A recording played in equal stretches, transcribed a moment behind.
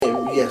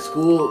yeah,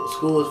 school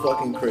is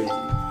fucking crazy.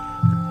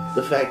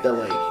 The fact that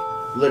like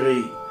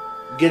literally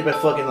get up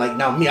at fucking like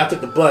now me, I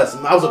took the bus.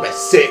 I was up at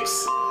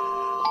 6.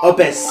 Up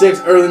at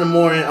 6 early in the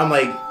morning. I'm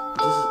like,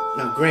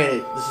 now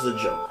granted, this is a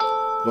joke,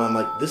 but I'm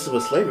like, this is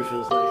what slavery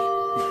feels like.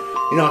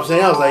 You know what I'm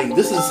saying? I was like,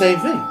 this is the same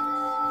thing.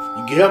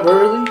 You get up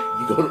early,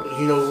 you go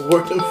to,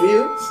 work them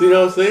fields. You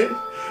know what I'm saying?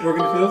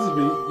 Working the fields,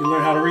 you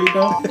learn how to read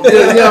though.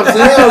 Yeah, you know what I'm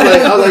saying?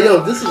 I was like,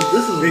 yo, this is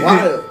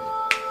wild.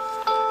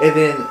 And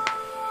then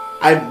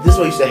this is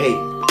what I used to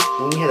hate.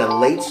 When we had a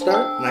late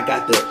start and I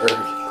got there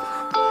early.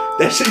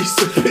 That shit used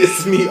to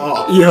piss me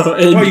off. Yo,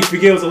 and you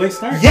forget it was a late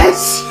start?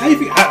 Yes. How you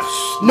forget?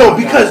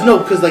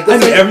 Because like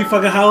every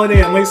fucking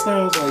holiday and late start.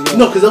 I was like, yo.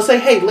 No, because they'll say,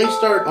 hey, late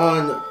start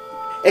on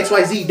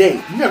XYZ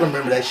date. You never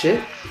remember that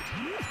shit.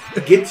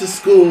 Get to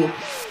school,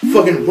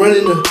 fucking run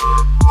into,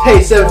 hey,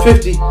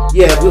 7:50.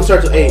 Yeah, we'll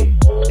start till 8.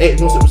 8.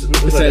 We'll start till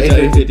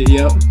 8:50.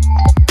 Yep.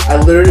 I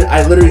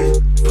literally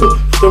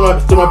throw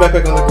my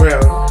backpack on the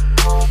ground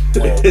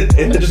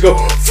and just go.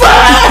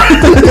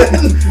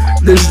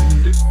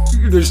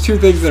 There's two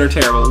things that are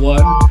terrible.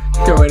 One,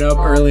 going up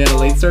early on a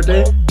late start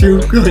day.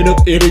 Two, going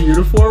up in a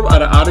uniform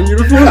on an out of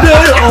uniform day.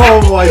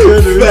 Oh my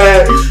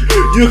goodness.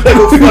 You look like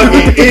a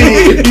fucking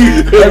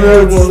idiot.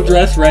 Everyone's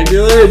dressed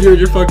regular and you're in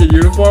your fucking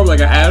uniform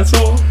like an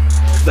asshole.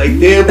 Like,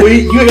 damn, boy,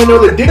 you ain't got no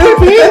other dick in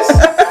pants?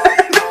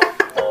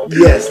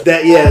 Yes,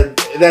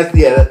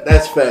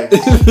 that's fact.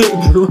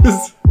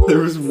 There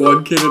was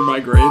one kid in my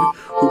grade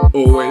who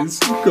always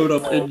showed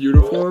up in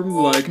uniform,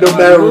 like no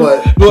matter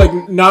what. But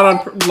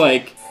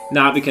like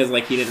not because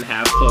like he didn't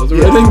have clothes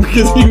or anything,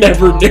 because he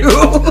never knew.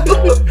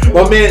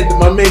 my man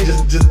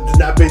just did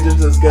not pay attention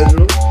to the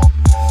schedule.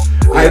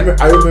 I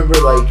remember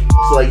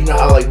you know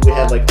how like we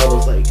had like all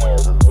those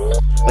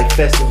like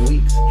festive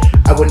weeks.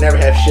 I would never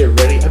have shit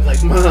ready. I'd be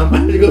like, Mom,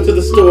 I need to go to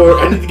the store.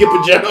 I need to get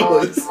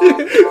pajamas.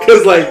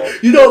 Cause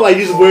like you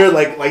just wear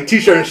like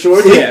t-shirt and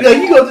shorts. Yeah. Like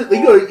you go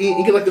to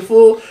you get like the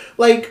full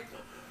like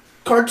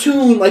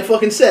cartoon like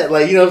fucking set,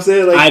 like, you know what I'm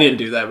saying? Like, I didn't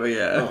do that, but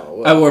yeah. Oh,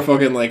 well. I wore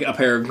fucking like a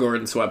pair of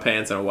Gordon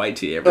sweatpants and a white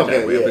tee every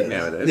time we opened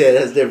nowadays. Yeah,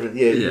 that's different.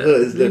 Yeah,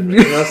 it's different.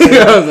 You know what I'm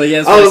saying? I was like,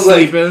 yes, I was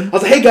like,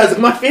 hey guys,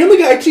 my Family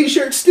Guy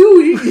t-shirt,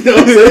 Stewie. You know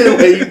what I'm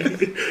saying?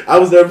 Like, I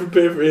was never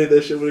prepared for any of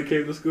that shit when it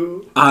came to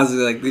school. Honestly,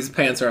 like, these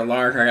pants are a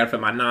large. I gotta fit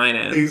my 9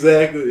 in.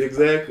 Exactly.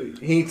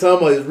 He ain't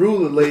talking about his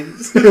ruler,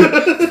 ladies.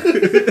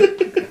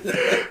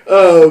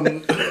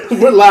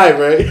 We're live,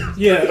 right?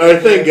 Yeah. All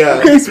right, thank God.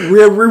 Okay, so we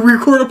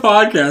record a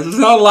podcast. It's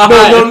not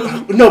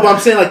live. No, but I'm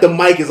saying like the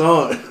mic is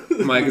on.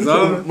 Mic is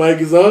on? Mic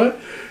is on?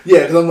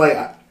 Yeah, because I'm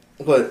like,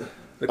 what?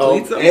 The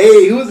cleats on?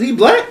 Hey, who is he?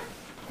 Black?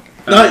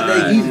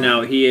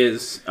 No, he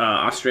is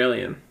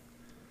Australian.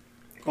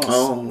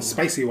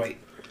 Spicy white.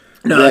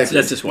 No, exactly.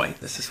 that's just white.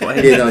 That's just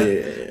white. Yeah.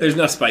 There's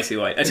no spicy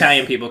white.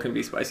 Italian people can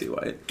be spicy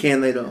white.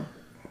 Can they though?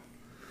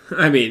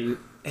 I mean,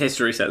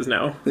 history says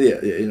no.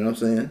 Yeah, you know what I'm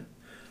saying?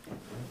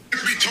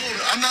 Truth be told,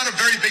 I'm not a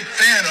very big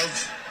fan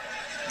of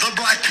the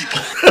black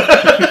people.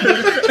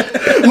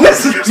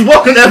 Listeners,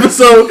 welcome to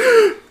episode.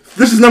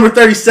 This is number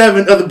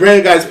 37 of the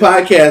Brand Guys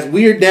podcast.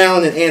 We're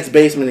down in Ant's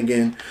basement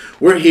again.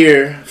 We're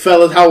here,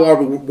 fellas. How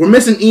are we? We're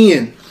missing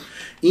Ian.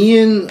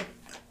 Ian,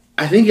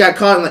 I think he got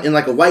caught in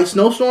like a white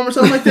snowstorm or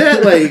something like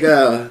that. Like,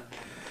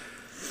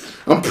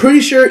 I'm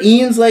pretty sure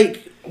Ian's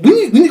like.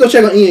 We need to go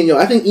check on Ian, yo.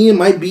 I think Ian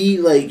might be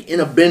like in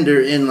a bender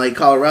in like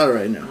Colorado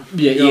right now.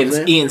 Yeah, you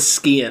know Ian's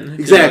skiing.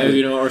 Exactly.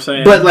 You know what we're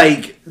saying? But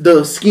like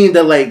the skiing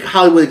that like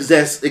Hollywood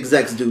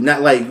execs do,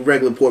 not like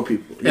regular poor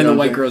people. And the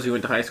white girls you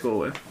went to high school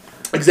with.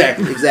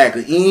 Exactly.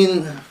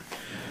 Ian.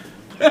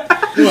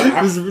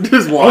 I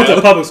went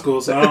to public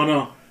school, so I don't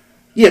know.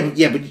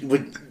 Yeah, but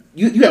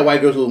you had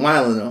white girls who were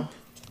wilding though.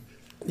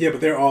 Yeah,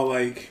 but they're all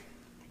like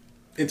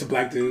into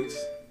black dudes.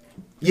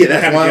 Yeah,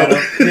 that's kind wild. of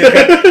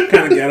ghetto.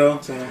 Kind of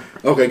ghetto. So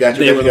okay, gotcha.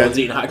 They were the ones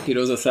eating hot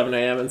Cheetos at 7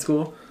 a.m. in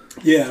school.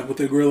 Yeah, with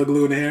the Gorilla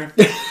Glue in the hair.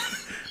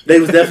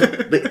 They was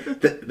definitely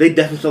they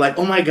definitely feel like,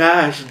 oh my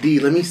gosh, D,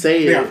 let me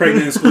say it. They got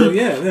pregnant in school.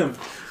 Yeah, them.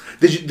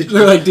 Did you?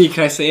 They're like, D,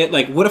 can I say it?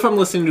 Like, what if I'm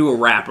listening to a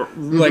rap,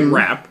 like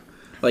rap?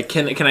 Like,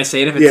 can I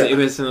say it if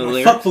it's in the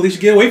lyrics? Fuck,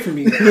 Felicia, get away from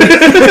me.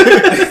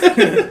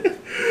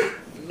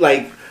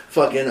 Like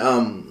fucking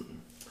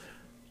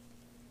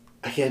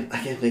I can't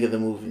think of the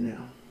movie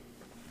now.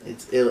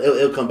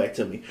 It'll come back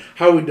to me.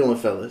 How are we doing,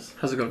 fellas?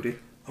 How's it going, D?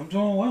 I'm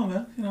doing well,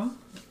 man. You know,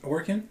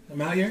 working. I'm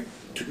out here.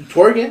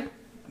 Twerking?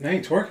 I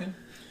ain't twerking.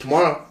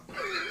 Tomorrow.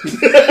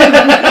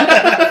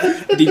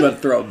 D about to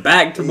throw it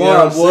back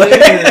tomorrow, boy.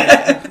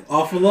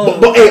 Off of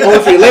love. But hey, only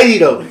for your lady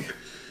though.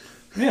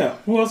 Yeah,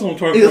 who else want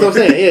to twerk? You know what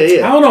I'm saying?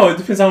 Yeah. I don't know. It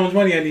depends how much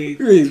money I need.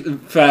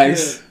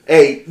 Facts. Yeah.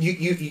 Hey,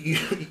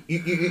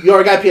 you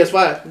already got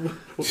PS5.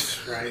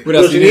 Right. What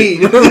else you need?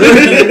 We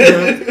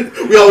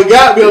all we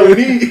got. We all we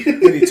need.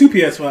 I need 2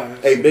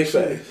 PS5s. Hey, big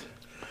facts.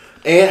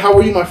 And how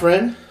are you, my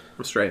friend?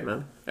 I'm straight,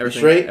 man.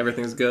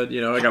 Everything's good.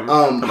 You know, I got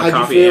my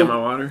coffee and my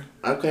water.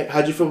 Okay,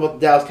 how'd you feel about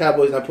the Dallas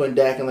Cowboys not putting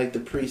Dak in like the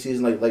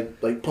preseason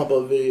like pump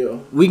up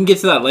video? We can get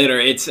to that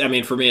later.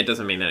 For me, it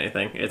doesn't mean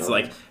anything. It's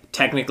like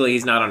technically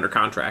he's not under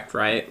contract,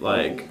 right?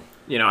 Like,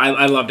 You know,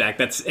 I love Dak.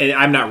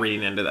 I'm not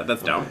reading into that.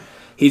 That's dumb.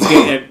 He's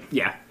good.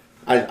 Yeah.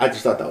 I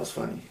just thought that was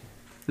funny.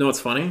 No, what's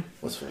funny?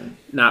 What's funny?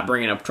 Not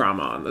bringing up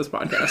trauma on this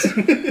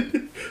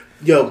podcast.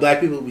 Yo, black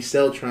people, we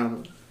sell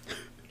trauma.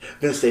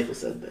 Vince Staples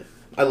said that.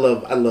 I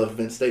love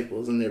Vince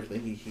Staples and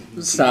everything.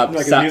 He Stop.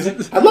 Like Stop. his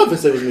music? I love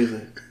Vince Staples'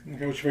 music.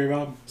 Okay, what's your favorite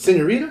album?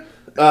 Senorita.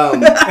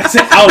 I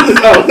said album.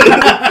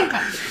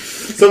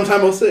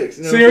 Sometime 06.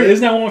 You know Serious?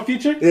 Isn't that one with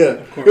Future?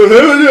 Yeah. Of course.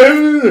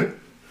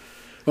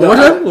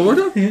 One more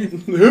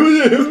time.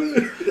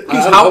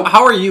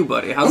 How are you,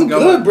 buddy? How's I'm it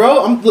going? good,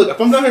 bro. Look, if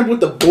I'm down here with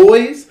the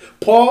boys,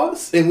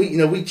 pause, and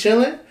we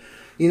chilling,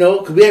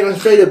 because we having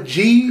straight up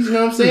G's, you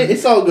know what I'm saying?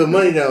 It's all good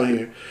money down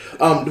here.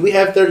 Do we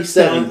have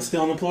 37?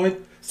 Still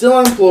unemployed? Still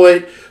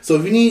unemployed. So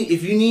if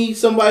you need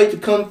somebody to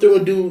come through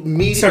and do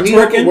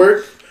mediocre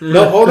work,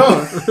 no, hold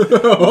on.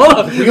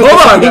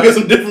 We'll get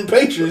some different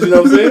patrons, you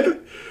know what I'm saying?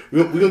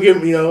 We're going to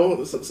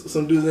give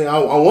some dudes that I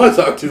want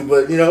to talk to,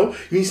 but, you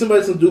need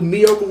somebody to do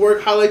mediocre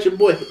work, holla at your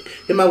boy.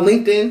 Hit my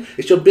LinkedIn.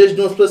 It's your bitch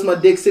doing splits my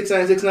dick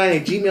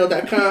 6969 at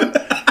gmail.com.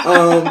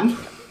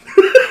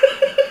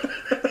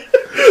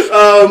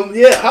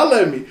 Yeah,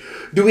 holla at me.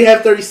 Do we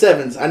have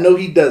 37s? I know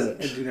he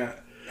doesn't. I do not.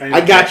 I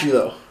got you,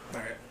 though.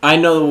 I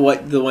know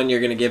the one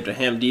you're going to give to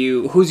him.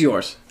 Who's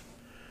yours?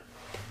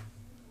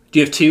 Do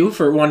you have two?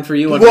 One for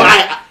you, one Well, for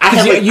I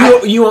have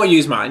you won't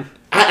use mine.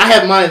 I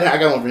have mine. I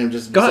got one for him.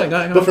 Just go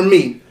ahead. But for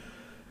me,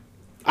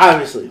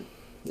 obviously,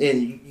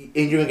 and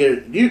you're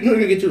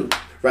gonna get two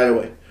right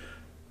away.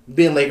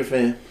 Being a Laker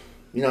fan,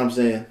 you know what I'm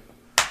saying.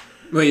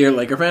 Wait, you're a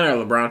Laker fan or a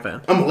LeBron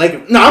fan? I'm a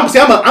Laker. No,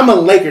 I'm a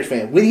Lakers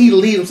fan. When he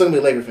leaves, I'm still gonna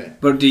be a Laker fan.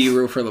 But do you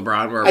root for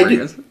LeBron wherever I do. he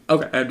is?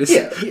 Okay, I'm just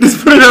Yeah.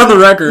 just put it on the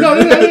record. No.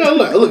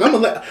 Look.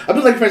 I've been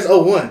a Laker fan since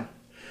 01.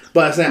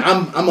 But I'm saying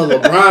I'm a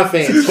LeBron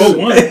fan. Oh,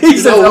 one. He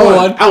said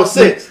 01. I was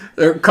 6.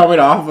 They're coming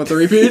off with the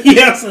repeat?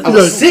 Yes. I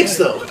was 6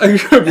 though. I'm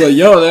gonna be like,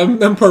 yo,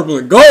 them purple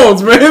and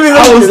golds, baby.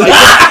 I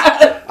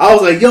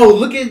was like, yo,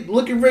 look at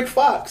Rick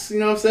Fox. You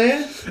know what I'm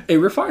saying? Hey,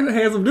 Rick Fox is a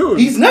handsome dude.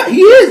 He is.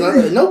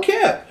 No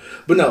cap.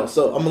 But no,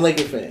 so I'm a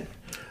Laker fan.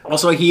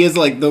 Also, he is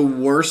like the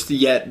worst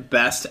yet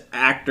best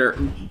athlete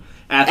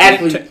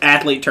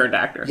turned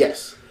actor.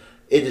 Yes.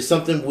 It is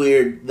something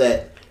weird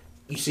that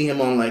you see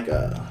him on like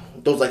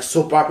those like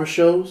soap opera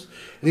shows,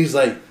 and he's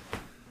like,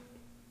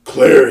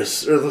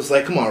 Clarice, or it's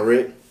like, come on,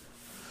 Rick.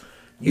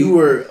 You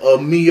were a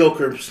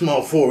mediocre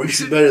small forward. You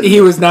should be better than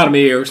He was not a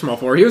mediocre small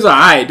forward. He was a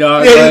high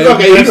dog. Yeah,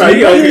 okay, he's right.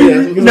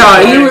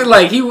 No, he was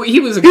like he was a He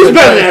was good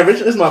better guy. than average.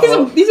 That's my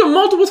fault. He's a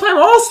multiple time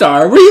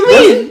All-Star. What do you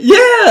mean?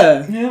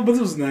 Yeah. Yeah, but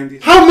it was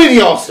 90s. How many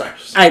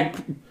All-Stars?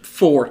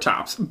 4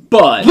 tops.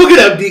 But Look it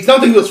up, Deeks. I don't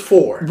think it was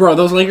 4. bro,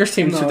 those Lakers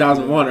teams No.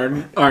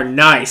 2001 are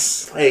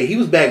nice. Hey, he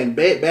was bagging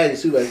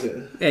baddies too back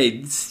then.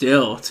 Hey,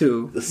 still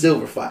too. The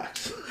Silver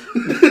Fox.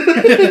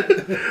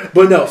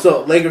 But no,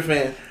 so Laker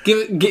fan.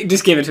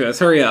 Just give it to us.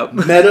 Hurry up.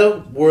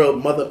 Meta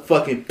World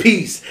motherfucking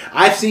peace.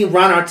 I've seen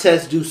Ron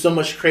Artest do so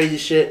much crazy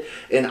shit,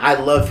 and I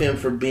love him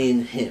for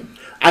being him.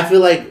 I feel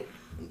like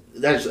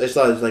I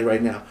saw this like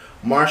right now.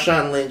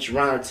 Marshawn Lynch,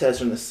 Ron Artest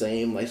are in the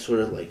same like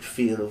sort of like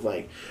field of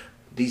like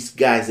these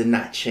guys did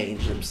not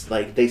change them.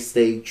 Like they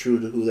stayed true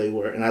to who they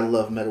were, and I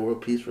love Meta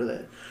World Peace for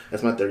that.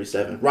 That's my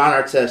 37. Ron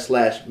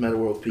Artest / Meta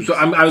World Peace. So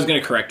I was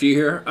going to correct you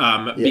here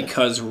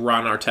because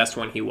Ron Artest,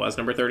 when he was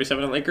number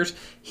 37 at Lakers,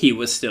 he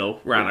was still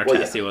Ron Artest. Well,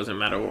 yeah. He wasn't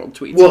Meta World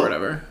Tweets or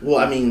whatever. Well,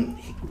 I mean,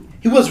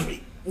 he was.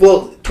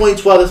 Well,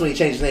 2012, that's when he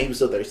changed his name. He was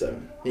still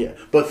 37. Yeah.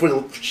 But for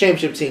the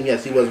championship team,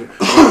 yes, he was Ron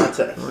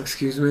Artest. Oh,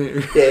 excuse me.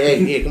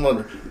 Yeah, come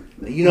on.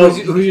 You know,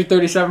 Who's your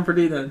 37 for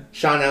D then?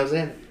 Sean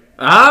Alexander.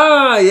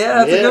 Ah,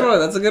 yeah, that's a good one.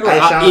 That's a good one.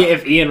 Sean.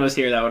 If Ian was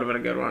here, that would have been a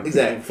good one.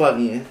 Exactly. Fuck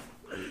Ian.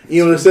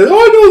 Ian would have said, "Oh,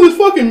 I know this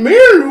fucking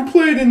Mariner who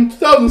played in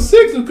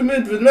 2006 who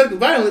committed domestic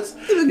violence."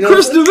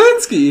 Chris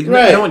Davinsky.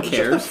 Right. No one Shut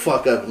cares. the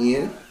fuck up,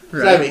 Ian. He's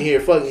Right. not even here.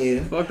 Fuck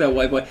Ian. Fuck that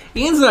white boy.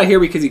 Ian's not here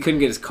because he couldn't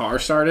get his car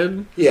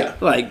started. Yeah.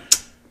 Like,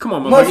 come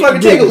on,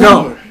 Motherfucker, take a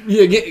Uber.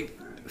 Yeah,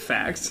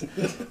 facts.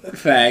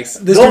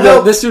 Facts. No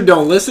help. This dude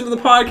don't listen to the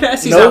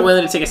podcast. He's Nope. not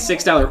willing to take a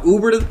 $6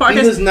 Uber to the podcast.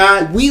 He does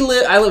not.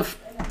 I live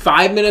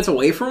 5 minutes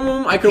away from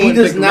him. I could. He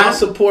does pick him not up.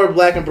 support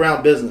black and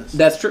brown business.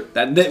 That's true.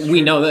 That we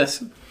know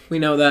this. We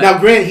know that. Now,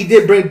 granted, he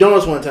did bring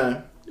donuts one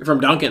time, From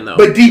Duncan though.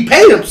 but D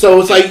paid him, so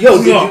it's like, yo,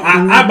 did No, you?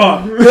 I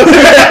bought.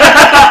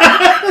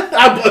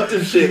 I bought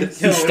them shit.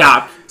 he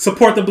stopped.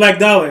 Support the black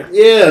dollar.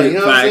 Yeah, you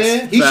know what I'm Facts,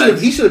 saying? facts.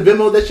 He should have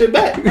Venmoed that shit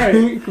back. Right.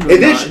 And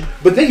then,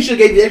 but then you should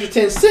have gave the extra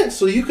 10 cents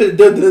so you could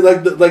have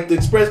done like the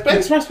express pay.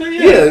 Express pay,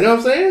 yeah. Yeah, you know what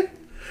I'm saying?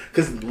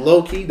 Because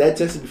low key, that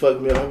tends to be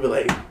fucking me up. I'll be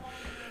like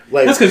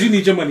That's because you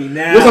need your money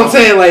now. that's what I'm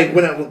saying. Like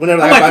whenever I'm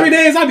I like buy, 3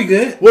 days, I'll be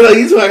good. well, like,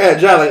 usually I got a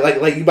job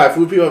like you buy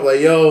food people. I'm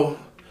like, yo,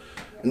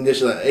 and then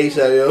she's like,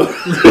 ASAP, yo.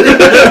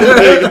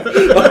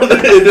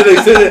 And then they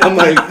send it. I'm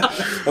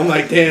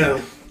like,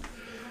 damn.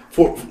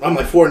 I'm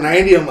like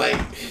 $4.90. I'm like,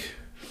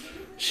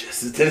 shit,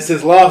 this is 10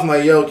 cents lost. I'm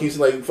like, yo, can you see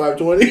like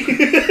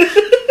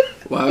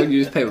 $5.20? Why would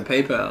you just pay with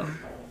PayPal?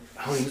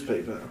 I don't use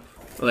PayPal.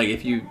 Like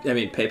if you, I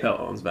mean, PayPal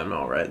owns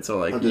Venmo, right? So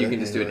like you can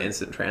just do an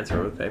instant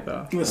transfer with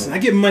PayPal. Listen, I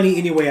get money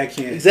any way I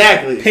can.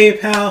 Exactly.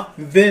 PayPal,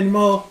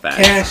 Venmo, Facts.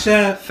 Cash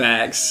App.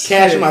 Facts.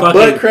 Cash in my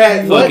Fucking- butt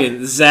crack. What? Fucking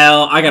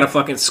Zelle. I got a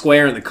fucking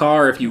Square in the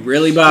car if you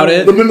really about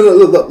it. Remember the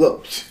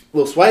little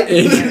swipe?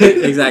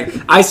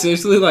 Exactly. I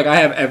seriously, like, I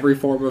have every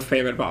form of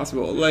payment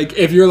possible. Like,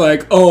 if you're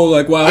like, oh,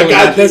 like, wow, I I got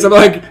got this, you. I'm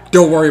like,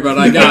 don't worry about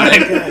it. I got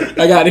it.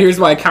 I got it. Here's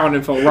my account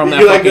info. Run that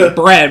You're like fucking a-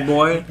 bread,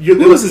 boy. You're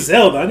What was a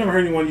Zelda? I never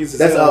heard anyone use a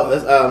That's Zelle.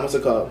 that's what's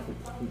it called?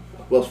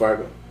 Wells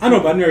Fargo. I know,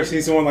 but I've never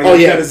seen someone like, Oh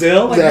you yeah, got a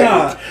Zelle? Like,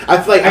 exactly. nah.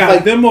 I feel like I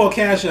got Venmo or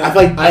Cash App. I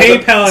feel like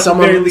PayPal at the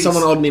very least.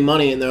 Someone owed me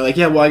money, and they're like,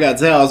 yeah, well, I got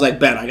Zelle. I was like,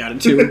 bet, I got it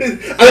too.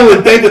 I don't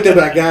even bank with them,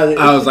 but I got it.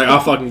 I was like,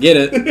 I'll fucking get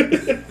it.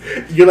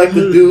 You're like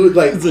the dude,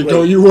 like, It's like,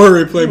 don't you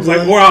worry, I was like,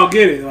 Playboy. or I'll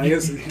get it.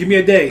 Like, give me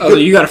a day. I was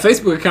like, you got a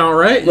Facebook account,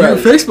 right? Right.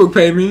 You Facebook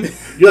pay me.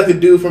 you're like the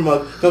dude from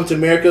Come to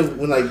America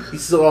when like he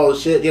stole all the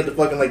shit. You have the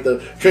fucking like the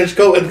trench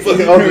coat and the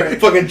fucking all the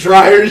fucking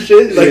dryer and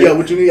shit. Like, yo,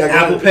 what you need? I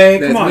got Apple it. Pay.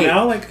 That's Come on me.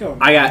 now. Like, go.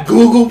 I got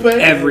Google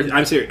Pay,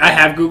 I'm serious. I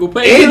have Google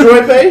Pay.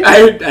 Android Pay.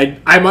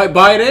 I might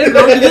buy an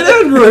Android to get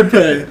Android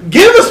Pay.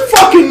 Give us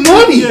fucking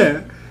money.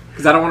 Yeah.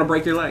 Because I don't want to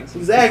break your legs.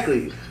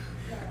 Exactly.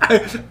 I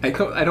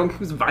don't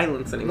use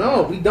violence anymore.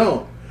 No, we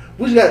don't.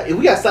 We got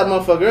to stop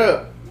motherfucker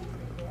up.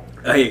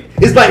 Hey,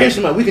 It's Black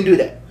History Month. We can do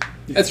that.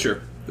 that's true.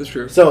 That's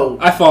true. So,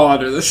 I fall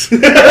under this.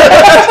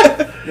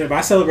 Yeah, but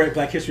I celebrate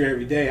Black History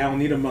every day. I don't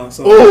need a month.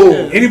 So oh,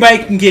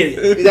 anybody can get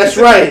it. that's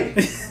right.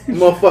 You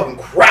motherfucking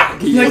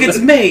crack. Like, it's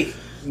May.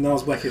 No,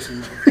 it's Black History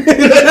Month.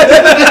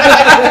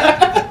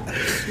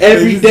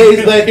 Every day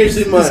is Black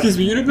History Month. Excuse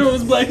me, you didn't know it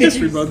was Black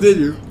History Month, did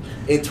you?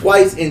 And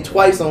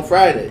twice on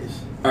Fridays.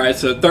 All right,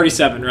 so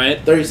 37, right?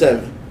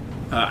 37.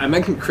 I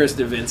mentioned Chris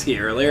Davinsky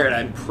earlier, and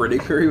I'm pretty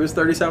sure he was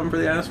 37 for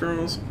the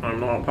Astros. I'm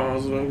not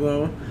positive,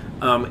 though.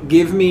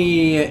 Give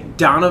me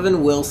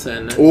Donovan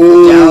Wilson,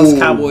 Ooh. Dallas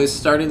Cowboys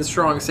starting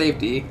strong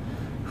safety,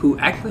 who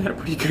actually had a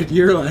pretty good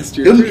year last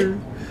year, too.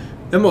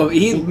 That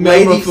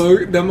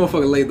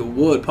motherfucker laid the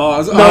wood.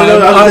 Pause. No,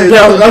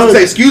 I was gonna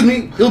say, excuse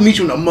me. He'll meet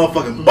you in a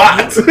motherfucking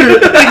box.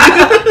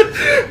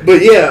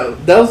 But yeah,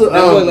 that was. That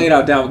boy laid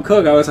out Dalvin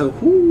Cook. I was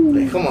like, whoo.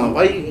 Hey, come on,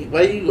 why you?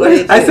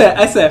 I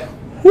said,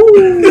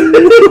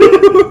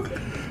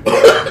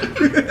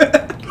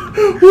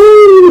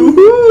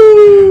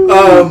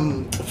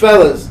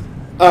 fellas,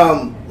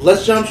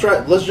 let's jump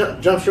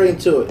straight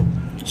into it.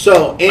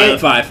 So,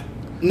 Island 5.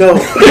 no.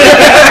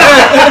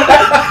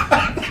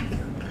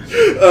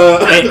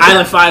 Hey,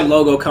 Island 5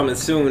 logo coming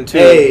soon, too.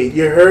 Hey,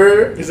 you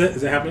heard? Is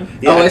it happening?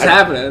 Yeah, oh, it's I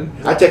happening.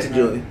 I texted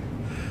Julian.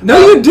 No,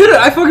 you didn't.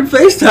 I fucking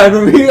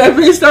FaceTimed him. I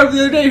FaceTimed him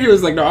the other day. He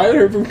was like, no, I haven't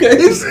heard from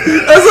Case. I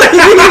was like,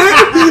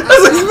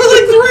 it's been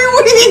like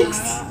 3 weeks.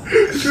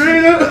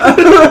 Straight up.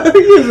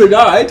 He was like, no,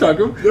 I ain't talked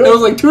to him. That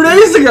was like 2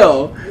 days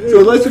ago. So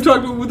unless you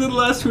talked to him within the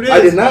last 2 days.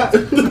 I did not. I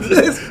was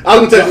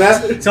gonna text him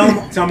after.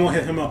 Tell him we'll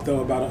hit him up, though,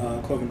 about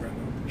a clothing brand.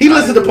 He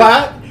listened to the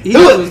pod. He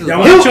He'll- listens to the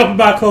Y'all pod. want to jump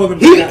about clothing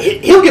brand?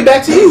 He'll get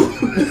back to you.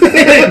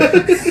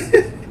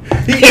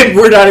 We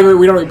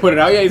don't even put it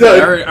out yet. He's No.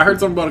 like, I heard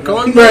something about a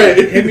color. Right.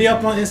 Hit me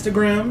up on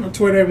Instagram or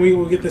Twitter, and we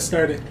will get this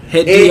started.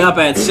 Hit Hey. D up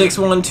at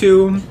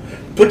 612.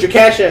 Put your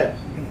cash app.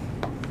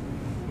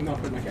 No,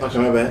 put my cash. Okay,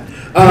 my bad.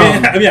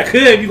 I mean, I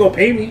could if you go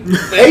pay me.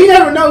 Hey, you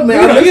never know,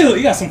 man.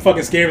 You got some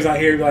fucking scammers out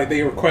here, like,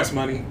 they request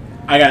money.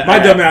 I got My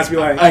dumb ass be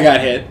like, I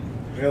got hit.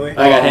 really?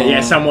 I got hit.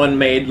 Yeah, someone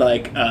made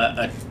like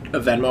a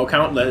Venmo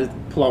account,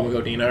 Paloma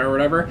Godina or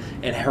whatever,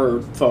 and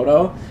her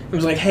photo. It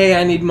was like, hey,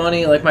 I need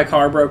money, like my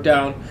car broke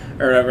down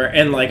or whatever.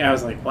 And like I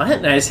was like, what?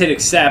 And I just hit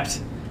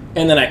accept.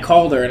 And then I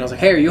called her and I was like,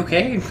 hey, are you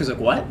okay? And she was like,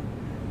 what?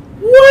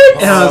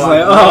 What? And I was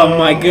like, oh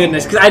my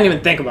goodness, because I didn't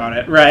even think about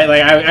it, right?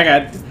 Like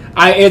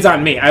it's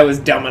on me. I was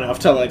dumb enough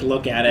to like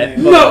look at it.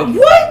 But, No, like,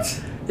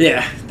 what?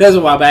 yeah, that was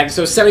a while back.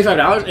 So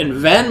 $75, and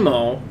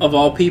Venmo, of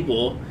all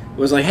people,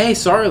 was like, hey,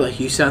 sorry, like,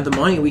 you sent the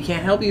money, we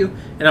can't help you.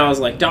 And I was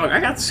like, dog, I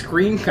got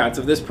screenshots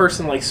of this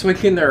person, like,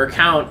 switching their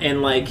account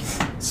and, like,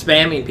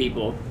 spamming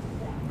people.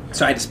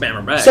 So I had to spam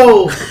her back.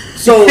 So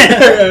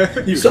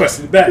You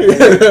requested it back.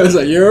 I was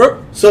like,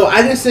 Europe? So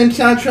I didn't send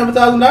Donald Trump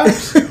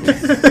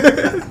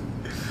 $1,000.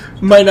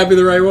 Might not be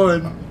the right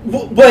one.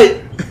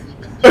 But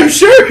are you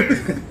sure?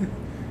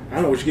 I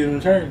don't know what you get in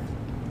return.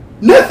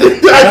 Nothing.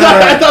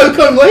 I thought it would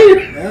come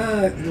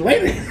later.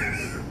 Later.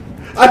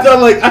 I thought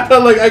like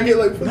I get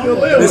like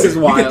later. This is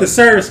You wild. get the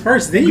service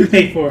first, then you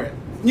pay for it.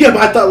 Yeah,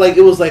 but I thought like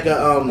it was like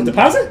A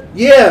deposit?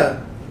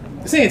 Yeah.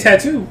 This ain't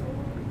tattoo.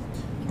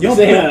 You don't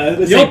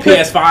This you don't ain't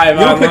PS5 You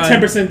don't put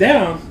online. 10%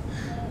 down.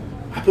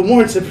 I put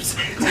more than 10%.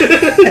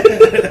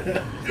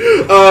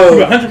 You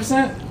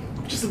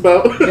 100%? Just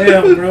about.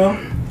 Damn, bro.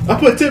 I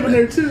put tip in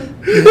there too.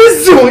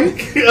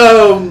 Zoink.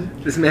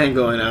 This man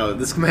going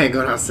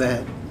out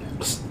sad.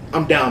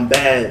 I'm down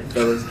bad,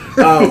 fellas.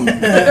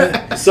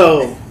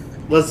 So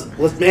let's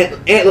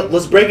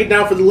break it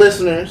down for the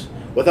listeners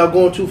without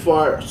going too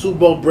far. Super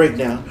Bowl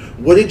breakdown.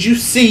 What did you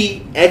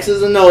see?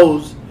 X's and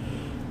O's.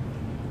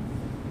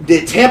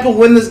 Did Tampa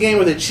win this game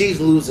or did Chiefs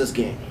lose this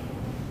game?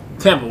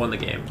 Tampa won the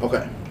game.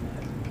 Okay.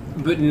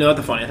 But you know what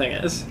the funny thing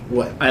is?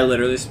 What? I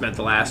literally spent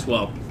the last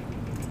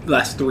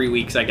 3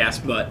 weeks, I guess,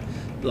 but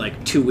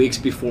like 2 weeks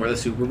before the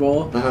Super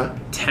Bowl,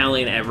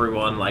 telling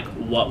everyone like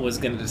what was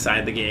going to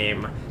decide the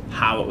game,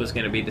 how it was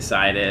going to be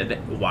decided,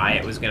 why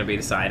it was going to be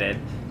decided,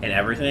 and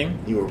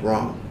everything. You were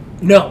wrong.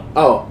 No.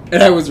 Oh.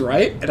 And I was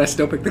right, and I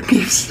still picked the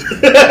Chiefs.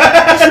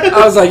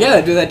 I was like, yeah,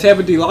 dude, that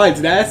Tampa D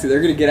line's nasty.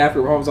 They're going to get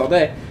after Mahomes all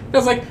day. And I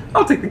was like,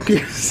 I'll take the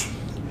Chiefs.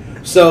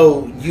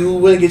 So you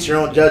wouldn't get your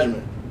own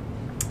judgment?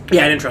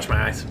 Yeah, I didn't trust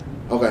my eyes.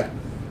 Okay.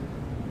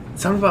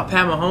 Something about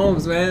Pat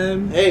Mahomes,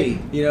 man. Hey.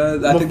 You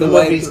know, I think the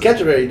way he's catch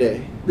every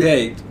day.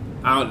 Hey,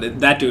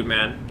 that dude,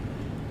 man.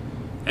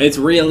 It's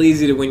real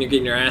easy to, when you're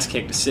getting your ass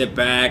kicked, to sit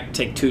back,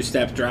 take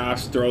 2-step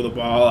drops, throw the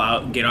ball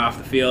out, get off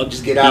the field.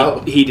 Just get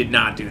out. He did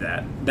not do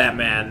that. That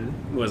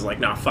man was like,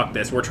 "No, fuck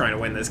this. We're trying to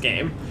win this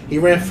game." He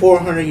ran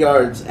 400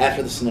 yards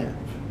after the snap.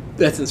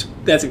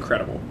 That's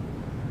incredible.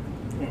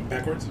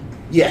 Backwards?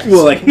 Yes.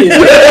 Well, like, but it's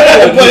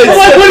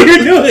like, what are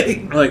you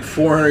doing? Like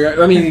 400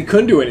 yards. I mean, he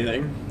couldn't do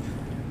anything.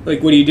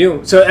 Like, what do you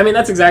do? So, I mean,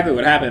 that's exactly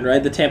what happened,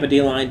 right? The Tampa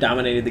D line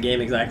dominated the game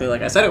exactly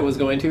like I said it was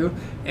going to.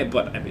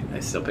 But, I mean,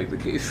 I still picked the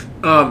Chiefs.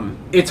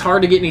 It's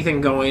hard to get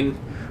anything going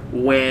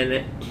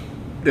when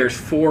there's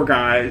 5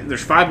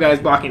 guys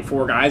blocking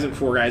 4 guys, and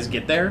 4 guys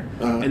get there.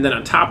 And then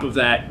on top of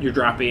that, you're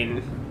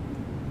dropping,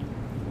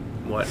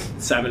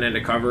 7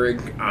 into coverage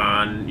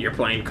on, you're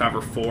playing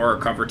cover 4 or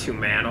cover 2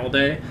 man all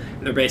day.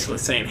 And they're basically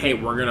saying, hey,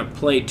 we're going to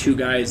play 2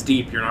 guys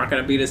deep. You're not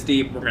going to beat us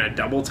deep. We're going to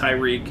double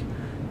Tyreek.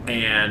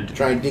 And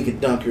try and dink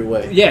and dunk your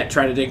way. Yeah,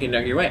 try to dink and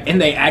dunk your way.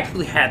 And they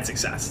actually had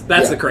success.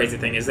 That's the crazy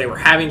thing, is they were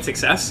having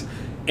success,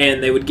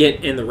 and they would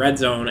get in the red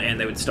zone and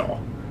they would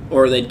stall.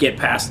 Or they'd get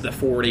past the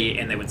 40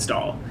 and they would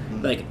stall.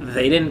 Like,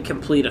 they didn't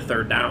complete a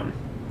third down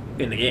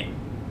in the game.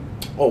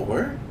 Oh,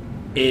 where?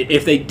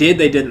 If they did,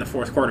 they did in the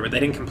fourth quarter, but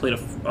they didn't complete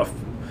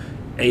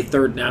a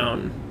third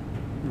down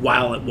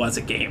while it was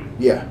a game.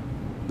 Yeah.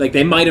 Like,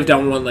 they might have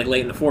done one, like,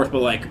 late in the fourth,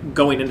 but, like,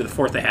 going into the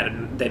fourth, they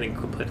didn't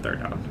complete a third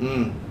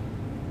down.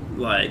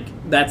 Like,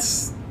 that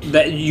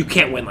you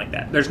can't win like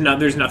that. There's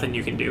nothing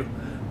you can do.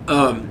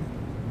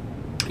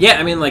 Yeah,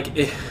 I mean, like,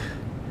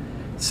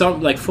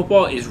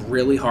 football is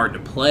really hard to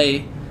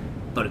play,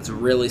 but it's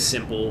really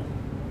simple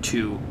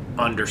to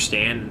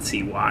understand and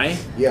see why.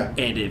 Yeah.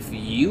 And if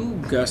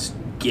you just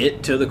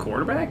get to the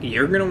quarterback,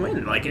 you're gonna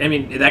win. Like, I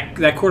mean,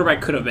 that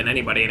quarterback could have been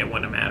anybody, and it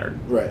wouldn't have mattered.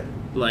 Right.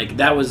 Like,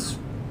 that was,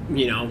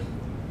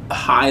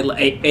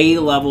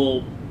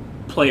 A-level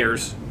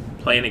players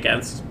playing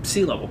against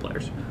C-level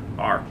players.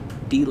 Are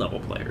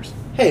D-level players.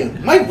 Hey,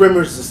 Mike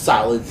Rimmer's a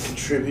solid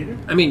contributor.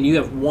 I mean, you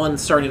have one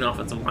starting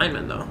offensive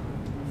lineman, though.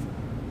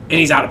 And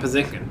he's out of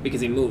position because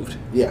he moved.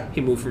 Yeah.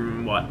 He moved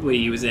from what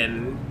he was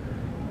in...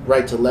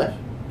 Right to left?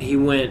 He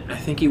went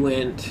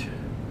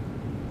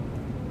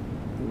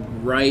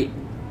right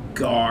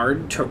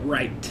guard to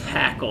right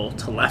tackle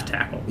to left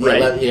tackle,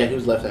 right? Yeah, he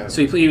was left tackle.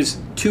 So he was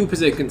 2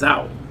 positions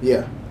out.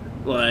 Yeah.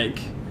 Like,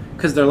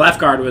 because their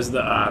left guard was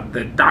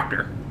the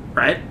doctor,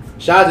 right?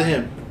 Shout out to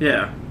him.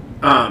 Yeah.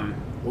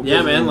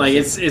 Yeah, man. Like,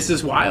 it's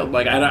just wild.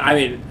 Like, I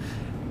mean,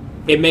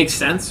 it makes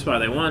sense why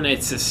they won.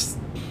 It's just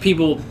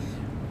people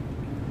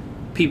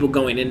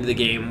going into the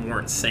game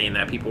weren't saying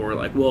that. People were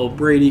like, well,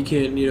 Brady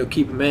can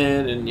keep him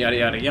in and yada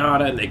yada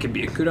yada, and they could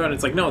be a kudos. And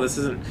it's like, no, this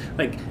isn't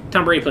like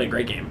Tom Brady played a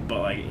great game, but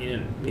like he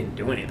didn't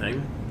do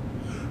anything.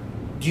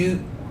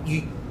 Do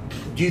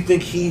you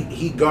think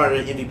he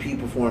garnered an MVP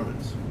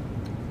performance?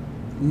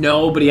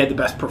 No, but he had the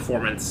best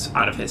performance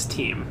out of his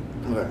team.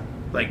 Okay.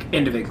 Like,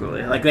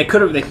 individually. Like, they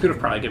could have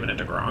probably given it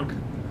to Gronk.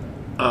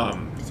 How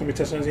many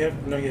touchdowns he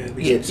have? No,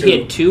 he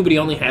had 2, but he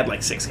only had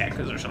like 6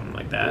 catches or something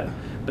like that. Yeah.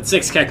 But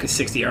 6 catches,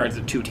 60 yards,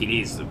 and 2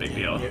 TDs is a big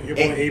deal. Your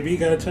boy AB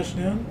got a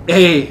touchdown?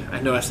 Hey,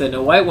 I know I said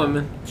no white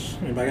women.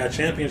 But I got a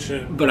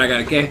championship. But I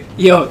got a K.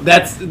 Yo,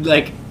 that's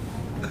like...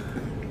 But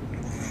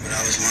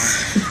I was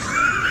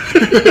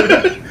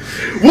lying.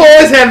 We'll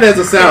always have that as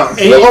a sound.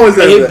 We'll always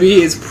have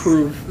AB is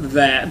proof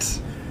that...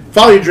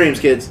 Follow your dreams,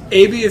 kids.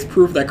 AB is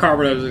proof that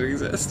karma doesn't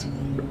exist.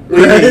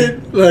 Right?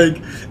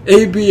 Like,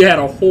 AB had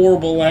a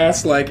horrible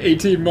last,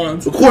 18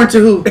 months. According to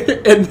who?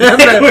 and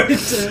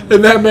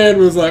that man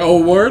was like,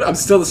 oh, word? I'm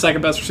still the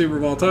second best receiver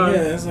of all time.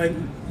 Yeah, it's like,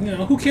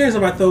 who cares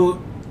if I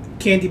throw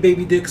candy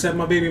baby dicks at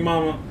my baby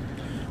mama?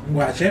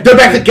 They're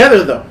back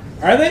together, though.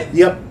 Are they?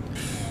 Yep.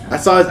 I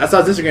saw his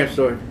Instagram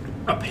story.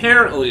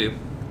 Apparently,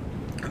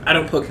 I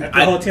don't put... The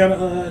whole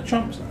Tiana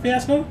Trump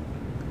fiasco?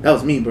 That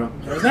was me, bro.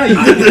 That was not you.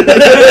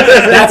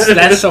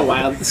 That's so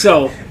wild.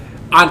 So...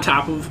 On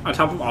top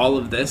of all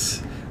of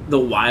this, the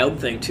wild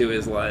thing too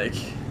is like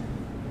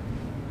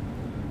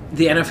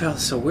the NFL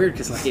is so weird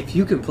because like if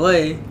you can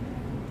play,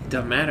 it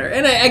doesn't matter.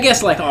 And I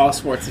guess like all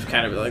sports have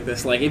kind of like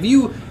this. Like if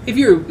you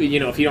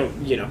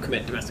don't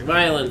commit domestic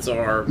violence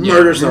or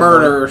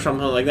murder or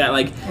something like that,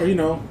 like or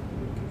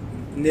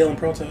kneel in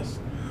protest.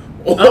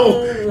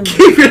 Oh,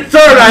 keep your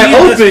third eye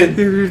open. Keep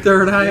your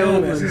third eye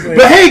open. Like,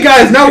 but hey,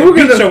 guys, now we're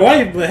gonna. Your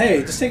wife, but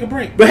hey, just take a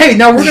break. But hey,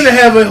 now we're gonna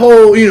have a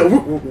whole.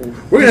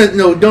 We're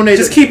gonna donate.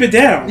 Just keep it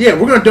down. Yeah,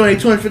 we're gonna donate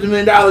 $250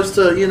 million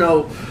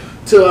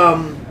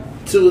to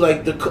to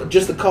like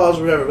just the cause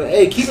or whatever. But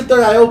hey, keep a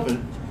third eye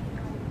open.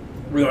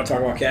 We want to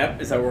talk about Cap?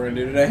 Is that what we're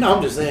gonna do today? No,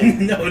 I'm just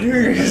saying. No, dude.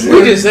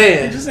 We're just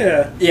saying. Just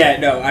Yeah,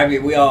 no. I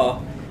mean, we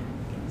all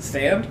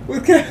stand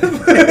with Cap,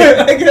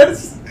 I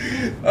guess.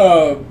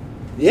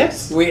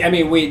 Yes.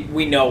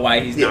 We know why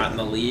he's not in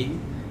the league,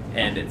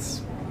 and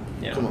it's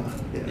Come on.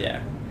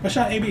 Yeah. What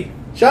shot AB?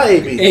 Shot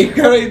AB.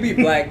 AB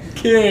Black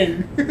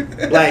King.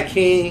 Black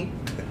King.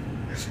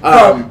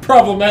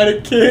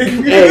 Problematic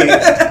King.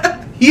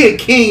 Hey, he a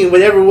king in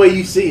whatever way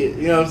you see it.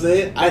 You know what I'm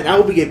saying? I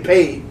hope he get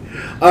paid.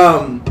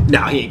 No,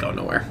 he ain't going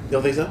nowhere. You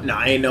don't think so?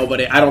 No, ain't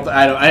nobody.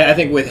 I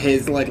think with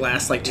his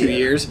last 2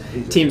 years,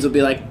 teams will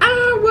be like,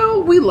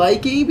 well, we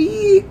like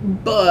AB,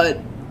 but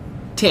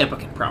Tampa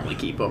can probably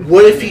keep him.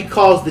 What if he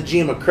calls the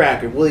GM a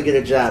cracker? Will he get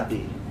a job,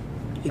 D?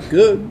 He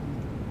could.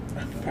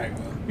 Probably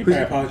will. He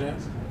probably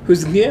apologize.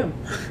 Who's the GM?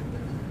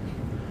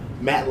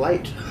 Matt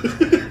Light.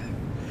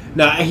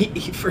 No, he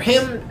for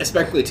him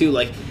especially too.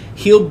 Like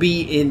he'll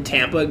be in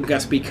Tampa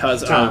just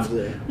because Tom's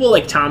there. Well,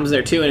 like Tom's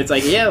there too, and it's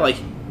like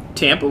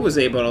Tampa was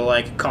able to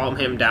like calm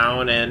him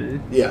down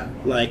and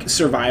like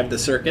survive the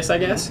circus, I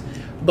guess.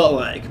 But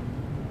like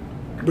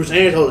Bruce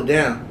Arians hold it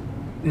down.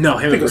 No,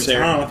 him and Bruce Bruce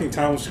Arians. I think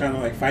Tom was kind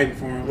of like fighting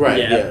for him. Right.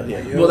 Yeah.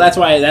 Yeah. Well, that's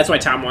why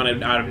Tom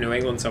wanted out of New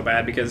England so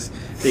bad because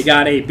they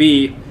got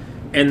AB,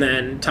 and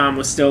then Tom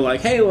was still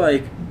like, hey,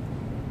 like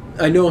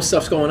I know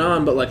stuff's going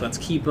on, but like let's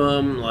keep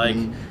him, like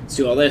let's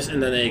do all this,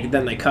 and then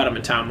they cut him,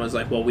 and Tom was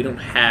like, well, we don't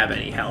have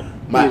any help.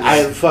 I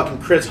have fucking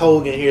Chris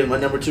Hogan here as my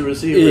number 2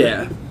 receiver.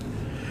 Yeah.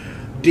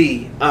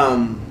 D,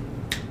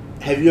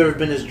 have you ever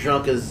been as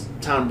drunk as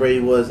Tom Brady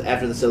was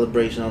after the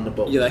celebration on the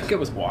boat? Yeah, that kid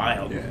was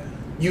wild. Yeah.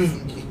 You've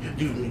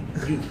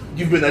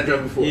been that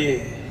drunk before.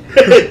 Yeah.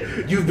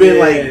 You've been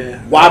like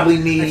wobbly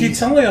knees. I keep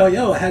telling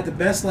y'all, I had the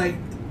best like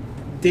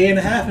day and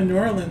a half in New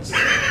Orleans.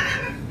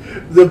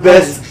 The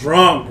best I was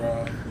drunk, bro.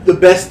 The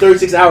best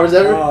 36 hours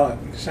ever.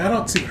 Shout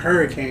out to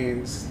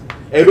Hurricanes.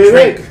 Hey,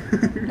 wait.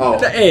 Oh,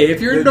 hey, if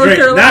you're in North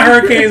Carolina, not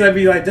Hurricanes, I'd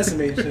be like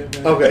decimated shit.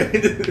 Man.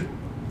 Okay.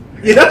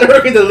 Yeah, not the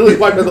Hurricanes that literally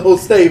wiped out the whole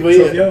state, but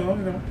So, yeah. y'all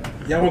want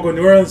to go to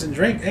New Orleans and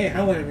drink? Hey,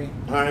 holla at me.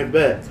 All right,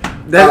 bet.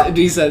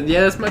 He said,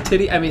 "Yeah, that's my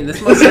titty. I mean,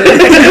 that's my titty."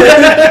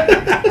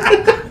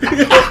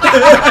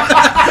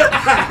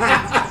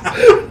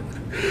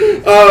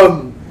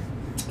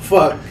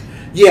 Fuck.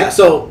 Yeah.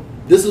 So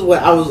this is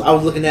what I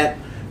was looking at.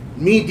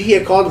 Me and D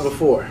had called it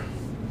before.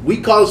 We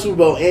called the Super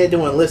Bowl and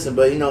didn't want to listen,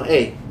 but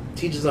hey,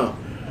 teach his own.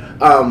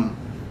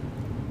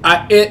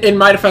 In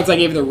my defense, I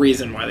gave the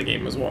reason why the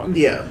game was won.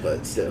 Yeah,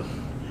 but still,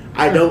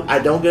 I don't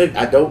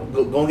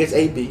go against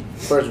AB.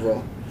 First of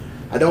all,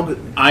 I don't.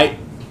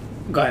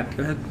 Go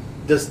ahead.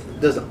 Does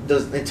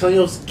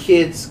Antonio's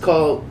kids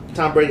call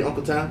Tom Brady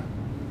Uncle Tom?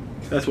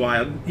 That's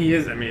wild. He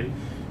is. I mean,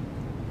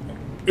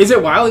 is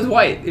it wild? He's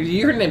white. If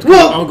your name's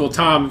Uncle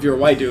Tom, if you're a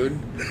white dude.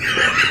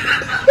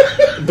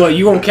 But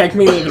you won't catch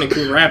me living in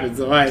Coon Rapids,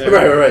 though, either.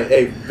 Right.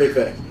 Hey, big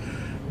fact.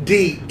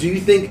 D, do you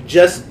think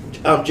just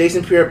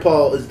Jason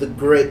Pierre-Paul is the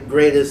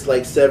greatest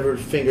severed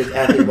fingers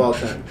athlete of all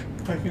time?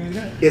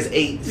 He has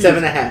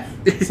 7.5.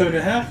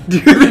 7.5? Do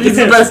you think he's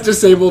the best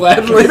disabled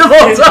athlete of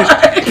all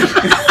time?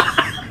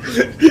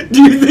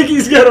 Do you think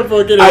he's got a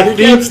fucking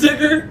handicap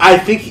sticker? I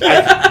think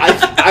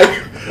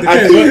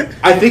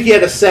he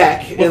had a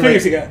sack. What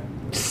fingers he got?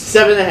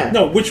 7.5.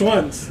 No, which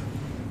ones?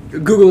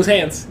 Google his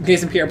hands.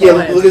 Jason Pierre-Paul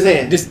hands. Yeah, look at his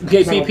hand. Just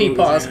JPP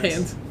Paul's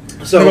hands.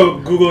 So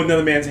Google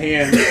another man's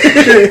hand.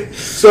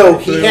 So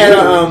he had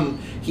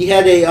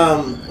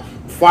a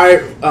fire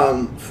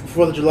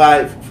 4th of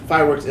July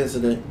fireworks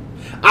incident.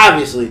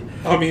 Obviously.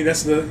 I mean,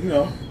 that's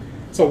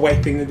it's a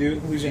white thing to do.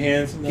 Lose your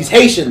hands. He's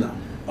Haitian though.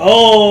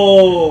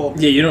 Oh.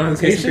 Yeah, you know who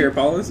Jason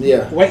Pierre-Paul is?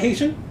 Yeah. White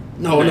Haitian?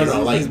 No,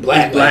 like he's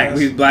black. He's black.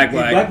 He's black?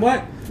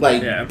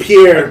 Like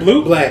Pierre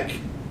blue? Black.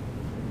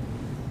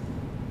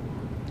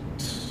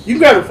 You can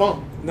grab a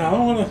phone. No, I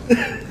don't want to.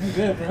 I'm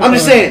good, bro. I'm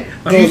just saying.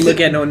 I don't look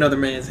at another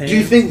man's hands. Do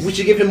you think we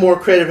should give him more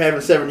credit for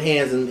having severed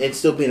hands and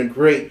still being a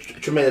great,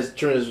 tremendous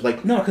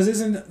No, because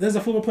there's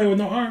a football player with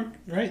no arm,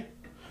 right?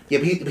 Yeah,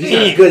 but he's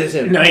not as good as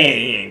him. No, he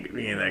ain't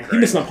being that great. He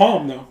missing a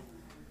palm though.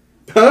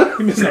 Huh?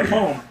 He missing a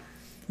palm.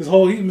 He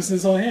missing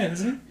his whole hand,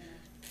 isn't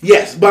he?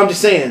 Yes, but I'm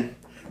just saying.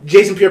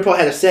 Jason Pierre-Paul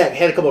had a sack,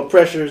 had a couple of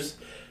pressures.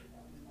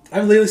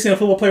 I've literally seen a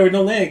football player with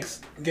no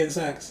legs getting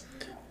sacks.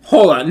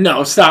 Hold on,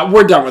 no, stop.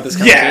 We're done with this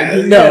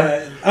conversation.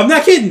 No. I'm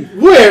not kidding.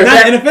 Where?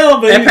 Not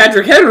NFL, but and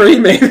Patrick Henry,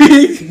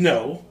 maybe.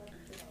 No.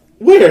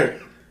 Where?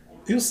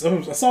 I saw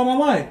it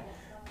online.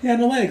 He had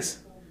no legs.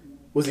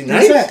 Was he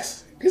nice?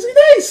 Sacks. Is he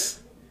nice?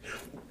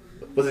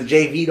 Was it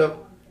JV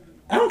though?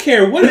 I don't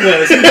care what it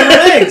was. He had no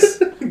legs.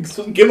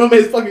 Give him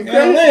his fucking He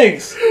had no credit.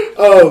 legs.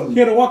 He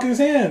had to walk in his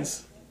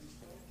hands.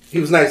 He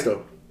was nice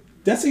though.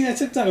 Did you see that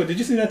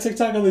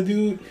TikTok of the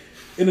dude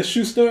in a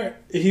shoe store?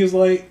 He was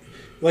like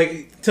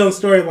telling a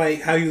story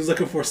like how he was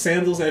looking for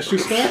sandals at a shoe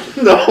store.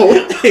 No.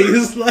 He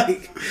was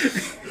like,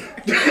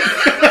 the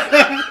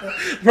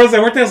person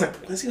that worked there was like,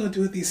 what's he gonna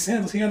do with these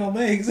sandals? He had no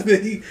legs. And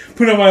then he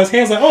put them on his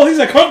hands like, oh, these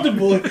are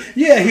comfortable.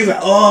 Yeah, he's like,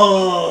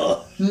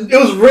 oh. It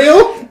was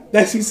real?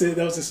 That's he said.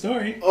 That was his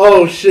story.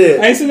 Oh shit!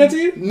 I ain't sent that to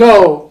you.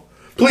 No,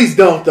 please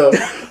don't though.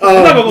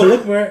 I'm not gonna go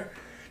look for it.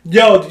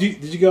 Yo,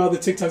 did you go on the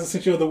TikToks I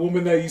sent you of the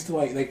woman that used to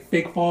like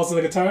fake falls on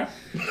the guitar,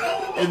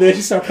 and then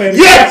she started playing?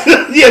 Yes,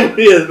 yeah.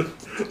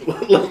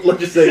 Let's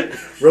just say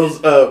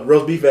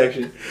roast beef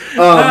action.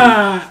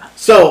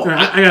 So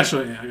I gotta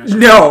show you.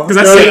 No, because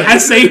I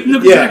saved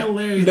them. Yeah.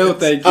 Hilarious. No,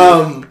 thank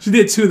you. She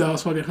did too. That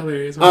was fucking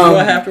hilarious. Do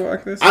I have to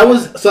watch this? I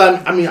was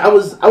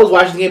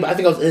watching the game, but I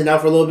think I was in and out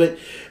for a little bit.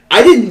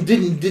 I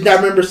did not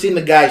remember seeing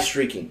the guy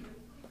streaking.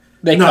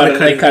 They No, cut they it.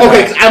 cut They it. cut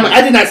Okay, it 'cause off.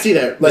 I did not see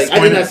that. Like I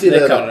did not see They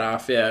that. cut it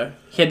off. Yeah,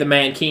 he had the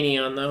mankini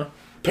on though.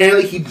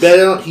 Apparently, he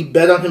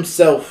bet on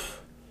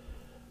himself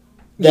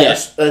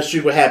that a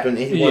streak would happen,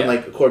 and he won Yeah.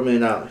 like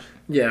 $250,000.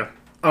 Yeah.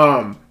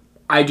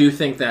 I do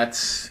think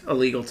that's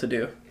illegal to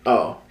do.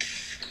 Oh.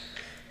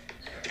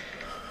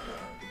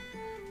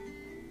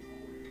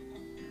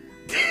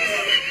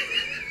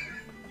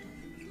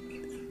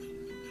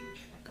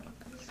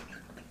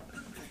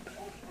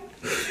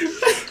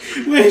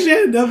 Wait, she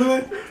had another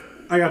one.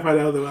 I gotta find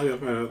another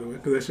one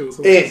because that shit was.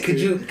 And could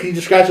you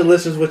describe to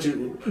listeners what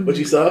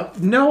you saw?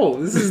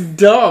 No, this is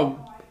dumb.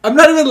 I'm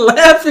not even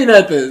laughing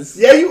at this.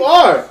 Yeah, you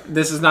are.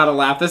 This is not a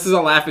laugh. This is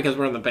a laugh because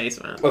we're in the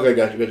basement. Okay,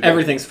 got you.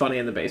 Everything's funny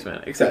in the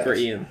basement except for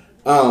Facts. Ian.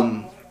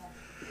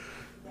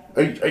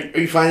 Are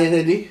you finding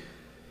it, D?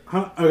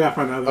 Huh? I gotta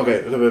find another.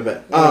 Okay,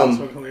 bet. That was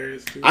fucking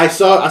hilarious. Too. I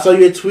saw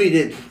you had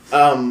tweeted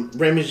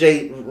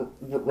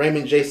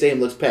Raymond J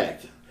Stadium looks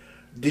packed.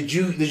 Did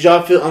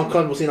y'all feel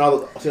uncomfortable seeing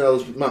all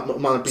those amount of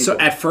people? So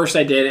at first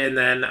I did, and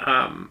then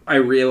I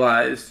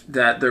realized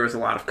that there was a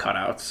lot of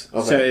cutouts.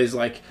 Okay. So it was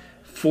like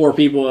four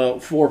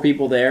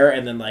people there,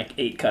 and then like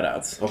 8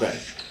 cutouts. Okay,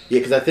 yeah,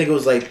 because I think it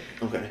was like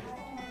okay.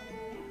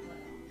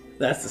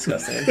 That's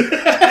disgusting.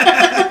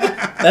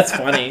 That's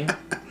funny.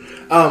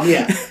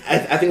 Yeah,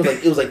 I think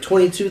it was like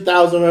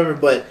 22,000 or whatever,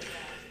 but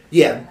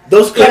yeah,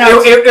 those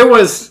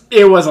cutouts.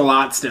 It was a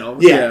lot still.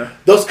 Yeah,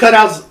 those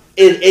cutouts.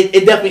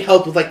 It definitely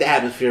helped with like the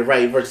atmosphere,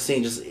 right? Versus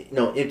seeing just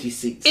empty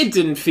seats. It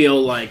didn't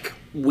feel like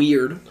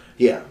weird.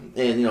 Yeah,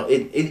 and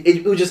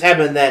it would just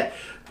happen that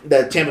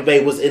Tampa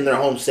Bay was in their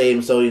home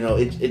stadium, so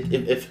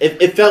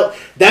it felt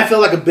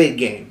like a big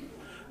game.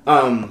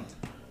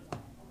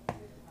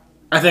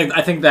 I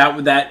think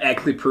that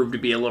actually proved to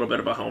be a little bit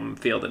of a home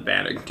field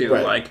advantage too.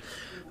 Right.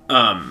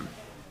 Like,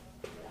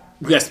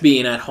 just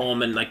being at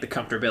home and like the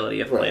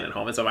comfortability of playing at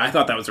home and stuff. I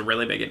thought that was a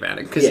really big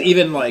advantage because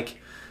even like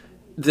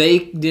they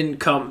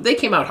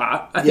came out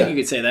hot. I think you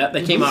could say that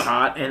they came out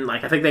hot, and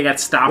like I think they got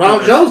stopped.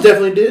 Ronald Jones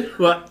definitely did.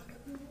 Well,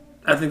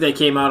 I think they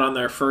came out on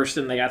their first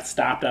and they got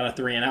stopped on a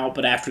 3-and-out,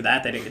 but after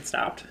that they didn't get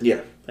stopped. Yeah,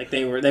 Like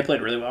they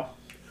played really well.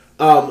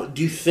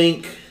 Do you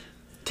think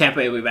Tampa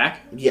Bay will be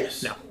back?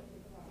 yes? No.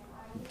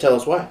 Tell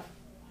us why.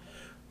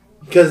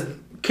 Because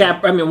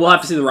Cap. I mean, we'll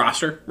have to see the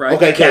roster, right?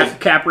 Okay,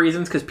 Cap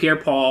reasons because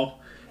Pierre-Paul,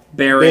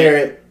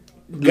 Barrett,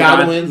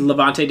 Godwin,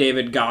 Levante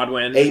David,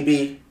 Godwin,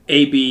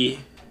 AB,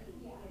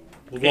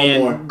 one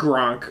and more.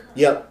 Gronk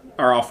Yep,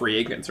 are all free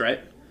agents, right?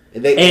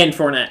 and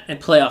Fournette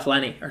and playoff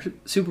Lenny or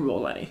Super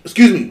Bowl Lenny.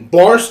 excuse me,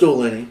 Barstool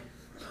Lenny,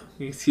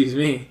 Excuse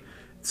me.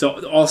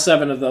 So all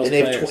 7 of those and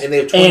they players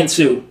have 22. and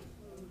Sue.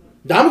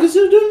 Dominican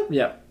Sue doing?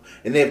 Yep.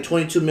 And they have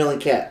 22 million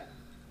cap.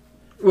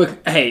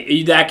 Look,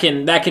 hey, that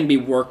can be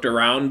worked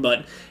around,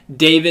 but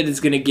David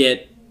is going to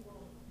get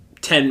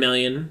 $10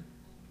 million.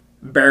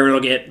 Barrett will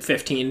get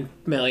 $15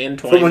 million, $20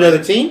 From million.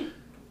 another team?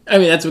 I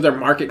mean, that's what their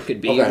market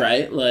could be, Okay.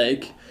 right?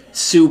 Like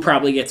Sue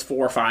probably gets $4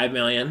 or $5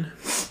 million.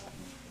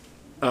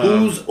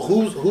 Who's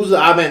the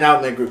odd man out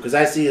in that group? Because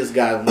I see this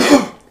guy.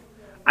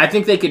 I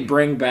think they could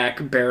bring back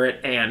Barrett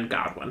and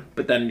Godwin,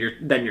 but then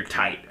you're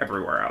tight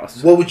everywhere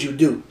else. What would you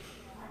do?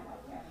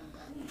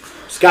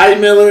 Scotty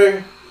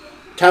Miller,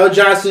 Tyler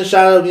Johnson,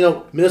 shout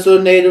out,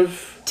 Minnesota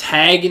native.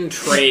 Tag and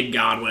trade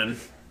Godwin,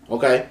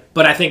 Okay.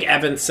 but I think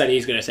Evans said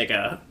he's going to take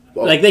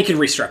they could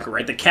restructure,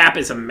 right? The cap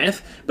is a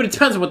myth, but it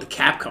depends on what the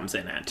cap comes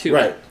in at too.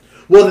 Right.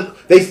 Well,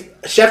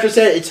 Schefter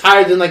said it's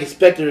higher than like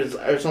expected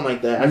or something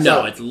like that.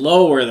 No, it's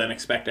lower than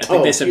expected. I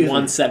think they said excuse me.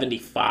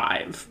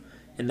 175,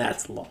 and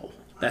that's low.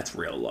 That's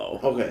real low.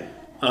 Okay.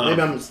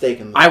 Maybe I'm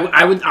mistaken.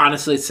 I would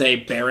honestly say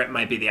Barrett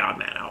might be the odd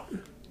man out.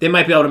 They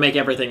might be able to make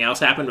everything else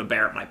happen, but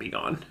Barrett might be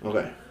gone.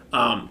 Okay.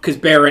 Because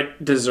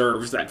Barrett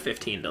deserves that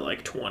 15 to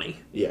like 20,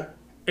 Yeah.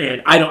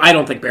 and I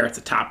don't think Barrett's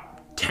a top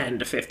 10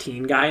 to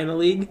 15 guy in the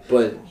league.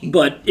 But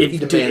if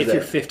demands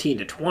you're that. 15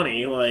 to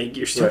 20, like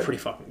you're still Right. pretty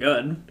fucking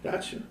good.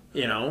 Gotcha.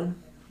 You know.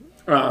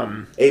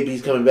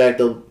 AB's coming back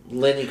though.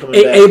 Lenny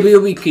coming back. AB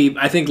will be keep.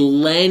 I think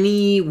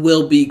Lenny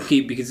will be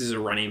keep because he's a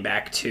running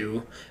back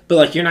too. But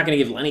like, you're not going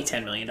to give Lenny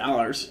 $10 million,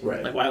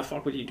 Right. Like, why the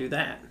fuck would you do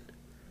that?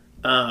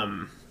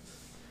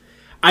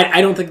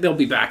 I don't think they'll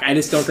be back. I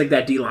just don't think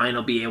that D line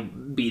will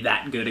be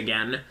that good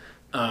again.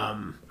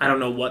 I don't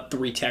know what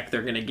 3 tech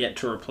they're going to get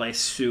to replace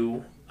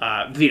Sue.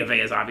 Vita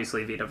Vea is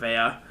obviously Vita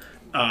Vea.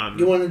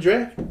 You want to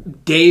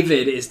draft?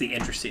 David is the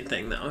interesting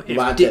thing, though.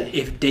 Vontae.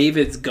 If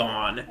David's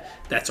gone,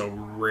 that's a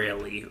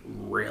really,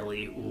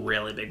 really,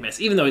 really big miss.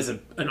 Even though he's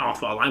an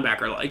off-ball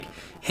linebacker, like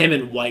him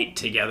and White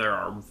together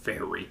are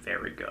very,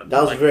 very good.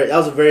 That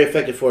was a very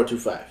effective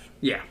 4-2-5.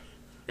 Yeah,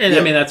 and Yeah.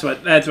 I mean that's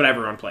what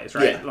everyone plays,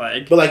 right? Yeah.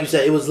 Like, But like you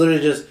said, it was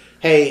literally just,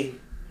 hey,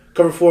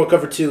 cover 4,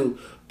 cover 2,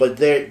 but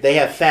they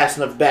have fast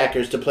enough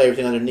backers to play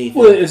everything underneath.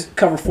 well, it's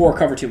cover 4,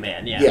 cover 2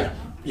 man. Yeah.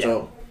 Yeah.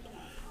 So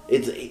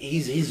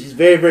he's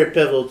very, very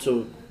pivotal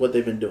to what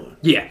they've been doing.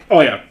 Yeah. Oh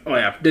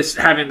yeah. Just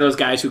having those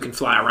guys who can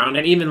fly around,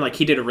 and even like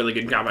he did a really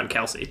good job on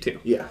Kelsey too.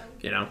 Yeah.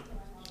 You know.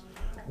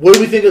 What do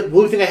we think of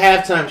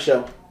halftime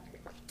show?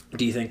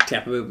 Do you think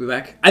Tampa will be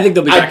back? I think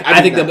they'll be back.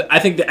 I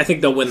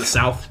think they'll win the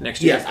South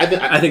next year. Yes,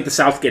 I think the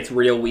South gets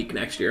real weak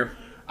next year.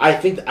 I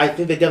think they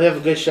definitely have a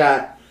good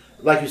shot.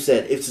 Like you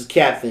said, it's a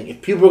cap thing.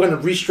 If people are going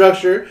to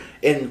restructure,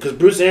 and because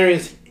Bruce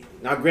Arians,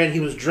 now granted he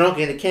was drunk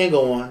and it can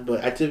go on,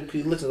 but I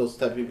typically listen to those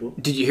type of people.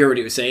 Did you hear what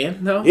he was saying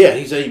though? Yeah,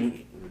 he said,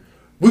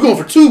 "We're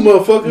going for 2,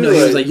 motherfuckers." No,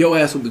 he was like, "Your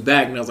ass will be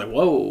back," and I was like,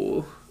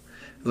 "Whoa."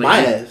 Like,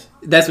 my ass.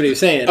 That's what he was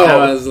saying. Oh,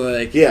 I was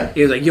like, yeah.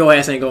 He was like, "Your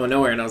ass ain't going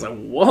nowhere," and I was like,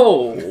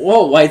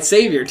 "Whoa, white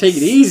savior, take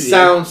it easy."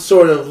 Sounds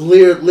sort of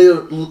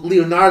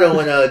Leonardo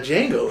and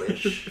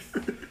Django-ish.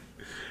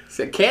 It's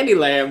a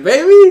Candyland,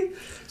 baby.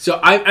 So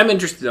I'm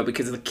interested though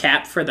because of the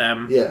cap for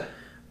them. Yeah.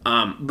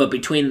 But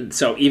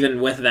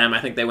even with them,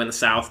 I think they win the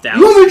South. You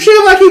want me to treat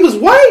him like he was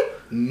white?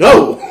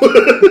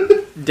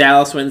 No.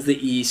 Dallas wins the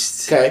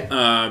East. Okay.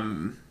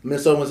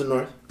 Minnesota wins the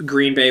North.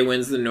 Green Bay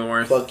wins the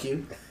North. Fuck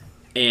you.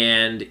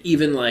 And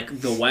even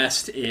like the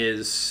West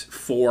is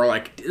for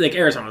like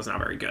Arizona's not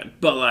very good,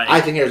 but like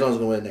I think Arizona's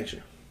gonna win next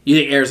year you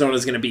think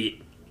Arizona's gonna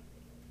beat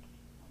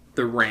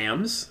the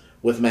Rams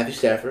with Matthew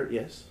Stafford.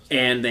 Yes.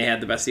 and they had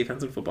the best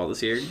defense in football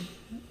this year.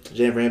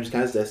 Jalen Ramsey's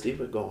kind of zesty,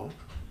 but go on.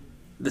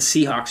 The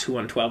Seahawks who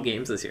won 12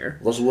 games this year.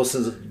 Russell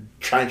Wilson's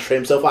trying to trade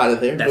himself out of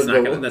there. That's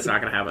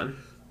not gonna happen.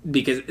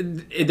 Because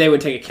they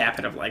would take a cap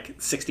hit of like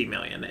 $60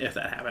 million if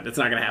that happened. It's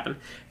not going to happen.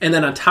 And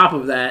then on top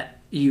of that,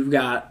 you've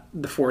got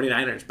the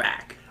 49ers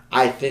back.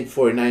 I think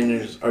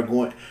 49ers are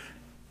going.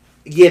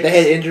 Yeah, they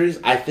had injuries.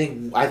 I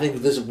think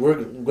this we're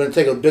going to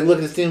take a big look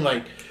at this team.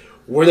 Like,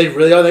 were they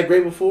really all that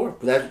great before?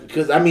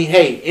 Because I mean,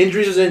 hey,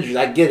 injuries is injuries.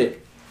 I get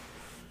it.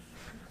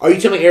 Are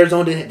you telling me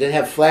Arizona didn't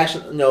have flash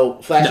in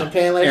the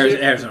pan last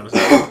year? Arizona's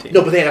not a good team.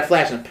 No, but they had a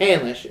flash in the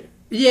pan last year.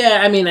 Yeah,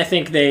 I mean, I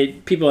think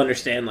people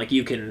understand, like,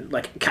 you can,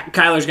 like,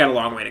 Kyler's got a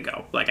long way to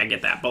go. Like, I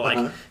get that. But,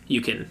 like,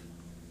 you can,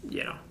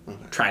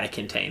 try to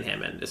contain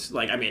him. And just,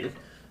 like, I mean,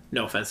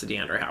 no offense to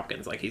DeAndre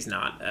Hopkins. Like, he's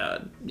not,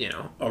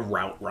 a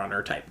route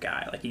runner type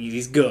guy. Like,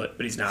 he's good,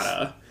 but he's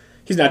not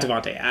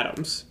Devontae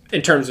Adams.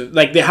 In terms of,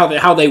 like,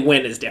 how they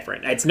win is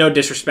different. It's no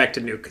disrespect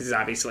to Nuke, because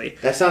obviously.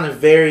 That sounded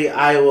very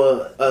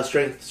Iowa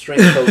strength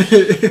coach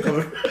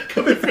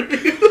coming from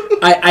you.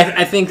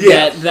 I think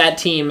that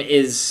team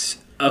is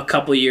a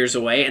couple years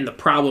away, and the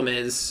problem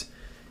is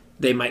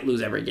they might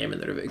lose every game in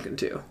the division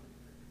too.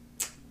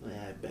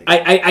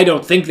 I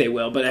don't think they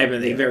will, but I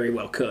mean they very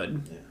well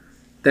could. Yeah.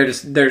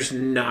 There's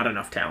not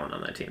enough talent on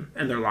that team,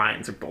 and their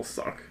Lions are both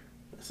suck.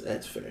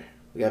 That's fair.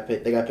 They got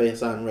to pay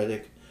Hassan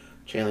Reddick,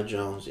 Chandler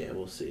Jones. Yeah,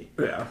 we'll see.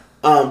 Yeah.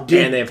 And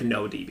they have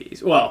no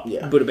DBs. Well,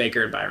 yeah. Buda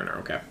Baker and Byron are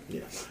okay.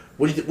 Yeah.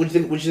 What do you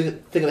think of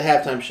the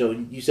halftime show?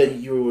 You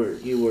said you were.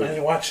 I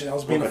didn't watch it. I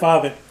was being a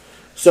father.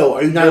 So,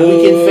 are you not a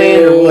Weeknd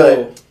fan or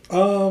what?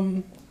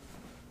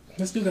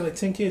 This dude got like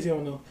 10 kids. You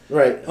don't know,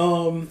 right?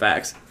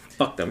 Facts.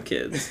 Fuck them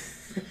kids.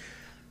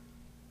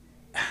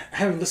 I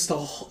haven't listened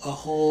to a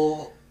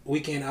whole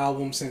Weeknd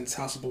album since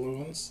House of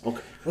Balloons.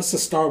 Okay, let's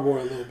just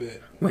Starboy a little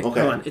bit. Wait, hold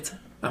on.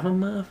 I'm a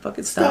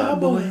motherfucking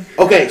Starboy.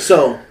 Okay,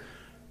 so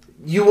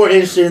you weren't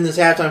interested in this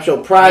halftime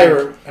show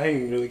prior. I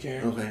didn't really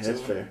care. Okay,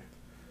 that's fair.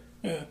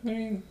 Yeah, I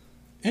mean,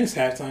 and it's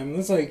halftime.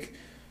 It's like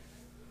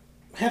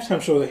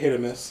halftime show is a hit or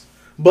miss.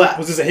 But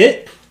was this a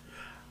hit?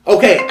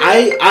 Okay,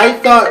 I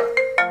thought.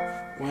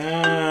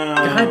 Wow.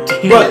 God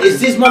damn. But it's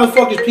these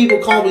motherfuckers. People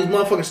call these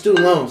motherfucking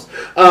student loans.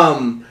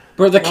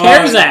 Bro, the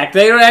CARES Act.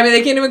 They don't. I mean,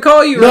 they can't even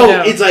call you. No, right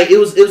now. It's like it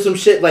was some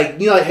shit. Like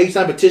like how you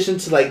sign a petition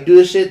to like do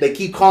this shit. They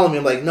keep calling me.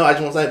 I'm like, no, I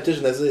just want to sign a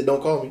petition. That's it.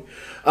 Don't call me.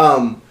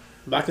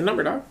 Block the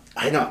number, dog.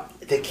 I know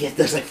they can't.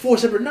 There's like 4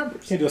 separate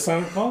numbers. Can't do a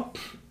silent call.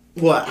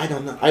 Well, I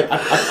don't know.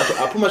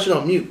 I put my shit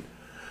on mute.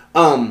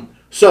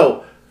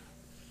 So.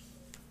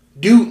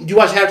 Do you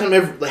watch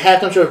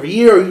halftime show every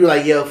year, or you're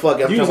like, yo,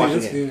 fuck it, I'm trying to watch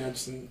it? I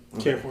just didn't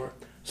care for it.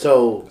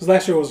 So, because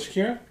last year was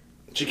Shakira.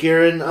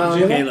 Shakira and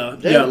J-Lo.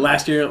 Yeah,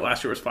 last year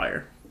was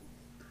fire.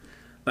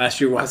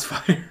 Last year was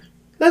fire.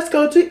 Let's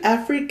go to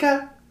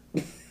Africa.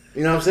 You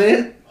know what I'm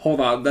saying? Hold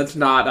on, that's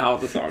not how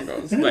the song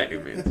goes. By any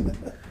means.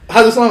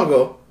 How's the song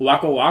go?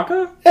 Waka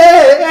Waka?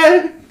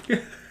 Hey,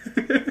 hey.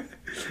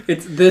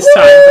 It's this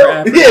time for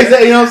Africa. Yeah,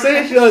 exactly. You know what I'm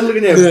saying? She's like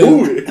looking at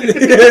booty.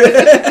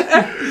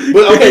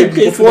 But okay,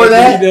 before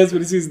that, he does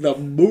when he sees the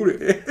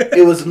booty.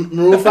 It was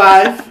Maroon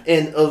 5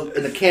 and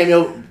a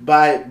cameo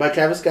by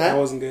Travis Scott. That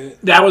wasn't good.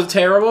 That was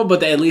terrible,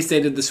 but at least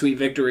they did the Sweet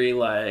Victory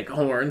like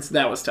horns.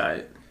 That was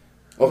tight.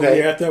 The year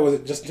Okay. after that, was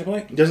it Justin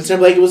Timberlake? Justin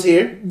Timberlake was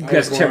here.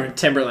 Because boring.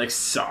 Timberlake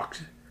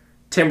sucked.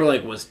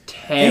 Timberlake was And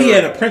terrible. he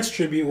had a Prince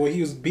tribute where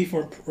he was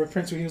beefing with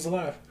Prince when he was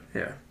alive.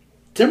 Yeah.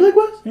 Timberlake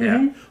was?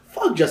 Yeah.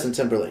 Fuck Justin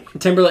Timberlake.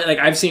 Timberlake, like,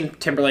 I've seen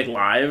Timberlake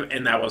live,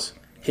 and that was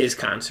his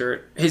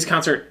concert. His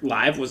concert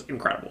live was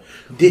incredible.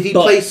 Did he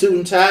But- play suit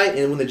and tie?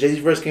 And when the Jay-Z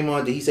verse came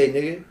on, did he say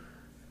nigga?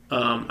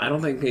 I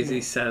don't think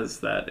he says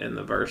that in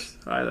the verse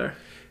either.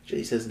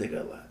 Jay says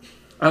nigga a lot.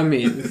 I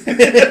mean,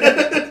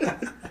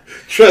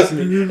 Trust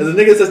me, as a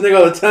nigga says nigga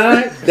all the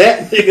time,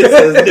 that nigga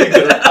says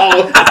nigga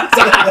all the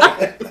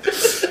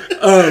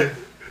time.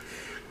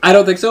 I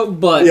don't think so,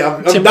 but Yeah,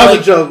 that was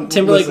a joke.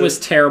 Timberlake Listen. was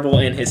terrible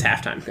in his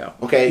halftime show.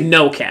 Okay.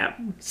 No cap.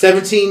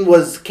 17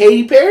 was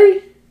Katy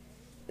Perry?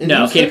 In No,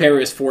 Houston? Katy Perry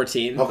was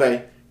 14.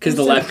 Okay. Because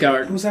the left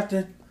guard. Who's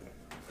after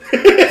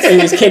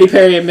It was Katy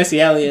Perry and Missy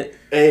Elliott.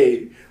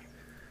 Hey.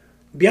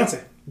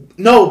 Beyonce?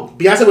 No,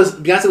 Beyonce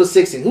was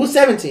 16. Who was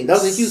 17? That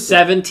was in Houston.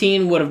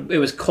 17 would have. It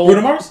was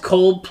Bruno Mars?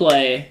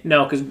 Coldplay.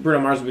 No, because Bruno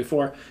Mars was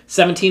before.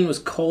 17 was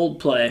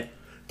Coldplay.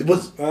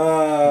 Was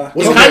Was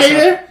Kanye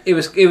there? It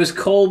was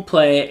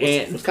Coldplay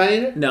and Was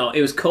Kanye there? no,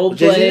 it was Jay-Z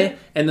Coldplay, there?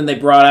 and then they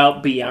brought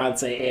out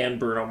Beyonce and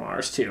Bruno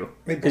Mars too.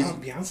 Wait,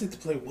 Beyonce to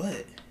play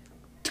what?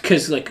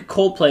 Because like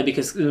Coldplay,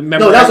 because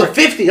remember No, that was a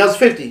 50. That was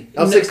 50.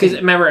 That was because 16.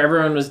 remember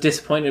everyone was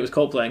disappointed it was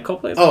Coldplay, and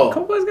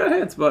Coldplay's got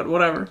hits, but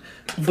whatever.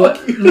 But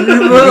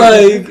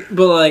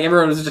like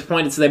everyone was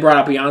disappointed, so they brought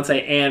out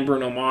Beyonce and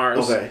Bruno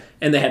Mars, Okay.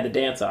 and they had the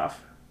dance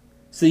off.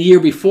 So the year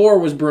before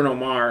was Bruno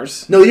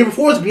Mars, No, the year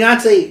before was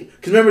Beyonce.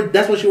 Because remember,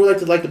 that's when she wore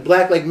like the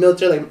black like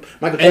military like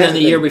Michael Jackson. and then the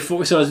thing. year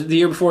before, so it was, the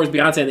year before was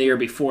Beyonce, and the year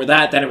before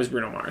that, then it was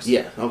Bruno Mars.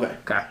 Yeah. Okay.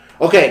 Okay.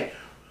 Okay.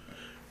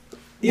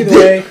 Either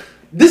way,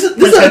 This is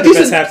Prince a had the best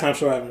decent. halftime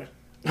show ever.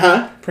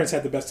 Huh? Prince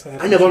had the best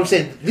halftime I know, but I'm show.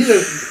 saying these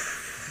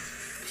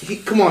are.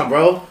 Come on,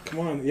 bro. Come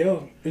on, yo.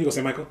 What you gonna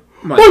say, Michael?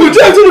 Michael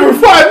Jackson over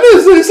 5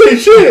 minutes and say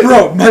shit.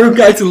 Bro, Michael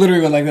Jackson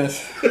literally went like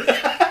this.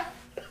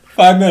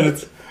 5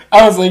 minutes.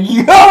 I was like,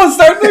 yo,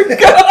 start to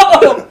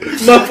go!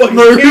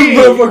 Motherfucking king.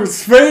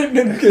 Motherfucker's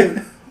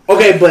fainting.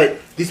 Okay, but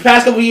these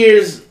past couple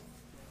years,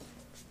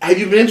 have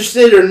you been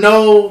interested or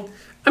no?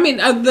 I mean,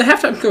 the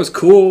halftime show was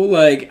cool.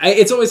 Like,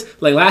 it's always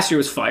like last year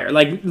was fire.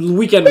 Like,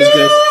 Weekend was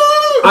good.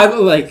 I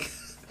like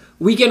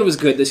Weekend was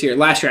good this year.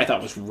 Last year I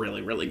thought was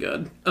really, really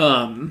good.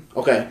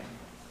 Okay.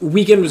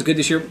 Weekend was good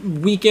this year.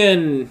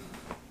 Weekend,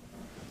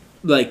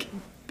 like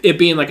it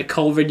being like a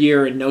COVID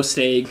year and no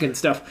steak and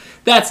stuff.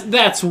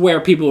 That's where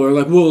people are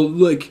like, well,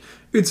 like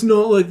it's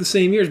not like the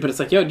same years, but it's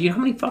like, yo, do you know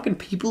how many fucking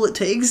people it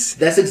takes?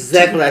 That's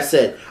exactly what I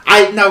said.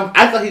 I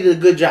thought he did a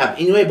good job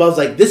anyway, but I was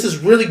like, this is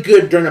really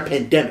good during a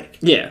pandemic.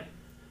 Yeah,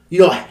 You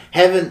know,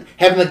 having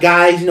the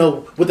guys, you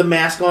know, with the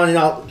mask on and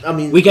all. I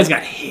mean, Weekend's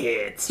got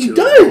hits. He too.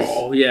 does.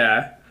 Oh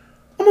yeah.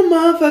 I'm a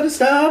motherfucking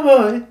star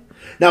boy.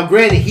 Now,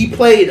 granted, he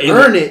played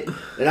Earn It,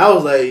 and I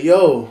was like,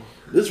 yo,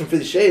 this is from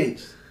 50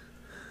 Shades.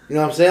 You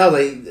know what I'm saying? I was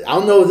like, I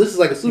don't know if this is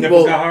like a Super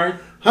Nipples Bowl. got hard.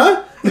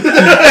 Huh?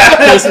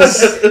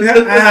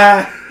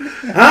 Ah,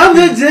 I'm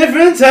a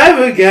different type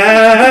of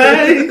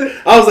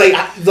guy. I was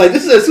like,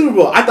 this is a Super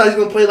Bowl. I thought he was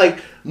going to play like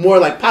more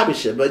like poppy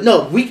shit. But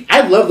no,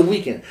 I love The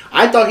Weeknd.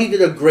 I thought he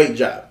did a great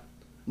job.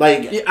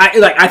 Like,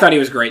 I thought he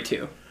was great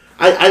too.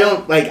 I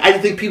don't like. I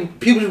think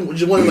people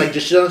just want to like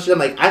just shit on shit. I'm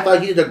like, I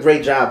thought he did a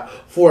great job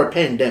for a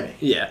pandemic.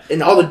 Yeah.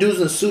 And all the dudes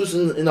in suits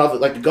and all the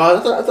like the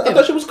guards. I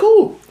thought shit was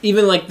cool.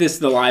 Even like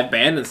the live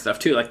band and stuff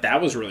too. Like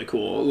that was really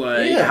cool.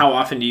 Like Yeah. how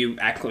often do you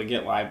actually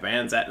get live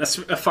bands at that's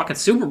a fucking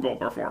Super Bowl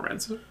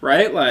performance,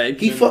 right?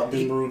 Like He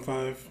did Maroon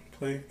 5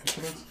 play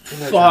instruments?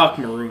 fuck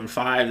Maroon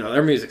 5 though.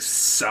 Their music Did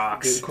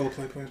sucks.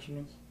 Coldplay play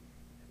instruments?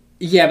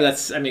 Yeah, but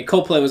that's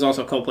Coldplay was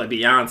also Coldplay,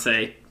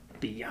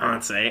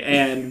 Beyonce,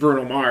 and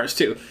Bruno Mars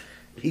too.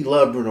 He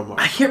loved Bruno Mars.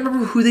 I can't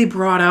remember who they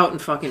brought out in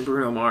fucking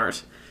Bruno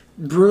Mars.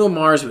 Bruno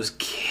Mars was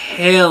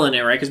killing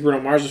it, right? Because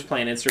Bruno Mars was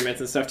playing instruments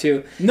and stuff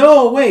too.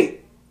 No,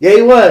 wait. Yeah,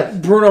 he was.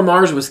 Bruno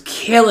Mars was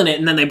killing it,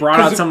 and then they brought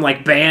out 'Cause some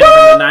like band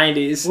from the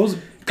 '90s. Was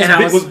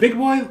Big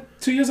Boy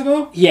 2 years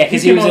ago? Yeah,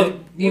 because he was came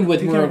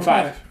with out Maroon with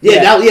 5.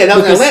 Yeah, that was in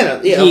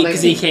Atlanta. Yeah,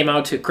 because he came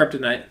out to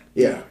Kryptonite.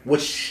 Yeah,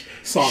 which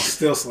Song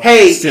still slaps.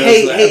 hey Still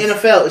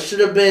NFL, it should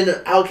have been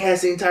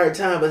Outkast the entire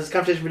time, but it's a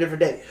conversation for a different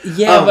day.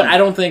 Yeah, but I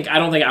don't think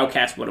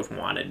Outkast would have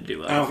wanted to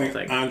do that. I don't think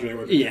thing. Andre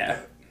would. Yeah,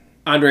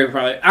 Andre would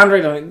probably.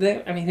 Andre don't.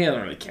 He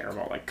doesn't really care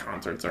about like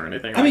concerts or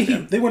anything. I mean, like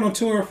that. they went on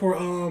tour for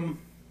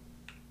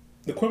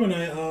the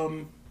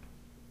Kryptonite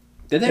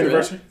Did they really?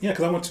 anniversary. Yeah,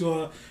 because I went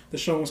to the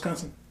show in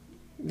Wisconsin.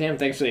 Damn,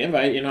 thanks for the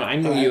invite. You know, I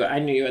knew you. I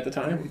knew you at the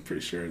time. I'm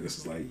pretty sure this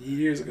is like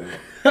years ago.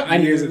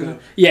 Years ago.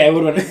 Yeah, it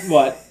would have been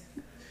what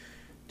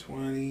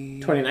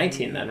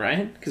 2019 then,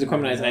 right? Because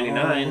Equipment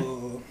 99.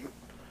 Oh,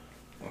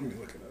 let me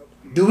look it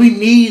up. Do we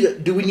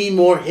need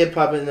more hip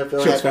hop in the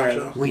NFL Shots halftime fired.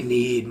 show? We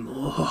need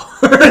more.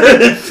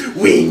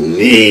 We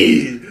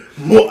need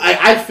more.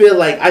 I feel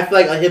like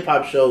a hip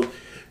hop show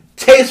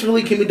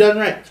tastefully can be done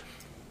right.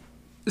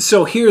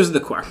 So here's the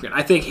question.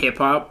 I think hip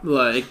hop,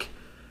 like,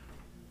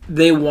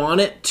 they want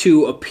it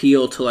to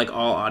appeal to like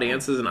all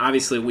audiences, and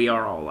obviously we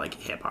are all like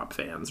hip hop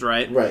fans,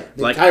 right? Right.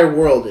 The like, entire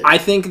world is. I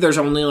think there's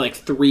only like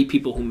 3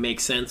 people who make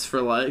sense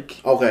for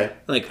like Okay.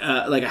 like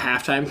a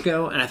halftime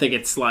show, and I think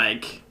it's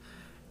like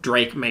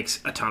Drake makes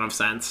a ton of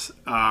sense.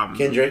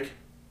 Kendrick.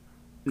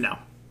 No,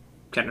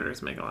 Kendrick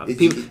doesn't make a lot of Is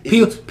people.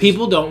 he-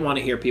 People don't want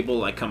to hear people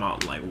like come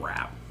out and like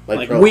rap.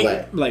 Like we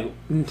Pro-Black. like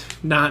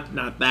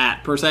not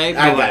that per se.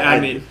 I But, like, got- I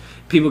mean,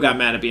 people got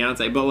mad at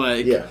Beyonce, but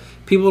like Yeah.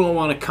 people don't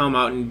want to come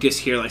out and just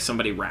hear like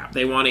somebody rap.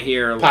 They want to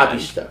hear Poppy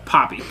like stuff.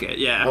 poppy shit.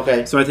 Yeah.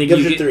 Okay. So I think Give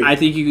us you your could, 3. I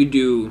think you could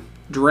do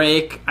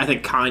Drake. I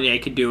think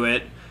Kanye could do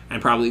it,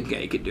 and probably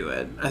Gay could do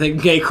it. I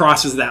think Gay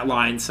crosses that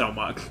line so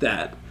much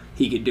that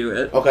he could do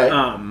it. Okay.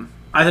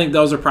 I think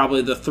those are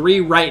probably the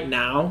 3 right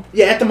now.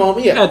 Yeah, at the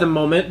moment, yeah. At the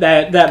moment,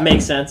 that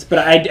makes sense. But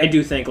I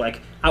do think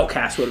like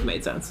Outkast would have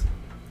made sense.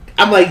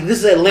 I'm like, this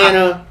is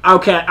Atlanta.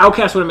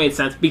 Outkast would have made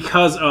sense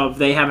because of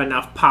they have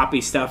enough poppy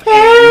stuff.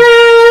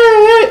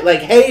 Hey, like,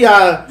 hey,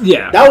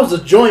 Yeah. that was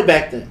a joint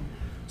back then.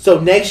 So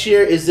next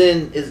year is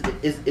in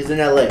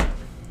LA.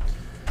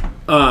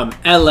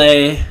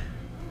 LA.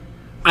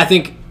 I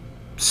think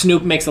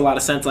Snoop makes a lot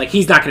of sense. Like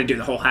he's not going to do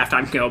the whole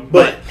halftime show,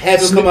 But have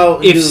him Snoop, come out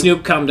and if do-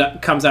 Snoop comes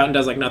out and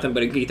does like nothing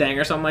but a Gee thing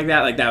or something like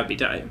that would be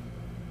tight.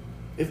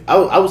 If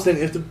I was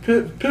thinking, if the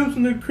pimp's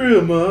in the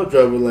crib, man, I'll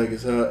drive it like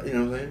it's hot. You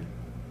know what I'm saying?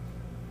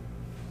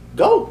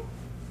 Go.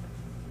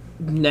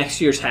 Next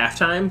year's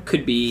halftime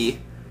could be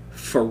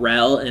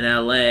Pharrell in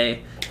LA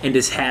and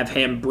just have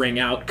him bring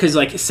out because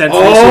like since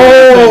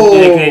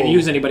they couldn't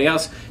use anybody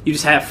else, you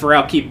just have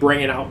Pharrell keep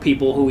bringing out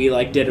people who he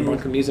like did a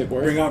bunch of music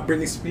with. Bring out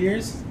Britney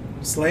Spears,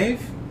 Slave.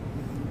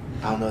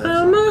 I don't know that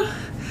I'm song.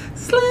 a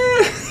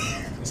slave.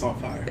 It's on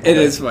fire. It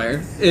is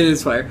fire. It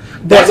is fire.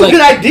 That's But, a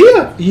good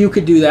idea. You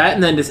could do that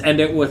and then just end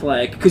it with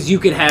like because you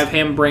could have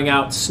him bring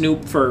out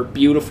Snoop for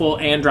Beautiful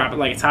and drop it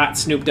like it's hot.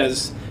 Snoop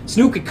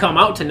could come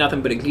out to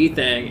Nothing But a Gee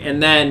thing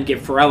and then give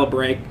Pharrell a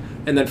break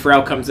and then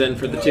Pharrell comes in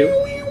for the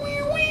 2.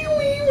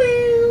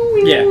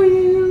 Yeah.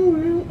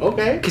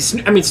 Okay. Because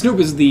I mean Snoop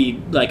is the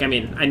like I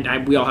mean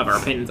we all have our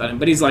opinions on him,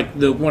 but he's like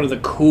the one of the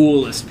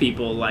coolest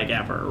people like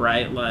ever,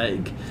 right?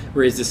 Like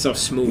where he's just so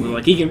smooth,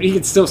 like he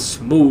can still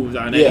smooth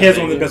on it. Yeah. He has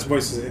one of the best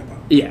voices in hip hop.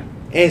 Yeah.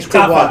 And his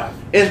crib Top walk.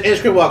 5. And his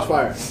crib walk's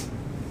fire.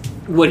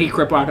 Would he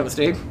crip walk on the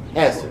stage?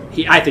 Has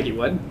to. I think he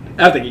would.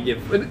 I think he'd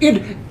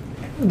give.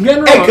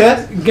 General, Hey,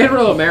 cuz.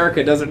 General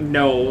America doesn't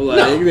know like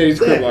No, that he's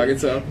crip yeah. walking.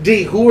 So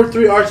D, who are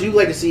 3 artists you'd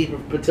like to see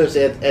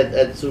potentially at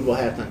the Super Bowl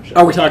halftime show?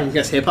 are we talking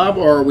just hip hop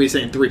or are we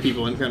saying 3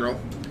 people in general?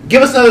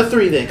 Give us another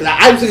 3 then, because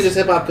I was thinking just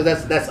hip hop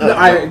because that's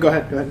us. Go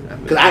ahead.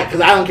 Because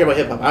I don't care about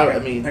hip hop. I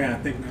mean, I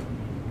gotta think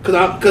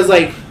now. because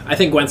like I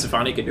think Gwen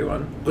Stefani could do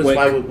one. Gwen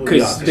Stefani would be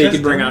Because awesome. they She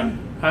could bring out. hasn't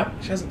Huh?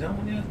 She hasn't done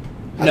one yet.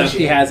 I No, think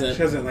he hasn't.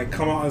 She hasn't like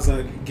come out as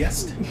a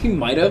guest. He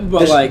might have,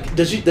 but like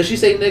does she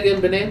say nigga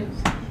and bananas?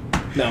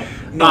 no.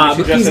 No, she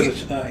but dressed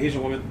he's- as an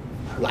Asian woman.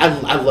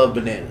 I love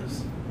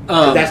bananas.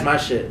 That's my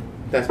shit.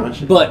 That's my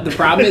shit. But the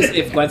problem is,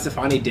 if Gwen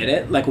Stefani did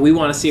it, like we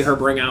want to see her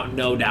bring out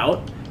No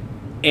Doubt,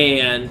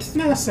 and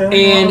Not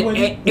necessarily.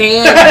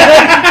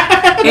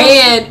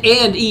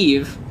 and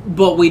Eve,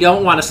 but we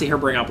don't want to see her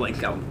bring out Blake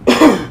Shelton.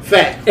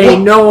 Fact.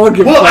 Ain't no one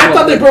can. Well, play I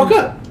thought they with broke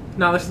up.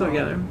 No, they're still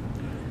together.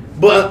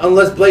 But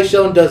unless Blake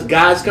Shelton does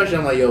God's Country,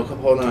 I'm like, yo,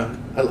 hold on.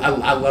 I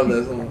love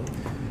that song.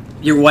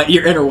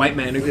 Your inner white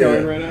man is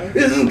going right now.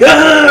 This is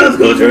God's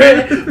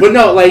Country. But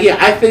no, like, yeah,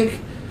 I think.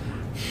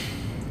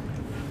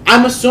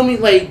 I'm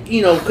assuming, like,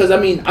 you know, because I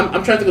mean, I'm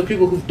trying to think of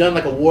people who've done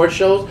like award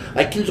shows.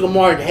 Like Kendrick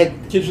Lamar had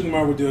Kendrick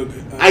Lamar would do a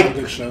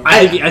good show.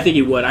 I think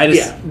he would.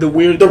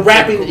 The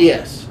rapping,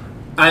 yes.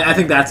 I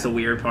think that's the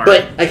weird part.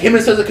 But like him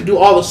and SZA could do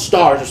all the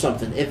stars or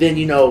something, and then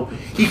you know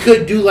he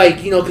could do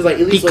like you know because like at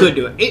he least could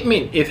do it. I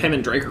mean, if him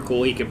and Drake are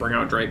cool, he could bring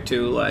out Drake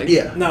too. Like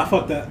yeah. Nah,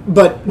 fuck that.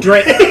 But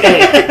Drake,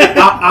 hey,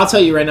 I'll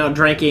tell you right now,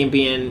 Drake ain't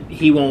being.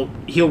 He'll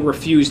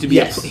refuse to be.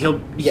 Yes.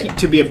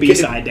 To be a B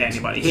side to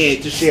anybody. He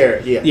ain't To share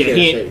it, yeah. Yeah, share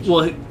he the ain't, stage.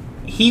 well,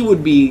 he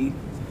would be.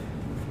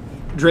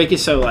 Drake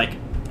is so like.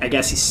 I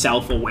guess he's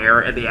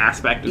self-aware in the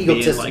aspect of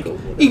being like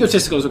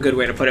egotistical is a good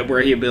way to put it. Where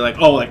he'd be like,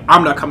 "Oh, like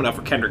I'm not coming out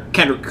for Kendrick.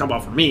 Kendrick can come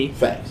out for me."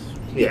 Facts.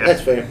 Yeah, that's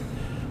fair.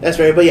 That's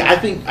fair. But yeah, I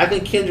think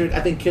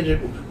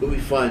Kendrick would be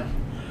fun.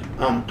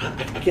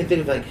 I can't think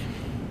of like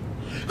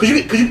because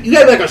you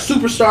have like a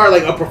superstar,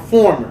 like a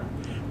performer.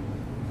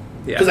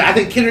 Yeah. Because I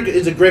think Kendrick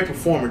is a great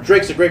performer.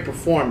 Drake's a great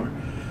performer.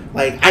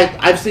 Like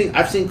I've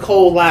seen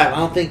Cole live. I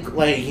don't think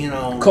like you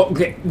know.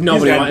 Okay,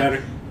 nobody He's gotten wants.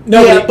 better.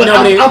 Nobody, yeah, but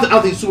nobody, I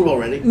don't think Super Bowl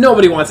ready.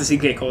 nobody wants to see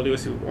J. Cole do a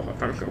Super Bowl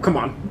halftime show. Come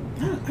on.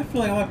 I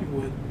feel like a lot of people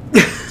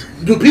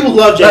would. Dude, people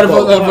love J. Out of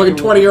Cole. a fucking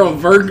 20-year-old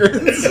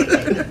virgins.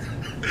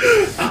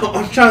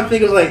 I'm trying to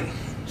think of like.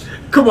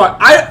 Come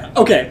on.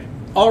 Okay.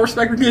 All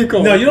respect to J.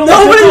 Cole. No, you don't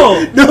like J.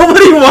 Cole.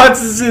 Nobody wants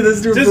to see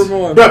this dude Just-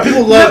 perform. Bro,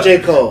 people love J.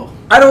 Cole.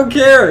 I don't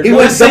care. He No,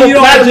 was Say you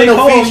don't like platinum, J. no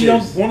Cole, you features.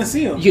 don't want to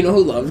see him. You know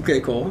who loves J.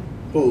 Cole?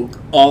 Who?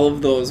 All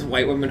of those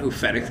white women who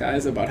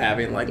fetishize about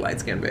having like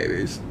light-skinned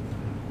babies.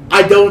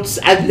 I've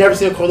never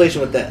seen a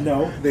correlation with that.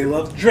 No, they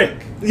love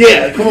Drake.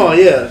 Yeah, come on,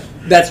 yeah.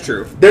 That's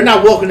true. They're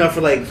not woke enough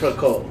for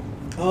Cole.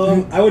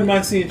 I wouldn't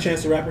mind seeing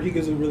Chance the Rapper. He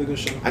gives a really good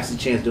show. I see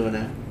Chance doing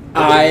that.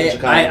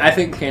 I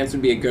think Chance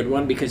would be a good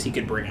one because he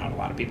could bring out a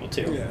lot of people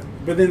too. Yeah,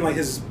 but then like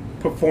his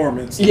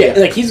performance. Yeah,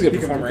 like he's a good He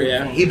can performer. be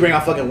Yeah, He bring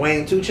out fucking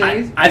Wayne 2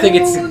 Chainz.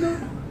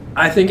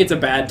 I think it's a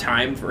bad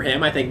time for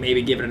him. I think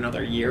maybe give it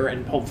another year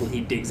and hopefully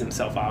he digs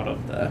himself out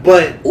of the.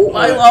 But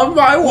I love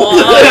my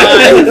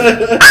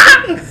wife.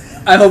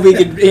 I hope he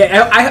could.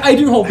 Yeah, I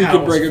do hope he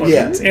could bring him.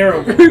 Yeah.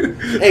 Terrible.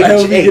 hey, I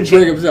hope he could bring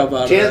Chance himself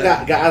out. Chance of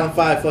that. got Island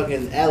 5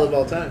 fucking ad-lib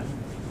all the time.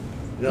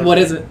 You know What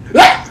is it?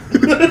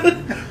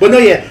 But no,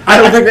 yeah. I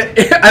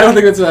don't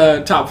think it's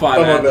a top 5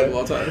 Oh, my ad bad. of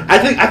all time. I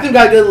think we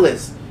got a good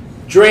list.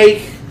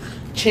 Drake,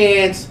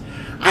 Chance.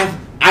 I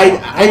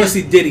I want to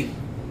see Diddy.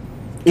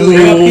 Dude,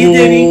 Bring up P.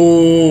 Diddy.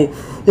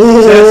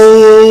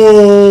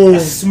 Oh. A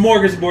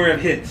smorgasbord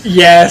of hits.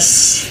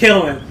 Yes.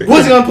 Killing.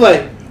 What's he gonna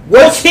play?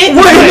 What can't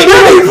Wait,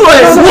 play?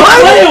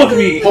 what? Play with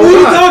me. Hold What are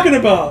you on. talking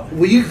about?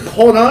 Will you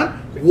hold on?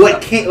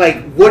 What can't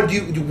what do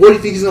you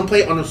think he's gonna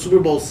play on the Super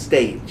Bowl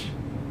stage?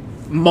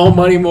 More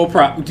money, more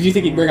prop. Do you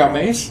think he'd bring out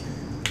Mace?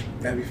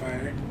 That'd be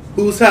fire.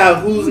 Who's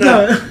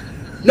not?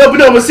 No,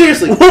 but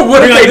seriously. What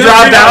Bring if out- they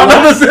drop bring out down on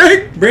the Lux.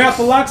 thing? Bring out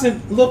the Locks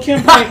and Lil Kim.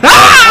 How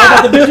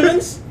about the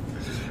Benjamins?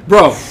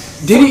 Bro,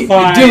 did he?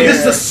 Fire. Dude, this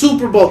is the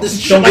Super Bowl. This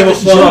is Don't like give a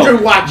the fuck.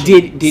 children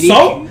watching. Did he?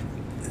 So,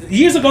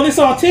 years ago they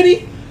saw a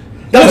titty.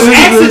 That was an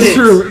That's accident.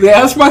 true.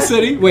 Yeah, that's my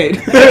city.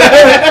 Wait.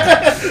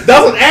 That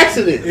was an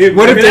accident.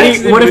 What if Maybe Diddy?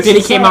 that's What if it.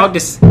 Diddy came out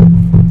this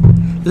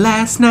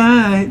last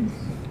night?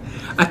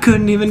 I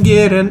couldn't even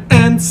get an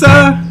answer.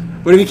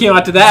 What if he came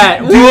out to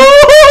that? No,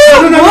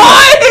 no, no.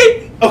 What?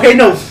 Okay,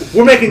 no,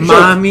 we're making jokes.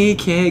 Mommy,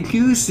 can't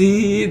you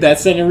see that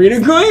Senorita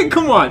Goy?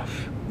 Come on.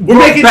 We're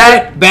making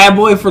Bad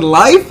boy for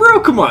life, bro.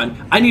 Come on.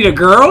 I need a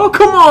girl.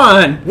 Come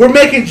on. we're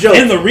making jokes.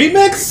 In the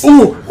remix?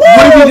 Ooh,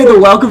 what if we did the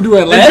Welcome to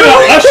Atlanta? Bring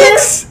out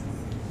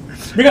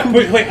remix?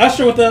 Usher? Wait,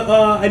 Usher with the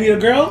I Need a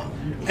Girl?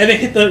 And then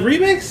hit the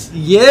remix?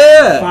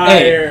 Yeah. Fire.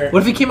 Hey,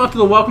 what if he came out to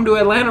the Welcome to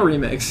Atlanta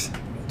remix?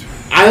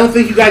 I don't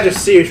think you guys are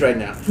serious right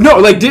now. No,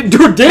 like Diddy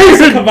would,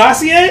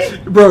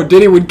 Cavassier? bro.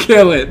 Diddy would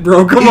kill it,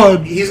 bro. Come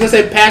on, He's gonna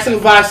say passing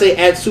Vase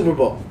at Super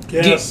Bowl.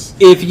 Yes.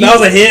 If you, That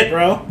was a hit,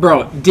 bro.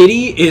 bro.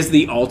 Diddy is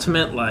the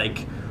ultimate like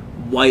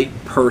white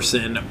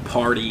person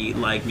party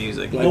like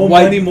music. Like More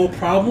white money, more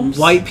problems?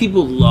 white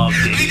people love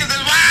Diddy. Niggas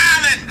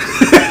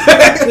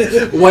is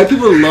wildin'. White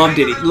people love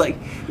Diddy. Like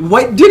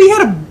Diddy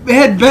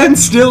had Ben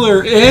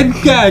Stiller and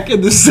Kak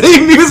in the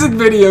same music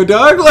video,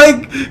 dog.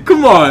 Like,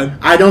 come on.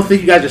 I don't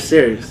think you guys are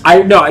serious.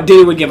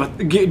 Diddy would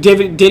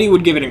Diddy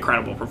would give an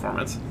incredible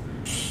performance.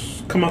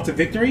 Come out to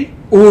victory?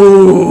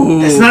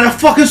 Ooh, It's not a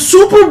fucking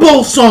Super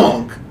Bowl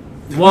song.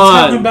 Talking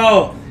one,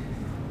 about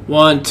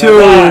 1,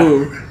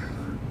 2.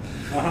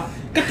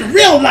 got the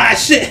real live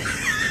shit.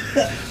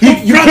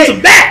 You Front to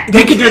can't. back.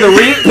 They could do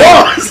the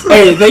Pause.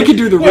 Hey, they could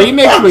do the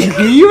remix with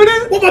you in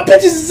it. What my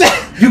bitches is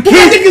at? You What my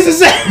can't. niggas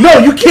is at? No,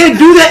 you can't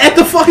do that at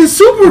the fucking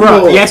Super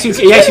Bowl. Bro, yes you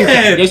can.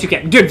 can. Yes you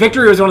can. Dude,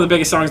 Victory was one of the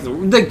biggest songs.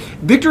 Like,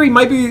 Victory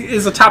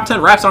is a top 10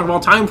 rap song of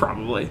all time,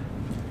 probably.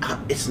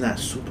 It's not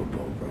Super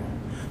Bowl, bro.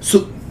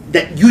 So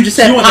that you just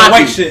said You want that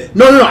Poppy. white shit.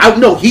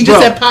 No. He just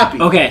Bro, said Poppy.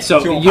 Okay,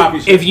 so You want Poppy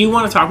shit. if you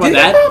want to talk about Diddy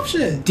got that, pop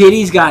shit.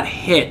 Diddy's got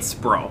hits,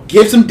 bro.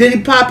 Give some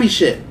Diddy Poppy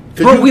shit.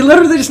 Bro, we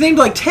literally just named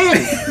like 10.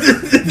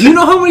 Do you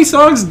know how many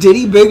songs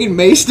Diddy, Big, and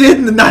Mace did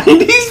in the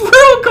 90s,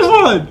 bro?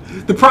 Come on.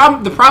 The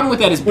problem with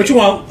that is What you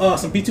want?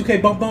 Some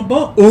B2K bump bump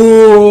bump?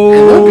 Ooh.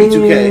 I love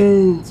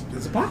B2K.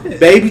 It's a pocket.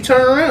 Baby,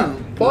 turn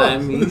around.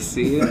 Pause. Let me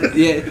see it.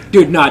 Yeah,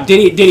 dude, nah,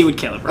 Diddy would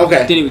kill it, bro.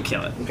 Okay. Diddy would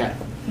kill it. Okay.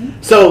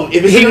 So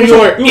if it's He in New was-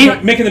 York, You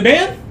was making the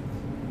band?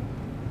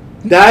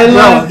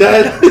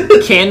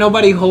 that Can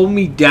nobody hold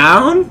me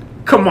down?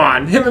 Come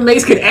on, him and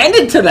Mace could end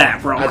it to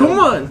that, bro. I Come don't-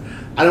 on.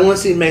 I don't want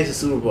to see Mace at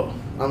Super Bowl.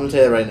 I'm gonna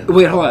tell you that right now.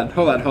 Wait, hold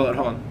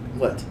on.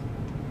 What?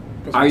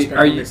 Are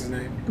you- His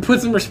name.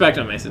 Put some respect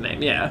on Mace's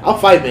name, yeah. I'll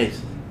fight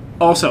Mace.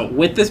 Also,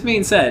 with this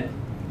being said,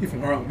 You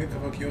from Harlem? He can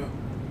fuck you up.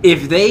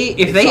 if they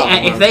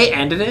Harlem.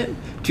 ended it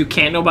to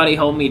 "Can't Nobody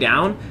Hold Me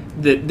Down,"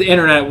 the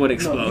internet would No,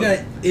 explode. you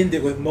gotta end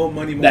it with more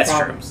money, more That's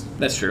problems. true.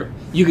 That's true.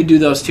 You could do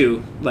those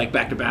two like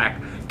back to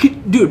back.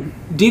 Dude,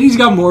 Diddy's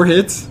got more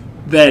hits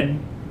than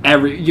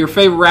your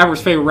favorite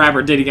rapper's favorite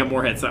rapper. Diddy got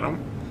more hits than him.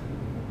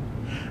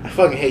 I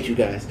fucking hate you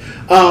guys.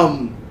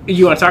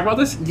 You want to talk about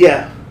this?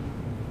 Yeah.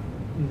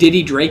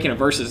 Diddy Drake in a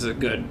verse is a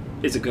good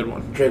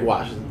one. Drake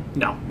Washington.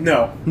 No.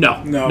 No.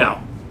 No. No. No.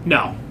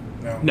 No.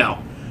 No. No.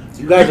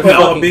 You guys are Put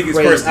out fucking Biggie's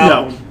crazy. first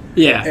album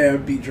Yeah.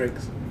 and beat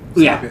Drake's.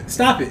 Yeah.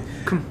 Stop it.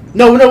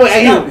 No, wait.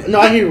 I Stop hear. it. No,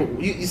 I hear.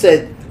 You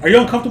said. Are you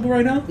uncomfortable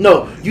right now?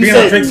 No, you Being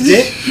said. on Drake's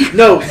dick?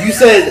 No, you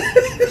said.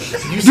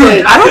 You Dude,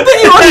 said. I don't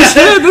think you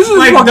understand. This is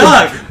Like, fucking.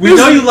 dog, we this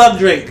know is- you love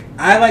Drake.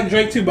 I like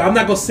Drake too, but I'm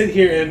not gonna sit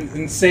here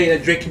and say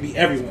that Drake can be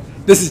everyone.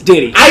 This is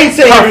Diddy. I didn't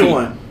say Puffy.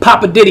 everyone.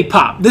 Papa Diddy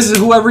Pop. This is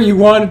whoever you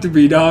want it to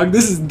be, dog.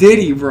 This is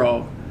Diddy,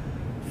 bro.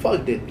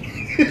 Fuck Diddy.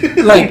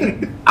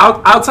 Like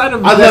outside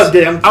of I Gus, love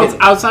Diddy, I'm kidding.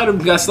 outside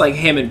of Gus, like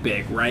him and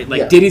Big, right? Like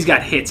Yeah. Diddy's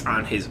got hits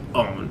on his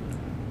own.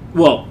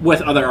 Well,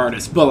 with other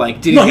artists, but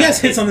like, did No, he has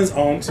hits on his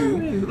own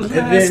too.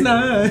 Last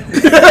night.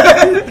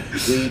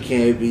 We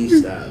can't be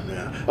stopped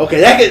now.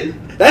 Okay,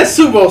 that's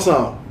Super Bowl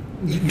song.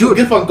 Dude,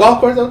 Get fucking golf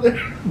course out there.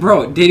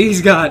 bro,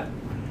 Diddy's got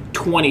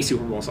 20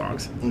 Super Bowl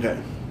songs. Okay.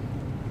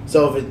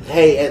 So if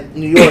at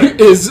New York,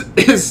 is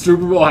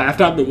Super Bowl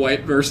halftime the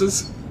white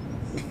versus?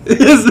 yo,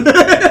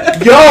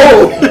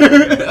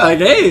 Like,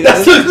 hey,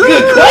 that's a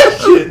good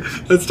question.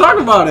 let's talk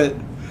about it.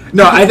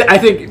 No, I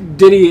think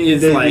Diddy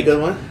is Did he like be a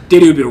good one?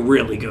 Diddy would be a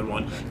really good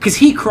one because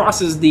he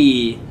crosses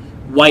the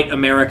white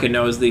America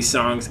knows these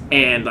songs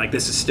and like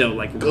this is still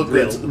like Cool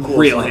real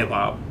song. hip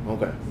hop.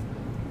 Okay.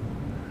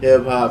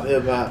 Hip hop.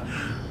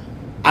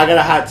 I got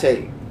a hot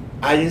take.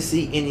 I didn't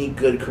see any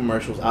good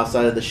commercials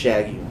outside of the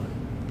Shaggy one.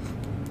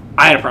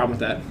 I had a problem with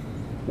that.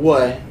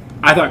 What?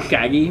 I thought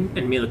Shaggy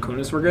and Mila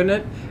Kunis were good in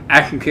it.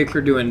 Ashton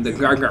Kutcher doing the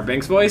Gardner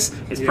Banks voice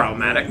is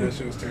problematic. That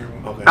shit was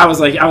terrible. Okay. I was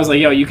like,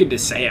 yo, you could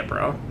just say it,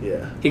 bro.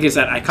 Yeah. He could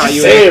said, I caught Just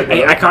you. say it,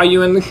 bro. I caught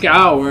you in the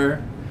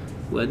shower.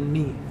 Wasn't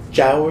me.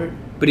 Shower.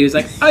 But he was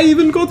like, I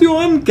even got you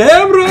on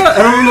camera.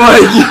 And I'm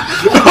like,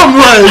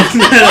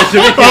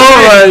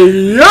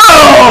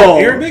 yo.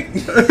 Arabic?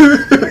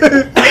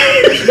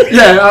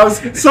 Yeah, I was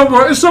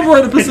somewhere in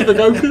the Pacific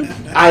Ocean.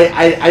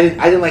 I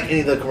didn't like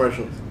any of the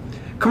commercials.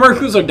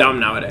 Commercials are dumb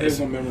There's nowadays.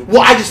 no memorable.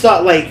 Well, I just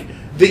thought like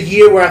the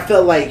year where I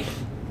felt like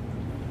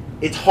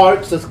it's hard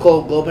because it's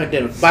called global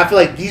pandemic, but I feel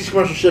like these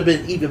commercials should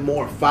have been even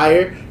more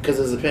fire because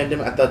there's a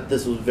pandemic. I thought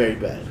this was very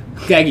bad.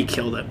 Shaggy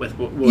killed it with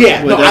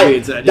Yeah, no, that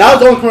being said. that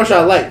was the only commercial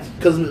I liked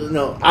because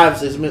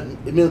obviously it's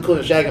Mila Kunis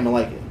and Shaggy. I'm gonna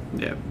like it.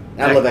 Yeah.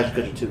 And I love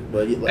Ashton Kutcher too,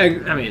 but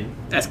I mean,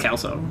 that's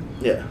Kelso.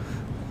 yeah.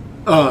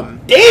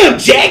 Damn,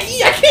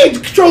 Jackie, I can't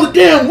control the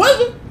damn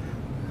weather.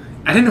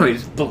 I didn't know he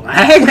was black.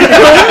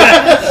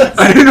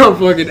 I didn't know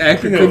fucking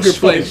Ashton Kutcher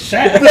played.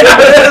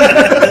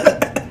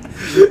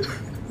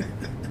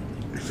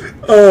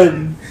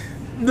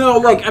 No,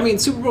 like, I mean,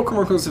 Super Bowl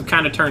commercials have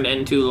kind of turned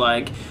into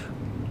like,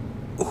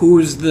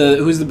 who's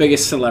the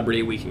biggest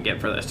celebrity we can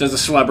get for this? Does a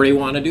celebrity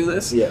want to do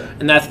this? Yeah.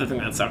 And that's the thing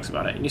that sucks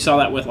about it. And you saw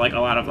that with like a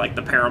lot of like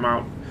the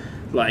Paramount,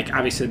 like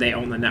obviously they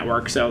own the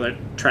network, so they're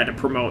trying to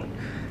promote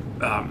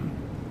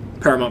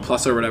Paramount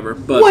Plus or whatever.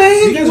 But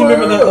You guys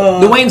remember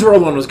the Wayne's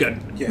World one was good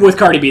Yeah. with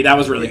Cardi B. That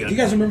was really Do good. you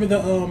guys remember the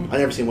I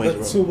never seen Wayne's the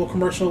World. Super Bowl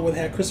commercial where they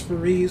had Christopher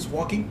Reeves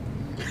walking?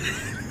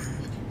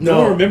 No.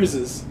 No one remembers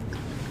this.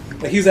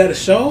 Like he was at a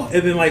show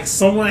and then like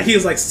someone he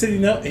was like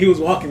sitting up and he was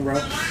walking, bro.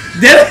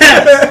 Dead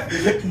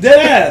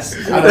ass.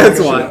 That's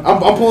why. I'm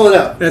pulling it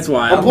up. That's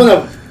why. I'm pulling it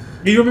up.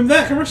 Do you remember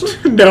that commercial?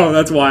 No,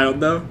 that's wild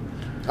though.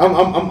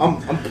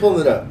 I'm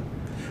pulling it up.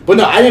 But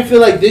no, I didn't feel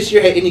like this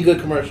year had any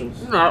good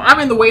commercials. No, I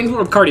mean the Wayne's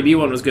World Cardi B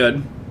one was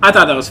good. I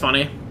thought that was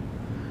funny.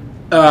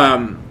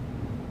 I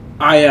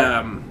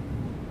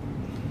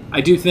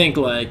do think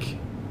like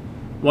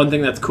one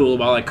thing that's cool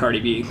about like Cardi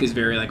B is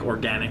very like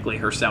organically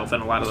herself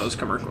in a lot of those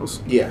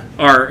commercials. Yeah.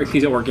 Or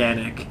she's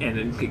organic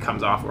and it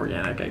comes off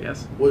organic, I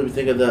guess. What do we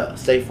think of the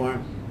State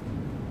Farm?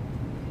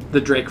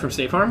 The Drake from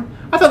State Farm.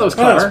 I thought that was Oh,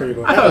 that's clever. pretty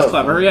cool. I thought it was Oh,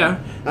 clever. fun. Yeah,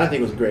 I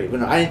think it was great. But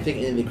no, I didn't think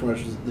any of the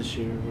commercials this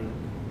year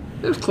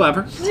were. it was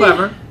clever.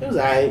 Clever. It was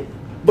alright.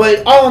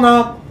 But all in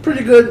all,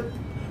 pretty good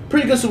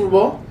Super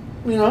Bowl.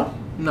 You know,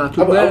 Not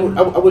I, too bad.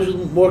 I wish it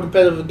was more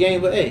competitive a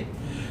game, but hey,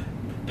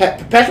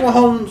 Patrick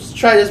Mahomes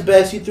tried his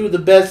best. He threw the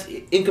best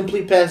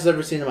incomplete passes I've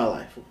ever seen in my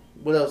life.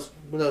 What else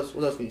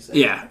can you say?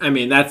 Yeah, I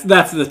mean that's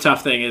the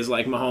tough thing is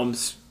like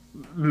Mahomes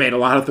made a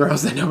lot of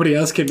throws that nobody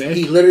else can make.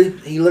 He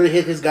literally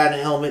hit his guy in the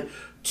helmet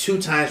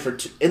 2 times for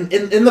in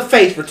the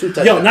face for 2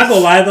 touchdowns. Yo, not gonna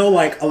lie though,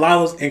 like a lot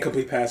of those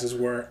incomplete passes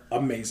were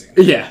amazing.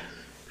 Yeah.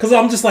 Cause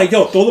I'm just like,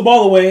 yo, throw the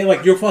ball away,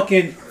 like you're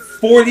fucking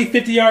 40,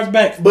 50 yards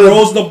back, But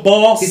throws the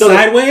ball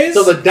sideways,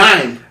 So the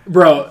dime.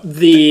 Bro, and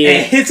the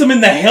hits him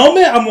in the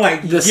helmet. I'm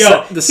like, The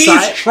yo, the he's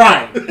side-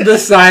 trying.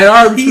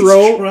 sidearm He's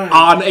throw trying.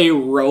 on a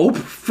rope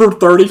for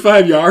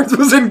 35 yards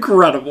was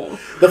incredible.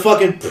 The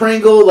fucking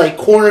Pringle like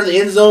corner of the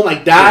end zone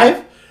like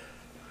dive.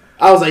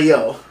 I was like,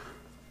 yo.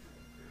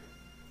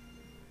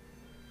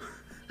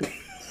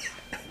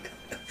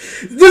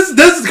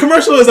 This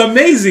commercial is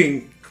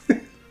amazing.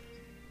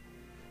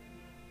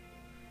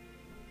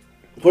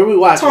 What are we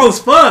watching? Tall as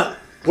fuck.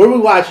 What are we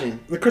watching?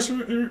 The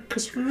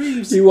Christopher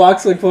Reeves. He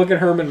walks like fucking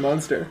Herman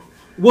Munster.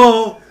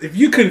 Well, if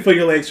you couldn't feel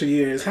your legs for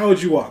years, how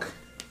would you walk?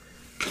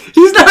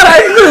 He's not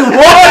actually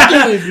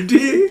walking,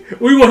 D.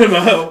 We want him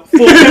a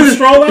full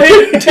stroll out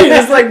here. Dude,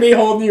 it's like me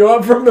holding you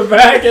up from the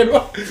back and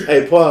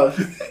Hey, pause.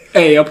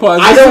 hey, a pause.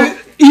 I don't-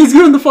 He's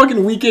doing the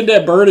fucking Weekend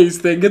at Bernie's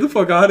thing. Get the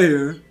fuck out of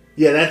here.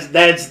 Yeah, that's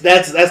kind of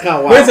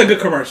But wild. it's a good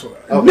commercial.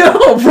 Though. Okay. No,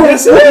 bro.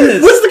 Yes, it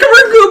is. What's the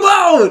commercial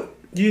about?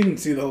 You didn't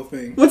see the whole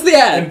thing. What's the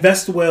ad?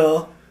 Invest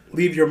well,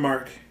 leave your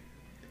mark.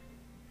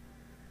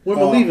 We're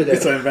gonna leave it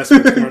It's an there.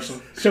 investment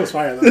commercial. Shit was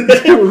fire though.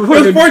 It was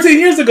fucking, 14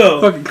 years ago.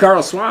 fucking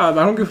Carl Schwab.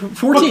 I don't give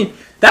 14.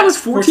 That was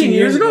 14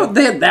 years ago?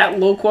 They had that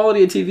low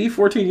quality of TV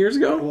 14 years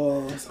ago?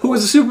 Well, Who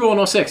was the Super Bowl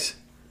in 06?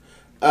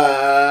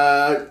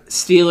 Steelers, Seahawks.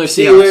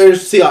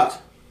 Steelers, Seahawks.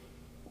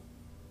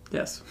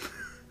 Yes.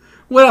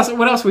 What else?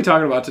 What else are we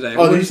talking about today?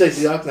 Oh, did you say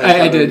Seahawks?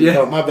 I did. Yeah.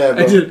 Oh, my bad,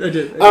 bro. I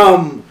did.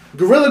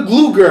 Gorilla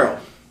Glue Girl.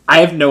 I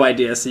have no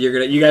idea. So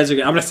you guys are. I'm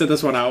gonna sit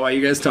this one out while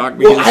you guys talk.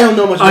 Well, I don't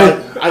know much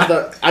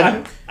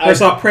about it.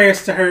 First off,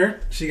 prayers to her.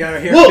 She got her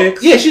hair Well,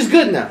 fixed. yeah, she's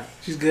good now.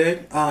 She's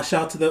good. Shout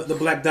out to the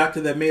black doctor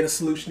that made a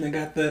solution and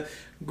got the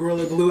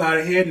Gorilla Glue out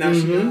of here. Now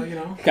she,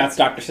 Got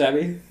Dr.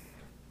 Sebi.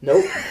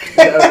 Nope.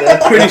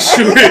 Pretty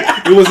sure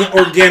it was an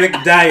organic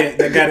diet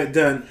that got it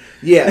done.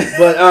 Yeah,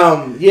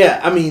 but yeah,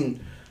 I mean,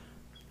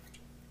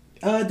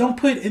 don't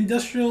put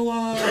industrial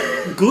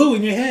glue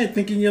in your head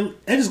thinking your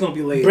edge is gonna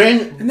be laid.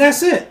 Brand and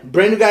that's it.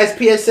 new guy's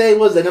PSA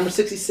was at number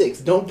 66.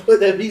 Don't put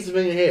that piece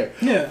in your hair.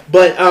 Yeah.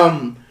 But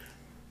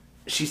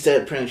she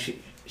said apparently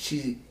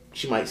she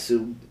might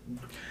sue.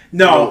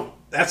 No,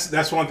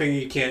 that's one thing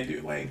you can't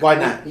do. Like, Why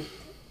not?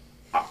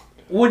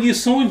 what are you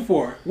suing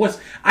for?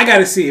 I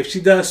gotta see if she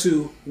does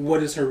sue.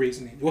 What is her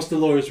reasoning? What's the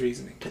lawyer's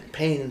reasoning?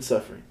 Pain and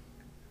suffering.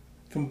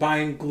 From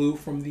buying glue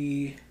from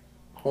the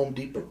Home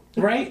Depot.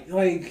 right?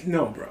 Like,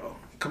 no, bro.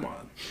 Come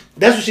on.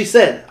 That's what she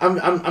said.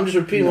 I'm just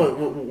repeating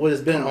what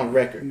has been on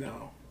record.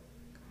 No,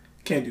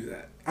 can't do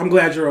that. I'm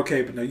glad you're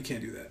okay, but no, you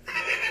can't do that.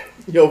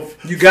 Yo,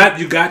 You got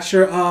your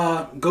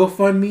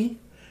GoFundMe.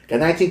 got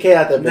 19K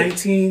out there, bitch.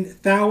 19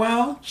 Thou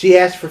Wow. She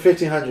asked for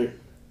 1,500.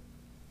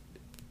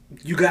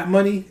 You got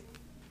money.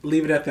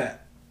 Leave it at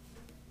that.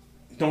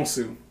 Don't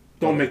sue.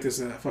 Don't make this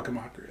a fucking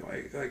mockery.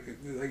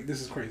 Like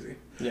this is crazy.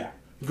 Yeah.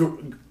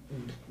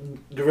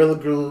 Gorilla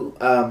Glue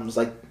was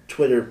like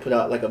Twitter put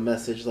out like a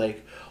message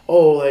like,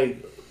 oh,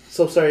 like,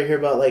 so sorry to hear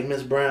about like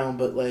Miss Brown,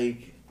 but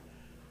like,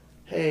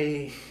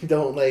 hey,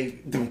 don't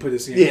Don't put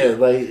this in. yeah,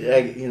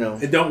 like you know.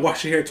 And don't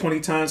wash your hair 20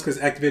 times because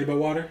it's activated by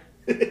water.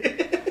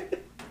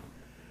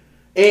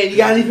 And you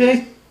got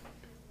anything?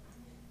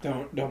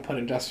 Don't put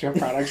industrial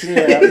products in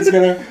here.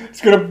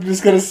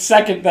 It's gonna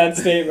second that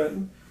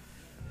statement.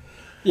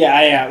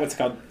 Yeah. What's it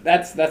called?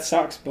 That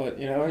sucks, but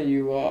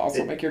you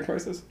also make your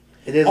choices.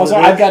 It is. Also, what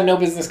it is. I've got no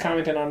business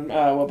commenting on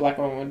what black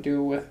women would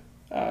do with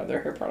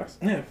their hair products.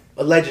 Yeah.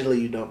 Allegedly,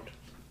 you don't.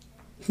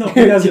 No,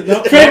 he doesn't.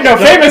 No,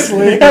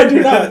 Famously, I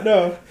do not.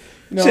 No.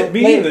 Shit,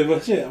 me either,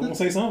 but shit, I'm gonna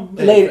say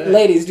something.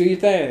 Ladies, do your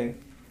thing.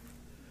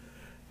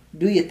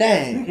 Do your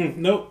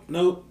thing. Nope.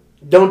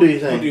 Don't do your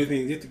thing. Don't do your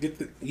thing. Get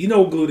the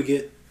what glue to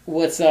get.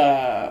 What's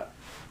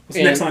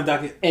next on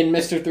docket? In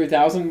Mr.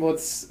 3000,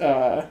 what's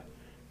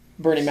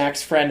Bernie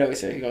Mac's friend always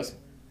say? He goes,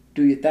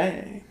 "Do your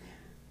thing."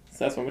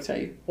 So that's what I'm gonna tell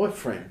you. What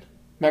friend?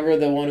 Remember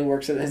the one who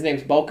works at his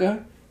name's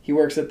Boca? He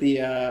works at the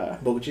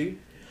Boguchi?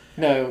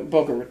 no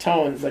Boca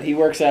Raton, but he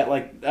works at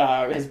like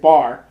his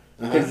bar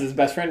because Uh-huh. his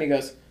best friend. He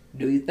goes,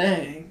 "Do your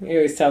thing." He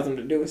always tells him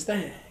to do his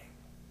thing.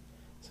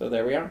 So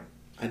there we are.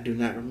 I do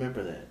not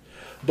remember that.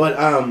 But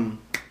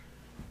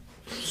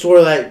sort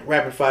of like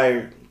rapid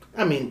fire.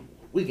 I mean,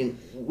 we can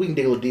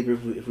dig a little deeper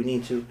if we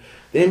need to.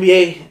 The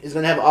NBA is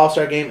gonna have an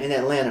All-Star game in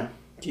Atlanta.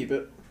 Keep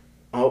it.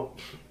 Oh,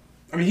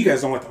 I mean, you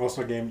guys don't like the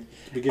All-Star game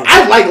to begin with.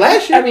 I like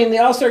last year. I mean, the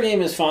All-Star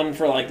game is fun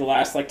for like the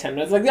last like 10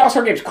 minutes. Like the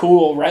All-Star game's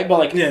cool, right? But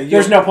like, Yeah,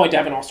 there's no point to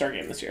have an All-Star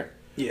game this year.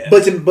 Yeah.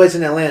 but it's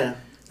in Atlanta.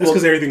 That's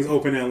because everything's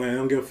open in Atlanta. I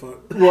don't give a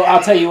fuck. Well,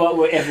 I'll tell you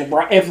what. If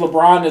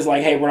LeBron is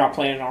like, "Hey, we're not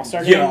playing an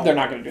All-Star game," Yeah. they're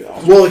not going to do the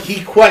All-Star. Well,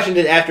 he questioned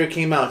it after it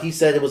came out. He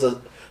said it was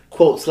a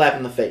quote slap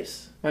in the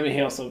face. I mean,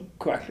 he also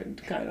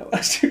questioned kind of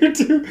last year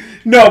too.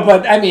 No,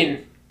 but I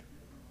mean,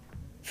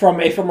 from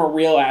a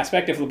real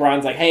aspect, if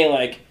LeBron's like, "Hey,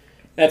 like,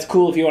 that's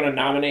cool if you want to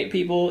nominate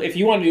people. If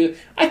you want to do,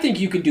 I think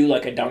you could do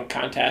like a dunk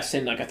contest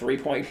and like a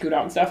 3-point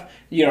shootout and stuff.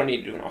 You don't need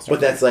to do an All-Star.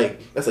 But that's like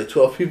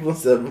 12 people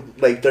instead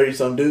of like 30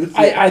 some dudes.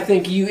 I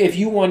think if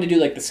you wanted to do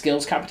like the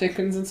skills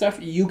competitions and stuff,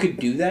 you could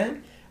do that.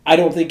 I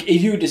don't think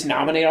if you just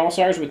nominate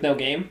All-Stars with no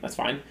game, that's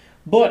fine.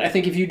 But I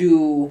think if you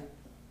do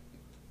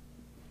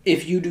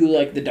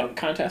like the dunk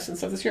contest and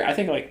stuff this year, I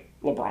think like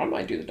LeBron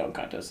might do the dunk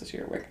contest this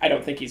year. Like, I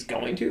don't think he's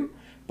going to,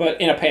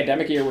 but in a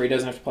pandemic year where he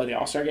doesn't have to play the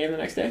All-Star game the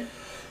next day.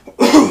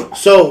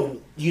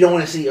 So you don't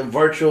want to see a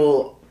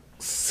virtual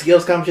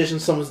skills competition?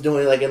 Someone's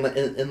doing it like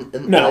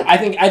in No, like, I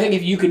think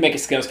if you could make a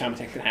skills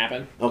competition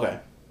happen. okay.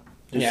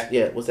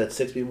 Yeah. What's that?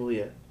 6 people?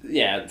 Yeah.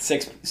 Yeah,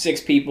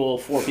 six people,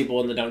 4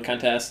 people in the dunk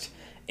contest,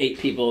 8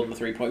 people in the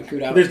 3-point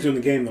shootout. They're just doing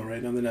the game though,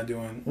 right? No, they're not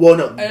doing. Well,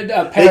 no.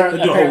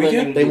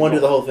 weekend? They want to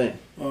do the whole thing.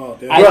 Oh,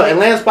 damn. I Bro, think-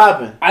 Atlanta's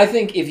popping. I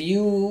think if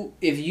you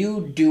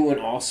do an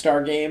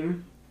All-Star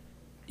game,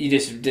 you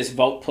just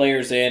vote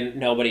players in.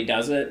 Nobody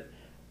does it.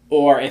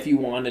 Or if you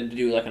wanted to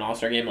do like an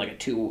All-Star game, like a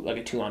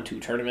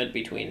 2-on-2 tournament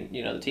between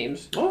the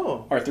teams,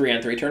 Oh, or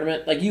 3-on-3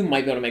 tournament, like you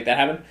might be able to make that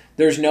happen.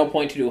 There's no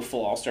point to do a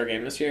full All-Star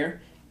game this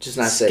year. just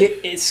not safe.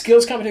 It's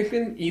skills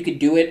competition. You could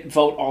do it.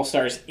 Vote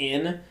All-Stars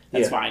in.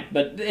 That's Yeah. fine.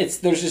 But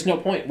there's just no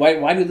point.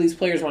 Why do these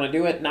players want to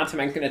do it? Not to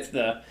mention it's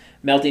the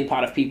melting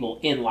pot of people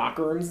in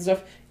locker rooms and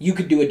stuff. You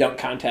could do a dunk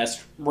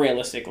contest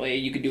realistically.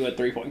 You could do a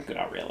 3-point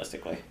shootout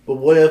realistically. But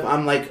what if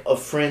I'm like a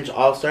fringe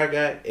all-star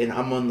guy and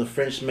I'm on the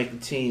fringe to make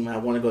the team and I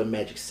want to go to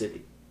Magic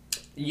City?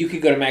 You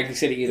could go to Magic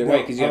City either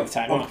way because you have the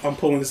time off. I'm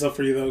pulling this up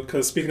for you though,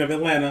 because speaking of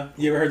Atlanta,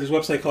 you ever heard this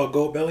website called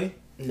Goatbelly?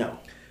 No.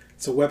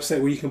 It's a website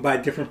where you can buy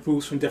different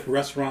foods from different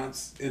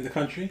restaurants in the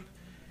country.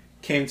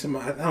 came to my.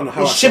 I don't know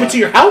how. Ship it to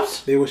your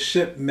house? They will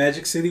ship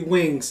Magic City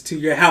wings to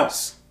your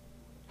house.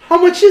 How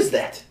much is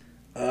that?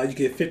 You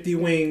get 50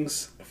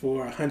 wings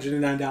for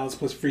 $109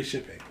 plus free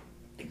shipping.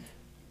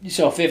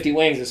 So 50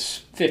 wings is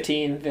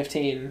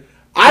 15.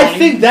 I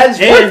think that's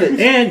worth it.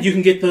 And you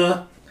can get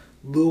the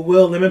Lou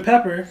Will lemon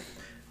pepper,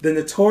 the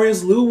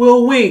notorious Lou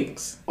Will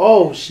wings.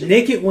 Oh shit!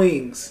 Naked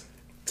wings,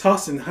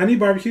 tossed in honey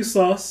barbecue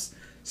sauce,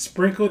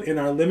 sprinkled in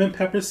our lemon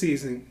pepper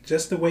seasoning,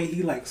 just the way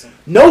he likes them.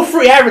 No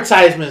free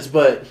advertisements,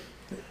 but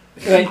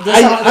Wait,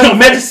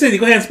 Magic City,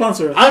 go ahead and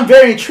sponsor us. I'm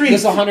very intrigued.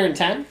 this is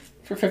 110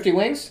 for 50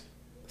 wings.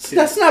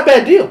 That's not a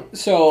bad deal.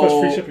 So Plus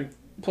free shipping.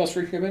 Plus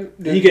free shipping.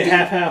 And you get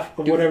half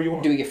of whatever you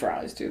want. Do we get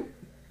fries too?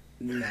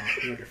 No,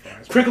 you don't get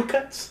fries. Crinkle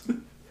cuts.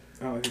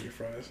 I don't get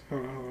fries.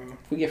 Hold on.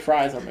 If we get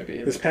fries, that might be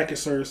This it. package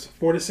serves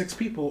 4 to 6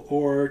 people,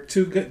 or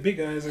 2 big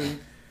guys and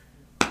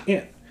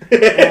Ant.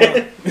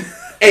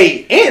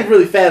 Hey, Ant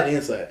really fat on the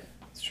inside.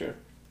 It's true.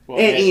 Well,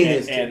 And Ian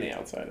is and the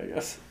outside, I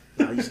guess.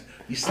 No, you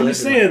I'm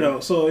just saying though.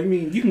 So I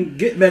mean, you can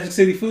get Magic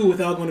City food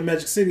without going to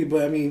Magic City,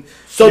 but I mean,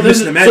 So you're then,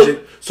 missing the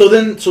magic. so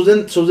then, there's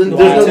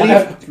no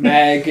need.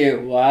 Maggie,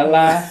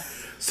 voila.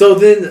 So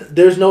then,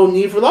 there's no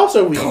need for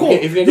lobster week. Cool.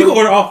 If You you're can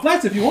order all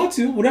flats if you want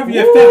to. Whatever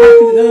your fat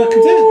heart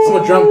contends.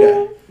 I'm a drum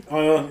guy.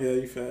 Oh yeah,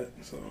 you fat.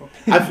 So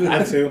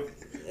I too.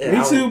 Yeah,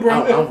 Me too,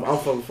 bro. I'm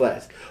fucking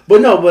flats.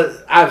 But no,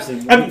 but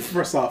obviously. I mean,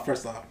 first off,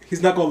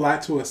 he's not gonna lie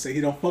to us. Say he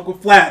don't fuck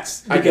with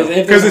flats Because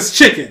if because there's, it's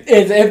chicken.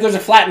 if there's a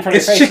flat in front of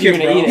It's your face, you're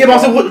chicken, gonna bro. eat it. yeah, but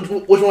also,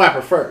 which one I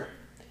prefer?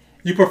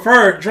 You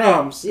prefer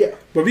drums, Yeah.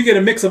 but if you get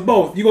a mix of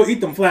both, you gonna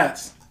eat them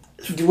flats.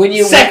 When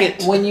you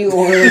Second. when you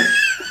order,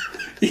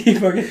 you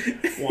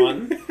fucking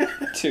 1,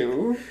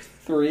 2,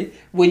 3.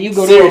 When you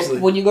go Seriously.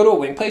 to a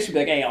wing place, you be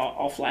like, "Hey,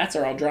 all flats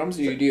or all drums?"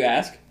 Do you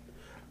ask,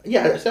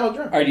 Yeah, I say I'll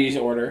drum. or do you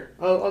just order?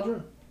 I'll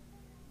drum.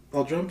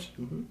 All drums.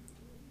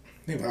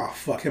 Mm-hmm. Oh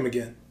fuck him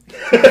again.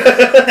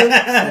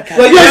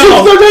 Like,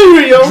 yo, so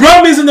angry, yo.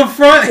 Drum is in the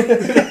front.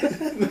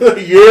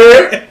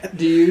 Yeah.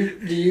 Do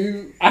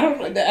you? I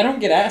don't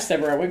get asked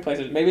ever at wing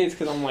places. Maybe it's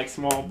because I'm like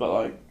small, but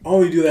like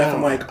Only do that I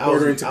from don't like know. I was-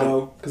 ordering to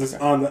go because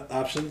it's on the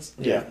options.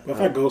 Yeah. But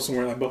if I go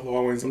somewhere like Buffalo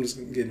Wild Wings, I'm just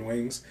getting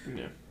wings.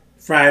 Yeah.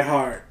 Fried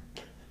hard.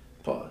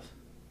 Pause.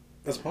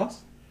 That's a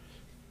pause.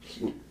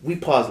 We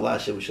pause a lot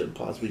of shit we shouldn't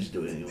pause. We just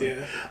do it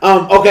anyway.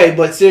 Yeah. Okay,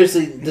 but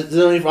seriously,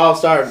 the only for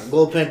All-Star,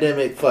 global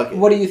pandemic, fuck it.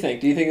 what do you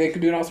think? Do you think they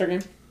could do an all-star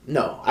game?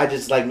 No, I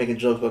just like making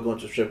jokes about going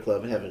to a strip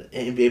club and having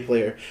an NBA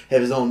player have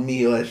his own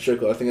meal at a strip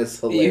club. I think that's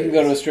hilarious. You can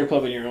go to a strip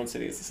club in your own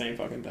city. It's the same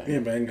fucking thing. Yeah,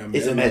 but I ain't got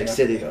It's a Magic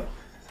City though.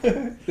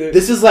 Yeah,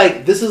 This is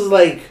like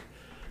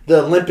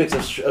the Olympics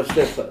of strip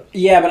clubs.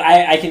 but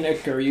I can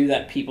agree you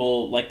that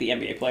people like the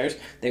NBA players,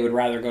 they would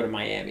rather go to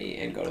Miami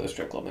and go to the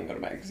strip club than go to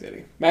Magic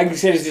City. Magic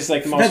City is just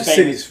like the most Magic famous.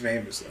 City's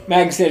famous though.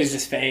 Magic City is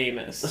just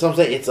famous. That's what I'm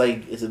saying.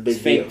 It's a big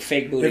It's deal.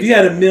 fake booty. If you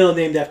had a meal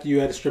named after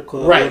you at a strip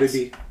club, Right. what would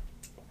it be?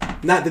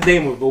 Not the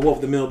name of it, but what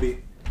would the meal be?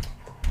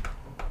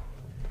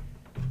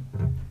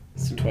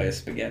 Centoya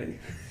spaghetti.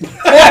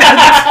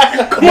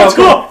 Come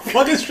on.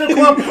 Fucking strip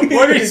club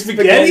ordering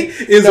spaghetti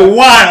is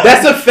wild.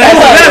 That's a fact.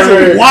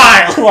 That's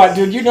wild. Come on,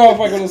 dude. You know if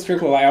I go to the strip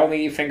club, I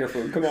only eat finger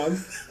food. Come on.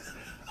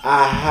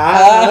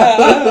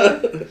 Aha.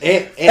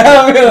 and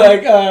I'm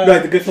like,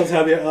 Like the Goodfellas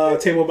have their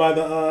table by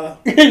the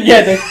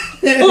yeah.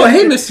 Oh,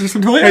 hey, Mr.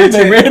 Centoya. Hey,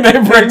 They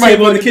bring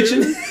table in the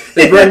kitchen.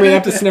 They bring me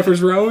up to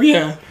Sniffer's Row.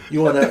 Yeah,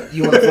 you want a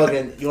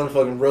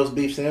fucking roast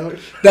beef sandwich?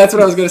 that's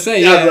what I was gonna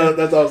say. Yeah,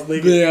 That's what I was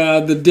thinking.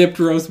 the dipped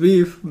roast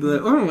beef.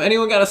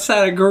 Anyone got a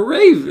side of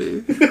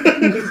gravy?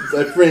 It's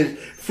like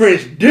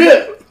French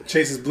dip.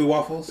 Chase's blue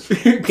waffles.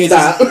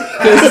 Stop.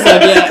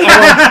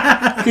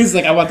 He's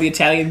like, I want the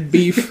Italian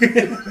beef.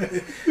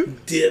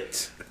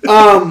 Dipped.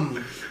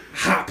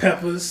 Hot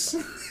peppers.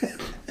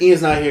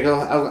 Ian's not here.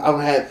 I'm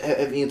gonna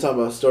have Ian talk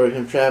about a story of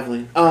him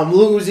traveling.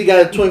 Lil Uzi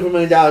got a $24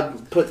 million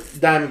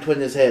diamond put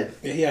in his head.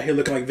 Yeah, he out here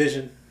looking like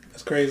Vision.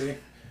 That's crazy.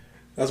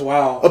 That's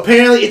wild.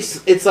 Apparently,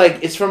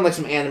 it's from like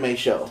some anime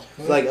show.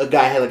 It's like a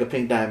guy had like a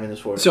pink diamond in his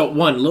forehead. So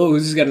Lil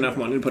Uzi's got enough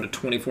money to put a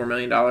 $24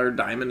 million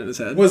diamond in his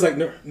head. What is like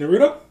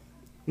Naruto?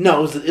 No,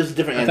 it was a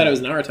different I anime. thought it was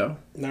Naruto.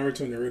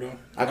 Naruto and Naruto.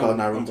 I call it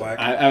Naruto. I'm black.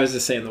 I was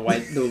just saying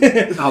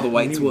how the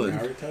whites You would.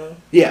 Naruto?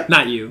 Yeah.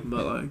 Not you,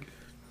 but like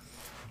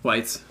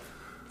whites.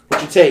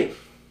 What you take?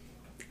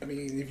 I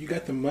mean, if you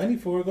got the money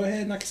for it, go ahead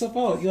and knock yourself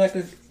out. You like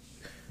a,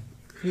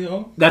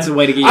 That's a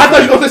way to get. I thought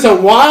you were going to say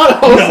something wild.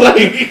 I was like,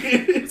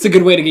 It's a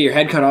good way to get your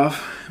head cut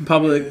off in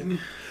public.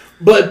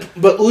 but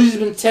Uzi's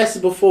been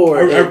tested before.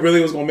 I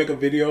really was gonna make a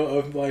video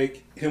of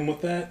like him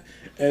with that,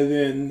 and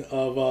then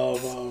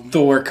of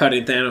Thor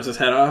cutting Thanos'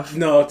 head off.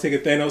 no, taking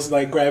Thanos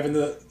like grabbing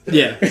the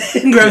Yeah,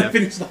 grabbing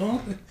finish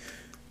stone.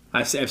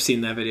 I've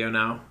seen that video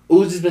now.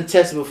 Uzi's been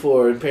tested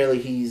before. Apparently,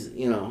 he's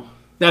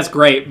That's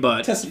great,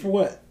 but Tested for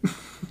what?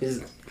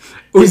 his.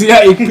 Uzi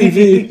got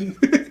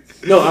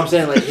HPV. No, I'm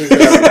saying like his.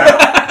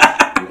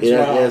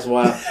 That's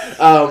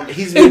wild.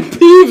 He's been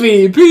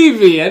PV.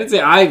 I didn't say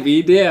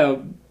IV.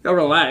 Damn, go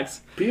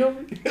relax.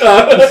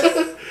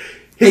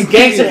 His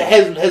gangster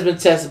has been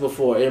tested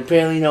before, and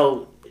apparently,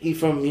 he's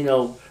from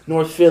North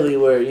North Philly,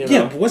 where you know.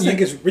 Yeah, but what's that?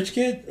 Gets Rich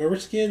Kid or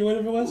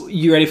whatever it was.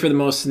 You ready for the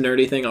most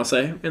nerdy thing I'll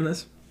say in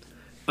this?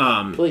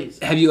 Please.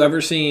 Have you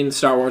ever seen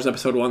Star Wars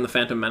Episode 1, The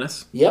Phantom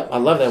Menace? Yep, I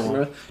love that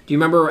one. Do you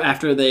remember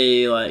after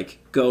they like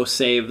go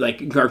save,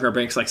 like Jar Jar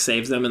Binks like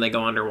saves them and they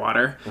go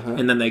underwater,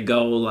 and then they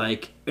go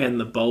like in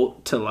the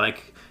boat to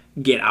like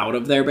get out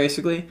of there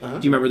basically? Do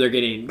you remember they're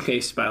getting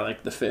chased by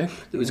like the fish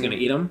that was going to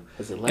eat them,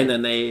 and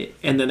then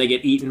they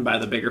get eaten by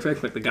the bigger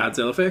fish, like the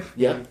Godzilla fish?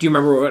 Yeah. Do you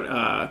remember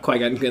what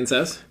Qui-Gon Jinn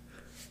says?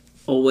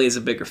 Always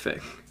a bigger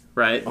fish.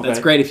 Right, Okay. that's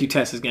great if you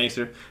test as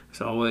gangster. It's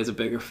always a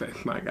bigger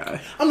fish, my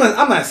guy. I'm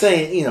not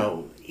saying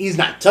he's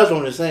not touched.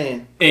 I'm just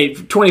saying. Hey,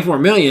 24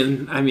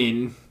 million. I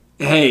mean,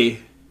 hey,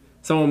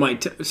 someone might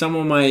tuck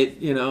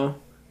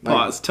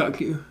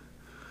you.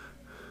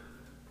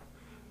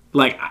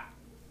 Like,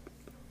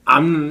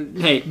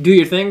 hey, do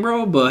your thing,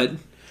 bro. But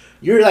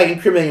You're like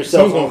incriminating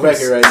yourself on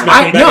record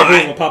right now.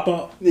 I will pop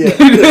up. Yeah.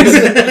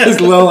 his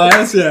little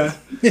ass, yeah.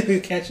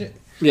 Catch it.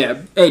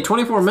 Yeah, hey,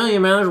 24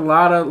 million, man. There's a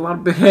lot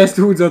of big ass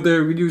dudes out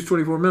there who could use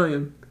 24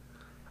 million.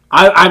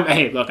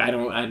 Hey, look,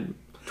 I'm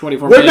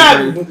 24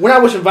 million. We're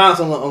not wishing violence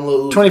on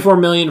Lil Uzi. 24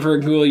 million for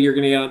a ghoul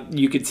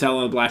you could sell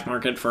on the black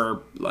market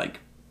for like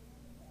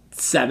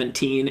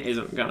 17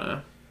 isn't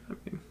gonna.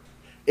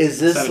 Is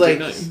this 17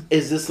 million.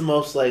 Is this the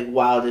most like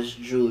wildest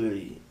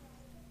jewelry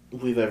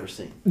we've ever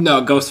seen?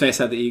 No, Ghostface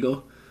had the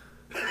eagle.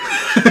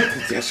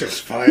 That shit's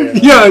fire.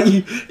 Yeah,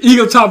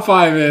 Eagle top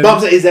 5 in. But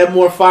I'm saying, is that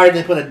more fire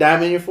than putting a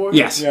diamond in your forehead?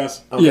 Yes.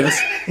 Yes. Okay.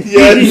 Yes.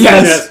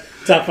 Yes.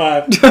 Top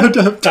 5.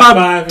 top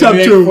 5. Top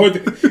 2.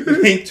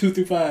 It ain't 2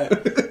 through 5.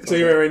 I'll tell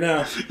you right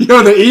now.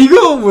 Yo, the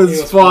eagle was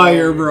Eagle's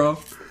fire, fire. bro.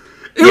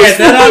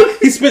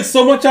 He spent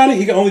so much on it,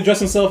 he could only dress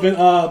himself in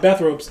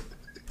bathrobes.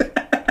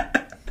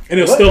 And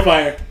it was still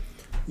fire.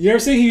 You ever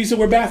see he used to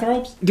wear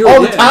bathrobes? Dude,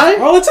 All the yeah.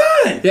 time? All the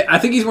time. Yeah, I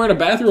think he's wearing a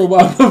bathrobe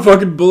on the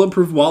fucking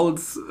Bulletproof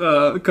Wallets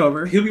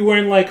cover. He'll be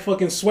wearing like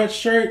fucking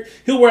sweatshirt.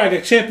 He'll wear like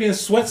a champion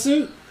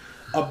sweatsuit,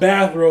 a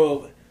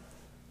bathrobe,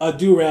 a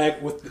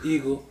do-rag with the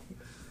eagle.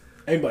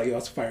 Anybody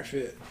else fire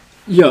fit.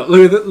 Yo,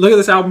 look at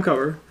this album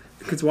cover.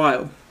 It's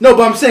wild. No,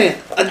 but I'm saying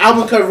an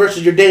album cover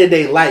versus your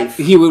day-to-day life.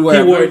 He would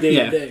wear. He wore it day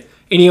to day.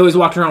 And he always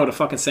walked around with a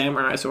fucking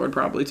samurai sword,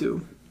 probably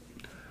too.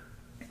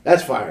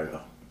 That's fire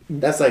though.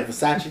 That's like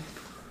Versace.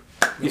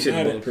 You should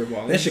Matter. Bulletproof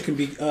Wallets. That shit can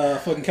be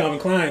fucking Calvin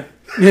Klein.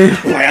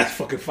 Like, that's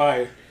fucking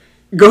fire.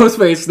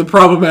 Ghostface, the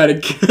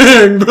problematic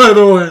king, by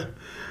the way.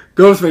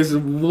 Ghostface is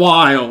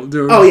wild,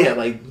 dude. Oh yeah,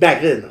 like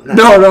back then. Though,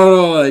 not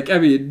No. Like, I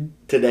mean,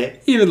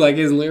 today. even like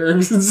his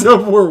lyrics and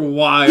stuff were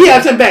wild. Yeah,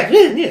 I'm saying back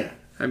then. Yeah.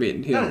 I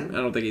mean, I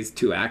don't think he's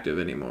too active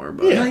anymore.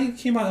 But Yeah. No, he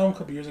came out a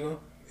couple years ago.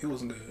 It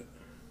wasn't good.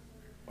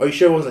 Are you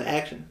sure it wasn't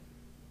action?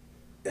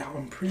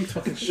 I'm pretty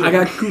fucking sure. I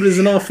got cooters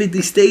in all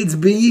 50 states,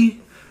 B.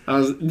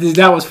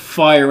 That was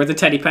fire with the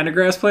Teddy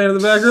Pendergrass playing in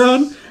the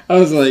background. I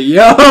was like,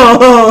 yo.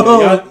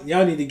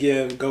 Y'all need to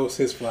give Ghost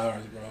his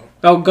flowers, bro.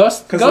 Oh,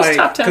 Ghost Like,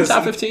 top 10,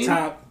 top 15?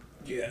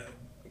 Yeah.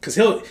 Because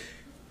he'll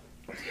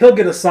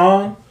get a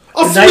song.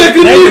 I'll and not smack a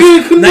even- nigga,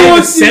 not even come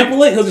on.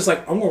 sample it. He'll just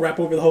like, I'm going to rap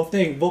over the whole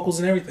thing. Vocals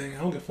and everything.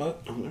 I don't give a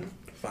fuck.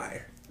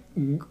 Fire.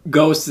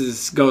 Ghost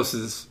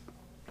is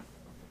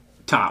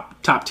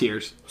top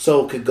tiers.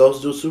 So could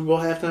Ghost do a Super Bowl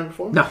halftime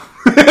performance? No.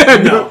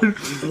 No.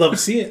 Love to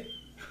see it.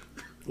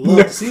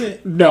 Love to see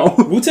it. No.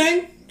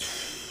 Wu-Tang?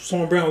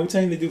 Someone Brown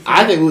Wu-Tang, they do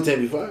fire. I think Wu-Tang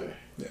be fire.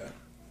 Yeah.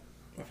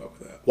 I fuck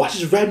with that. Watch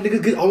this rap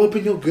nigga get all up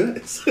in your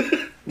guts.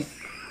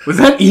 Was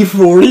that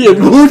E40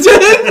 and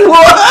Wu-Tang?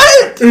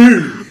 What?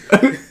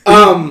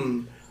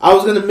 I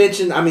was gonna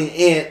mention. I mean,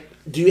 Ant,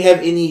 do you have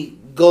any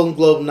Golden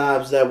Globe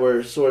knobs that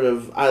were sort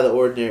of out of the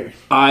ordinary?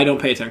 I don't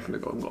pay attention to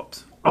Golden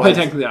Globes. I'll Why pay is-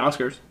 attention to the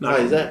Oscars. Why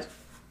is that?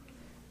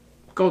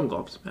 Golden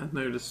Globes, man.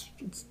 They're just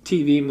it's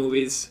TV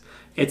movies.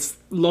 It's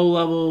low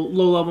level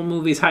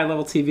movies, high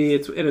level TV.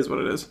 It is what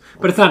it is.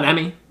 But it's not an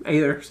Emmy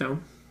either. So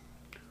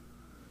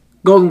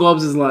Golden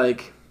Globes is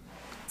like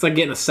it's like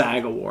getting a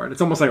SAG award.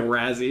 It's almost like a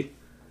Razzie.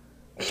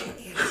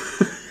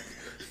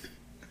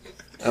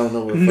 I don't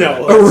know what.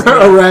 No.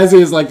 A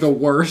Razzie is like the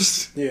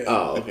worst. Yeah.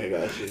 Oh, okay,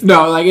 gotcha.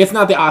 No, like it's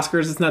not the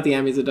Oscars. It's not the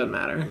Emmys. It doesn't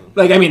matter.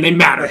 Like I mean, they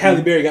matter. Like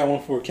Halle Berry got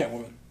one for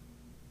Catwoman.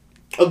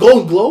 A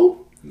Golden Globe?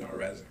 No,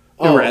 Razzie.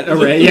 Oh,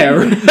 Yeah,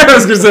 I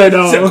was gonna say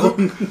no.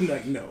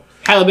 Like, no.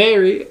 Halle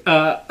Berry,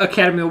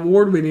 Academy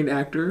Award winning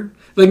actor.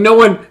 Like no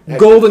one,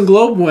 Golden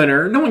Globe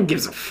winner. No one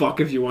gives a fuck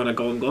if you won a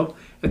Golden Globe.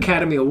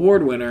 Academy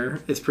Award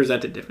winner is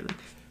presented differently.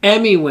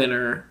 Emmy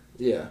winner,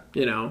 yeah.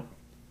 you know,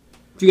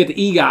 if you get the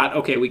EGOT,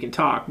 okay, we can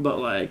talk. But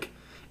like,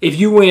 if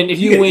you win,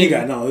 You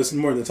got no. This is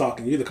more than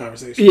talking. You're the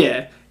conversation.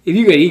 yeah, if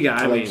you get EGOT,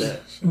 I like mean,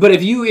 that. but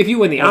if you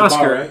win the That was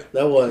Oscar, bar, right?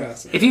 That was. Yeah,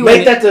 so- if you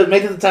Make win, that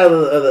the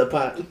title of the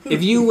pot.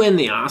 if you win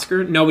the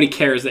Oscar, nobody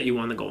cares that you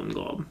won the Golden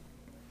Globe.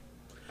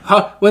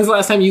 When's the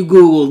last time you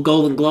Googled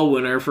Golden Globe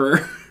winner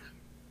for?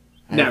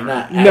 Never.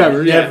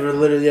 Never, yeah. Never,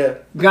 literally, yeah.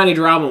 Johnny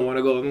Drama won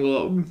a Golden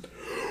Globe.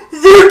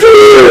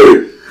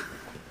 Victory!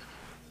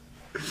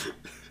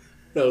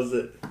 That was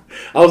it.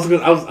 I was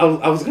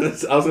gonna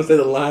say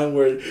the line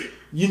where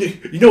you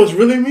know what's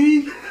really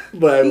mean?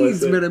 But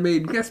He's been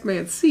made guest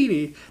man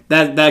CD.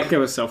 That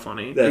was so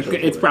funny. That's so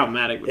It's funny.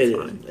 problematic, but it's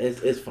funny.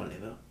 It's funny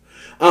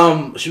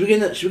though. Should we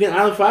get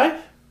Island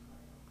 5?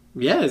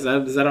 Yeah, is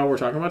that all we're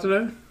talking about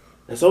today?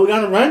 That's all we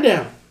got on the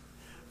rundown.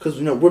 Because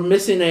we're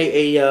missing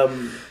a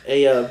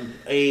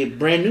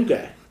brand new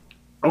guy.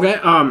 Okay.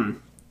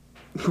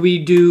 Could we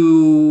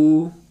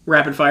do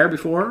rapid fire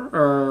before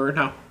or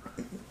no?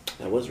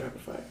 That was rapid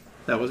fire.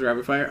 That was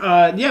rapid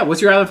fire. Yeah.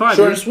 What's your Island 5?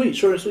 Short and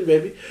sweet,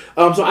 baby.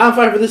 So Island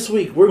 5 for this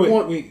week. We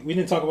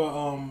didn't talk about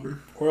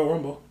Royal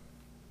Rumble.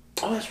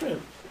 Oh, that's right.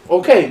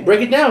 Okay,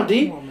 break it down,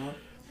 D. Come on, man.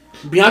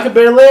 Bianca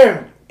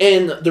Belair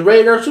and the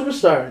Rated R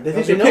Superstar. They That think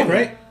was they your know pick, me.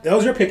 right? That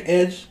was your pick,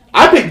 Edge.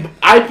 I picked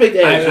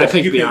Edge. I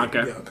picked You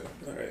Bianca.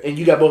 All right. And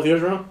you got both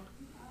yours wrong?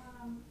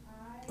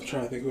 I'm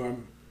trying to think who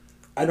I'm.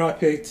 I know I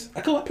picked.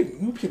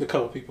 We picked a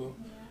couple people.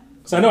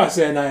 So I know I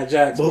said Nia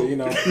Jax, but you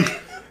know.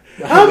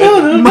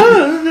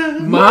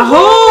 My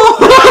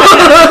whole.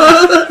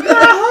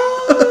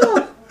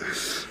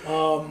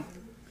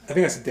 I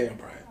think I said Daniel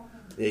Bryan.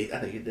 Yeah, I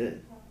think you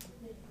did.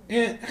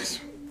 And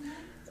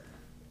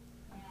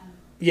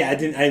yeah, I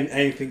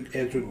didn't think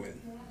Edge would win.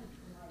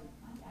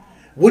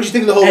 What'd you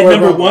think of the whole At Royal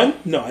number Rumble? one,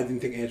 no, I didn't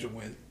think Edge would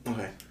win.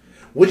 Okay.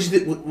 What do you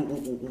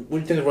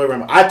think of Royal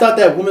Rumble? I thought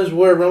that Women's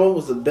Royal Rumble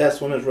was the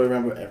best Women's Royal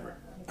Rumble ever.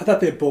 I thought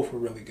they both were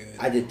really good.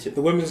 I did too.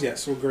 The women's,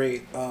 yes, were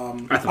great.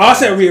 thought I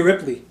said Rhea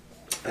Ripley.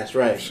 That's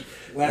right.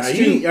 Last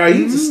You two.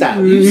 need to stop.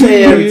 You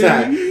say it every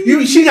time.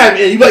 She got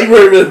in. You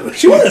really.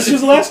 She was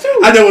the last two.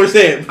 I know what I'm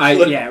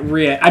saying.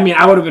 Rhea. I mean,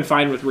 I would have been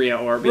fine with Rhea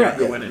or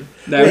Bianca Right. winning.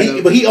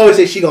 But he always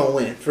says she gonna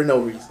win for no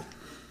reason.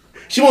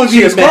 She won't be She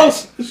in was the match.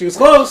 close. She was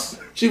close.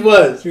 She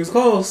was. She was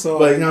close. So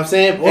But you know what I'm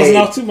saying? wasn't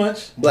Hey, off too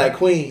much. Black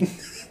Queen.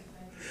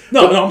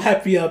 No, I'm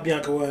happy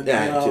Bianca won.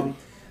 Yeah, I am too.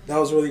 That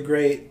was really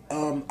great.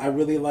 I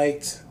really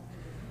liked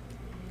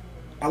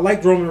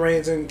Roman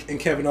Reigns and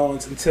Kevin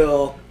Owens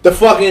until The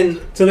fucking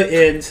to the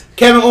end.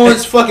 Kevin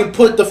Owens fucking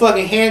put the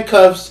fucking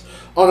handcuffs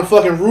on a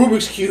fucking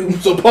Rubik's Cube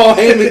so Paul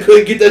Heyman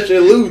couldn't get that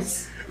shit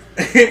loose.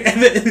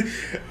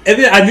 and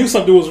then I knew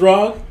something was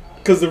wrong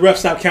because the ref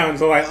stopped counting.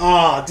 So I'm like,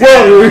 Whoa,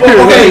 damn.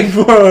 okay,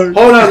 hold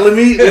on.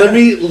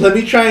 Let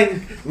me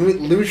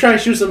try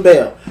and shoot some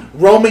bail.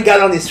 Roman got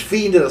on his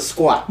feet and did a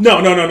squat.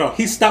 No.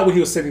 He stopped when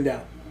he was sitting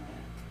down.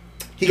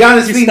 He got on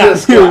his He feet and did a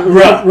stopped.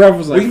 squat. Ref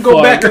was like, We can go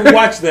fuck. back and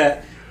watch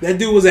that. That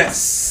dude was at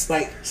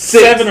like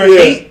 7 or yeah.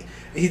 8.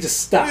 And he just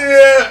stopped.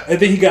 Yeah. And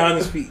then he got on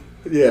his feet.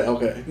 Yeah.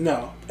 Okay.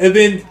 No. And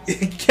then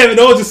Kevin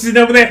Owens just sitting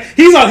over there.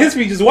 He's on his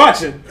feet just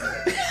watching.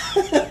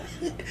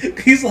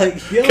 He's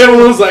like, yo. Kevin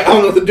was like, I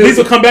don't know what to do. He's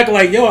gonna come back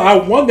like, yo, I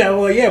won that. I'm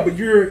like, yeah, but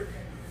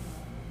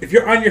if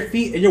you're on your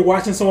feet and you're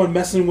watching someone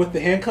messing with the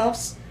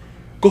handcuffs,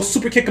 go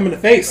super kick him in the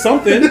face.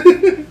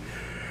 Something.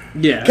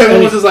 Yeah.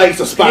 Kevin was just like,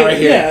 it's a spot right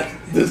here. Yeah.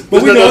 This-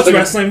 But this we know nothing it's else-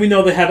 wrestling. We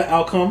know they have an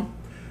outcome.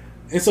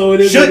 And so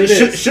it is what it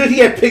is. Should he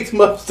have picked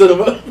him up, stood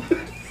him up?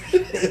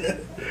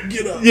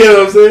 Get up. You know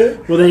what I'm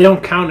saying? Well, they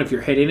don't count if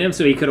you're hitting him,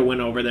 so he could have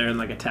went over there and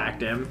like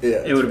attacked him.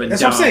 Yeah, it would have been.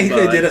 That's what I'm saying. He dumb,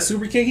 could have but- did a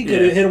super kick. He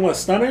could have hit him with a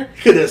stunner.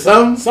 Could have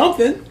something.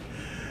 Something.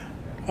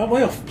 I'm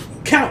like,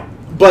 count.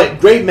 But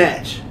great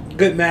match.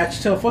 Good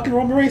match. Till fucking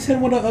Roman Reigns hit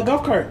him with a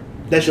golf cart.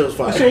 That shit was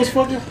fire. That shit was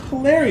fucking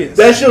hilarious.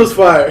 That shit was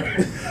fire.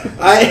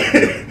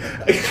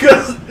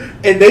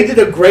 And they did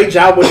a great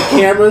job with the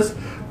cameras.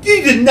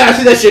 You did not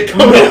see that shit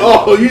coming at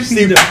all. You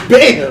see,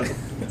 bam.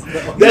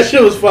 That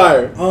shit was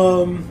fire.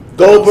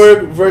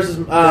 Goldberg versus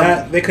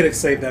they could have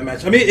saved that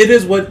match. I mean, it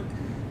is what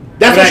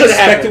that's I what should have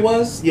expected happened.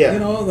 was. Yeah. You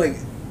know, like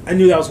I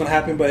knew that was going to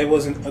happen, but it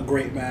wasn't a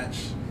great match.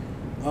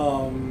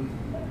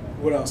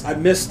 What else? I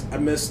missed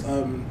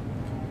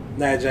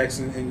Nia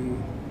Jackson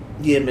and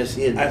Yeah, miss.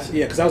 Yeah, miss.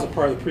 because that was a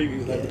part of the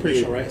preview, like the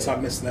pre-show, yeah, right? yeah. So I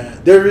missed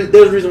that. There's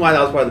a reason why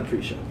that was part of the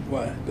pre-show.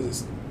 Why?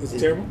 Because it's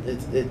terrible. You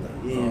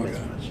didn't miss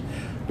okay. much.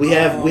 We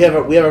have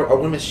our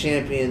women's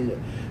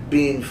champion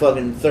being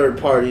fucking third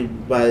party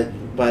by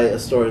a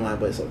storyline,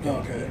 but it's okay.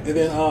 Okay. And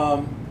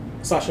then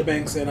Sasha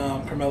Banks and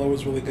Carmella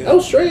was really good. That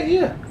was straight,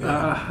 yeah.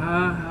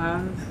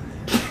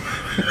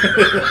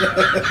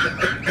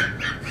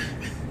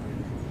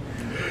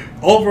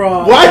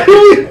 Overall, Why do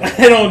we?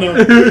 I don't know.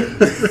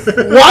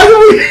 Why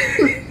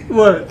do we?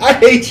 What? I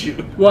hate you,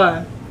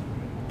 Why?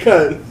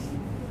 cause.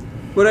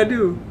 What'd I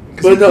do?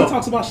 But He no.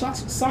 talks about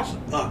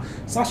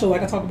Sasha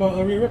like I talk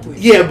about Rhea Ripley.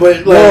 Yeah,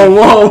 but like.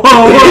 Whoa!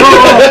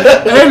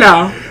 Hey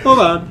now, hold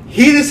on.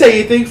 He didn't say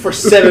anything for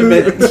 7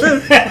 minutes,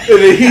 and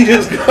then he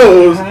just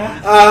goes.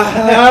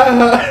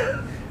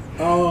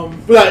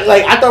 But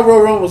like I thought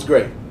Royal Rumble was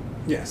great.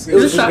 Yes, It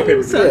was a good solid.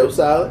 pay-per-view. Yeah, it was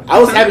solid. I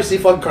was happy to see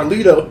fucking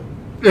Carlito.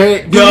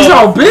 Hey, he's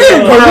all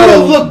big, bro.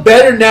 Carlito looked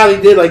better now than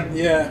he did like.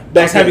 Yeah, Back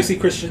that's happy then. to see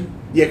Christian.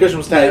 Yeah, Christian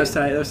was That tight. was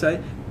tight. That was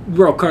tight.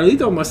 Bro,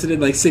 Carlito must have did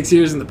like 6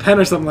 years in the pen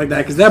or something like that.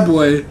 Because that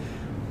boy,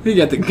 he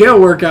got the Gale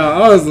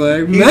workout. I was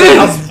like, He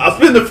man, said, I'll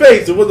spin the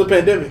face. It wasn't a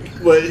pandemic,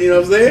 but you know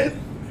what I'm saying.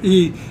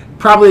 he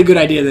probably a good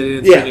idea that he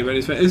didn't see Yeah.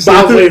 anybody's face. But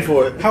I was waiting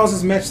for it. How was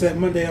his match that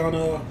Monday on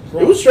Raw?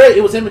 It was straight.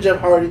 It was him and Jeff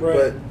Hardy,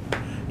 Right. but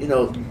you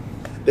know,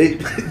 They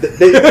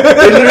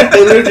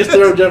literally just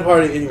throw Jeff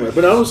Hardy anywhere.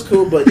 But that was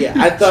cool. But yeah,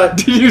 I thought.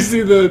 Did you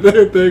see the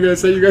thing I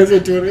sent you guys on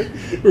Twitter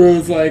where it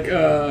was like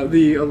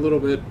the a little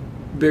bit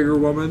bigger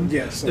woman?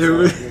 Yes. It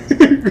was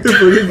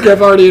Jeff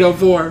Hardy in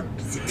 04.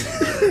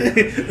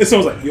 And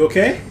someone's like, "You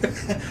okay?"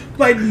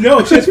 Like,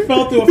 no, she just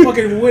fell through a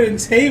fucking wooden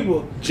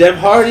table. Jeff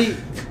Hardy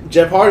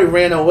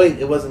ran 08.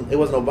 It wasn't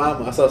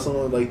Obama. I saw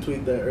someone like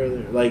tweet that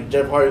earlier. Like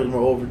Jeff Hardy was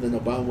more over than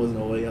Obama was in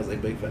 08. I was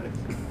like, big facts.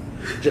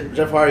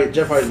 Jeff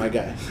Hardy's my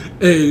guy.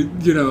 Hey,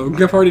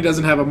 Jeff Hardy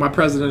doesn't have a "my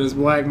president is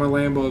black, my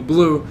Lambo is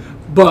blue,"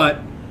 but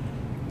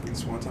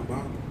It's one time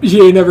bomb.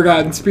 he ain't never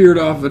gotten speared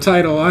off a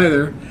title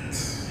either.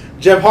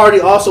 Jeff Hardy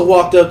also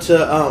walked up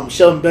to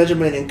Shelton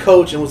Benjamin and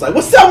Coach and was like,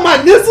 "What's up, my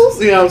nizzles?"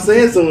 You know what I'm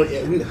saying? So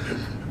yeah,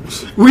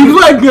 We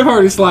like Jeff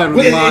Hardy slide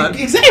a lot.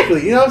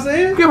 exactly. You know what I'm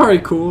saying? Jeff Hardy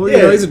cool.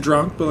 Yeah. He's a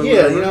drunk, but like,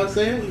 Yeah, whatever. you know what I'm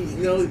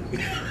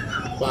saying?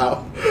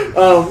 Wow.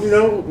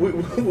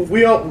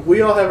 We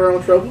all have our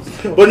own troubles,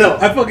 but no.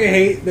 I fucking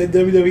hate that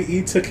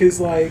WWE took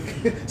his like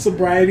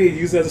sobriety and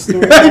used it as a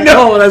story. I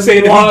know, that's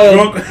Saying that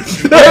wild.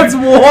 he's drunk, That's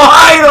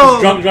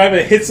wild. drunk driver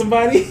and hit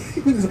somebody.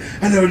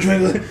 I never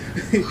drank.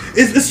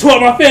 It's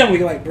toward my family.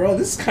 Like, bro,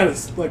 this is kind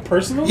of like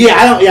personal. Yeah,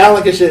 I don't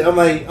like this shit. I'm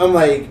like,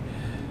 and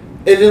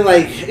then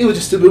like it was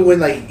just stupid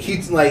when like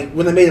he's like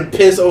when they made him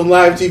piss on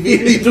live TV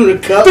and he threw the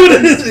cup in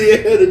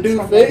the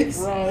dude's face.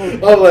 Bro.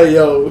 I'm like,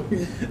 yo,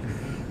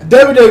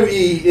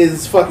 WWE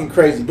is fucking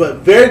crazy, but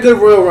very good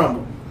Royal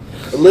Rumble.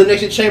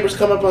 Elimination Chambers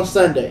come up on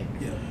Sunday.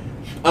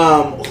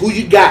 Yeah. Who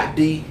you got,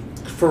 D?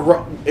 For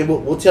Raw, and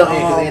we'll tell Ann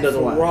because Ann doesn't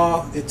for watch.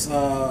 Raw, it's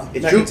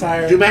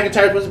McIntyre. Drew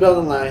McIntyre puts the belt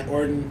on the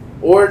line.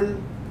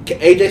 Orton,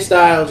 AJ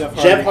Styles, Jeff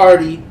Jeff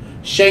Hardy,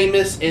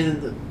 Sheamus,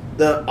 and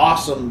the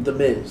awesome The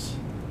Miz.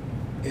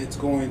 It's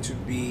going to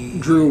be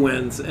Drew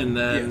wins, and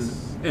then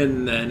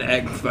Yes.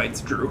 Egg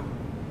fights Drew,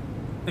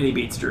 and he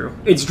beats Drew.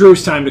 It's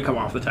Drew's time to come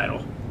off the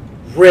title.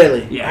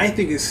 Really? Yeah, I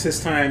think it's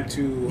his time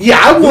to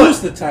I want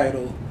lose the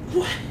title.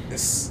 What?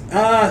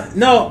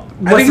 No.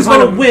 I What's think he's the going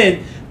to problem?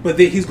 win, but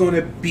then he's going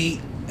to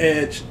beat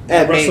Edge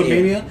At at Mania.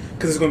 WrestleMania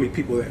because there's going to be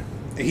people there,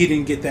 and he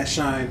didn't get that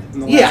shine. In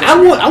the Yeah,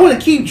 last I want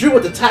to keep Drew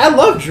with the title. I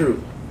love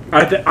Drew.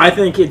 I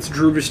think it's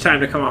Drew's time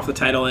to come off the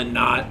title and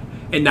not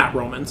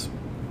Roman's.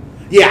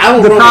 Yeah, I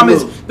want The Roman problem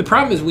to lose. is the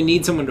problem is we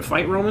need someone to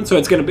fight Roman, so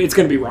it's gonna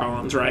be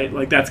Rollins, right?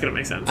 Like that's gonna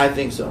make sense. I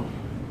think so.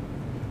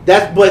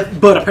 But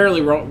But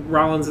apparently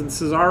Rollins and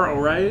Cesaro,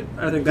 right?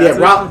 I think that's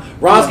yeah, Rollins Yeah,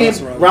 that's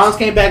came. Rollins. Rollins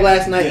came back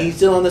last night. Yeah. And he's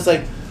still on this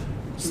like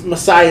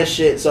Messiah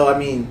shit. So I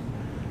mean,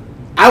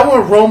 I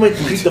want Roman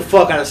to beat the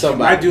fuck out of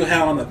somebody. I do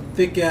have on a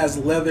thick ass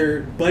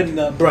leather button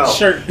up Bro.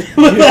 shirt.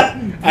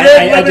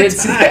 I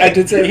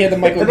did say he had the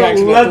Michael and a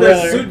Jackson leather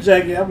thriller. suit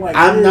jacket. I'm like,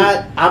 I'm dude.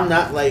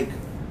 not like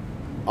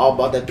all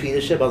about that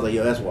penis shit. I was like,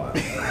 yo, that's wild.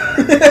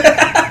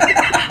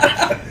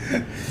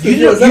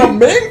 Is that a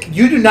mink?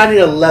 You do not need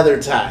a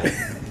leather tie.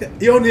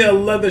 You don't need a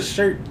leather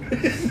shirt.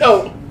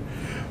 No,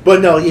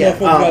 but no, yeah. Motherfucker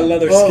got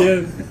leather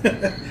skin.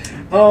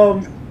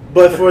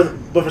 But for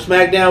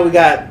SmackDown, we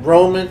got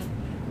Roman,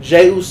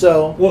 Jey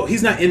Uso. Well,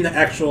 he's not in the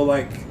actual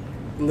like.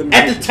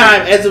 At the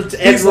time,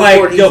 he's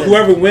like, yo,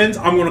 whoever wins,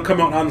 I'm gonna come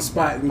out on the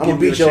spot and I'm gonna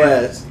give you beat a your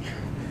chance.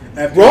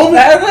 ass. Roman,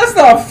 That's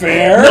not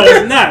fair. No,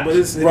 it's not. But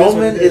it's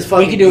Roman is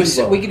fucking. we could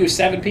Devo. do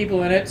 7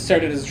 people in it.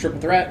 Started as a triple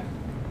threat.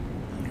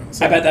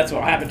 I bet that's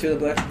what happened to the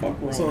Black Fuck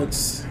Roman. So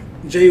it's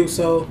Jey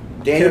Uso,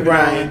 Daniel Kevin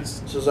Bryan,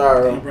 Owens,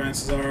 Cesaro, Daniel Bryan,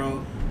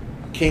 Cesaro,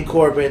 King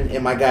Corbin,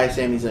 and my guy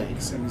Sami Zayn.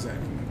 Sami Zayn.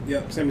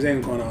 Yep, Sami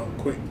Zayn going out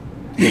quick.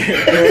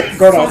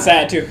 Going on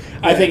sad too.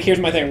 I think here's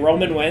my thing: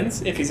 Roman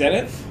wins if he's in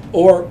it,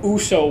 or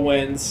Uso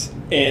wins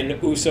in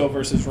Uso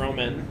versus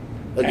Roman.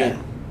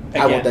 Again,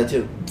 I want that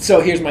too.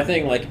 So here's my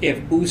thing: like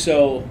if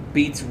Uso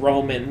beats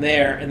Roman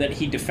there, and then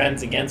he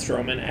defends against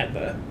Roman at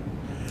the.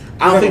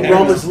 I don't think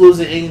Roman's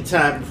losing any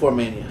time before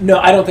Mania. No,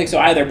 I don't think so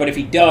either. But if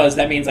he does,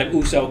 that means like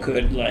Uso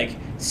could like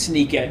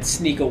sneak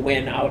a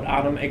win out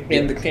on him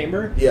in the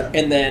chamber. Yeah.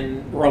 And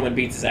then Roman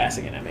beats his ass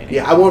again at Mania.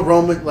 Yeah, I want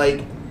Roman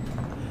like.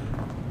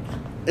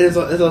 It's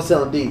on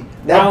selling D.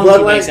 That Rollins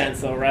would make bloodline,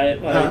 sense though,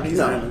 right? Like, Huh? He's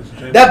No.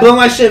 not- that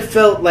bloodline shit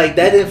felt like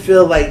that didn't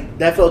feel like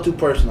that felt too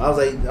personal. I was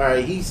like, all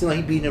right, he seemed like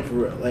he beating him for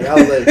real. Like I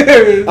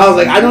was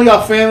like, I know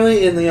y'all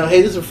family and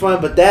hey, this is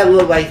fun, but that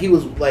looked like he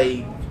was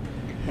like,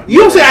 you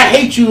don't say I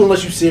hate you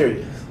unless you're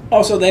serious.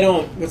 Also, they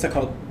don't. What's that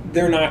called?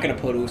 They're not going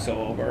to put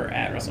Uso over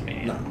at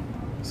WrestleMania. No,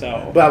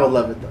 So, but I would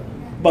love it though,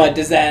 but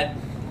does that?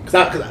 cause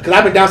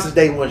I've been down since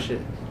day one. Shit,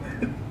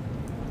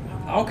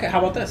 Okay, how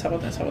about this?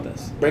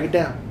 break it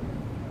down.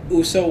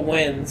 Uso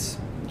wins.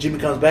 Jimmy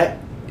comes back.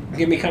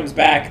 Jimmy comes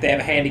back. They have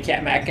a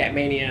handicap match at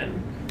Mania.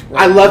 And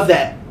I love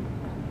that.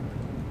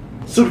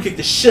 Super kicked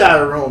the shit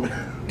out of Roman,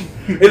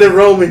 and then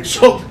Roman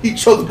choked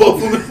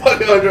both of them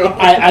fucking under.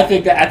 I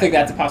think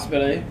that's a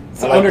possibility.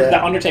 It's I like that.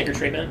 the Undertaker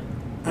treatment.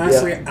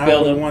 Honestly, Yeah. I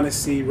Build would him. want to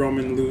see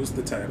Roman lose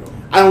the title.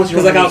 I don't want you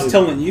Because like I was lose.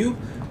 telling you,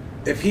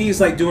 if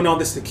he's like doing all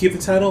this to keep the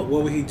title,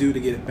 what would he do to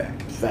get it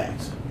back?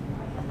 Facts.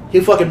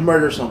 He'll fucking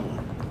murder someone.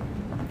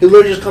 He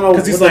literally just come out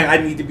Because he's with like, I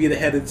need to be the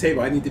head of the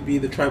table. I need to be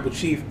the tribal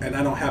chief, and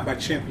I don't have my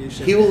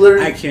championship. He will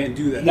literally. I can't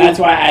do that. That's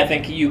why I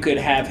think you could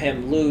have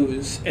him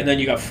lose, and then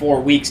you got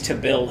 4 weeks to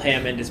build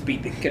him and just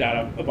beat the shit out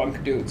of a bunch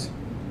of dudes.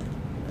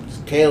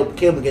 KO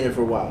been getting it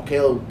for a while.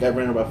 KO got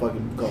ran over by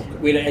fucking Goldberg.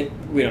 We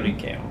don't need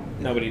KO.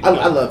 Nobody. I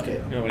love KO.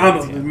 Nobody I don't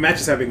needs know. KO. The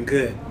matches have been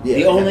good. Yeah,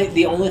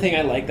 The only thing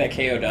I like that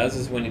KO does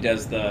is when he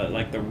does the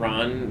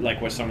run, like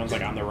where someone's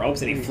like on the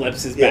ropes and he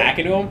flips his back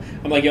into him.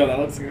 I'm like, yo, that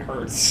looks like it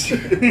hurts. KO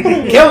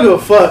don't give a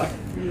fuck.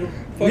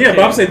 Yeah,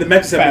 but I'm saying the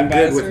matches have been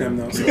Fat good with him,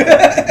 though.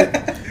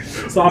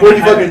 So, so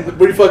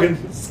Where you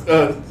fucking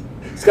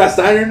Scott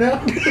Steiner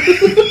now?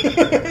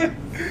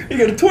 You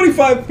got a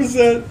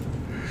 25%.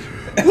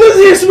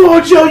 Listen here,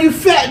 Samoa Joe, you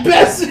fat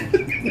bastard.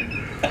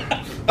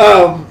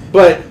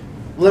 But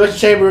Elimination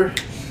Chamber,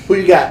 who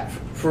you got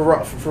for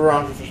Raw for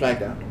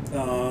SmackDown?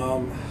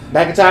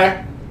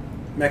 McIntyre.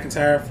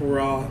 McIntyre for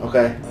Raw.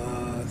 Okay.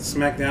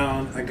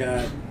 SmackDown, I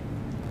got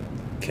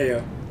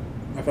KO.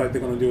 I feel like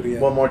they're gonna do it again.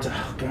 One more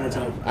time. One more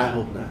time. I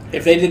hope not.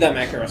 If they did that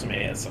match at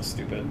WrestleMania, it's so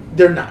stupid.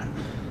 They're not.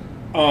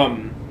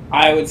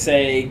 I would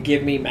say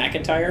give me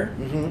McIntyre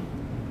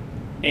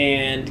Mm-hmm.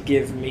 and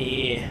give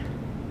me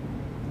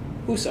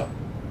Uso.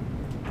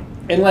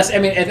 Unless, I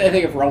mean, I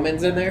think if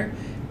Roman's in there,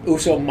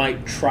 Uso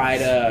might try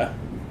to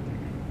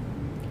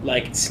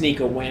like sneak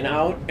a win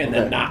out and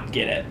then not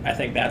get it. I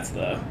think that's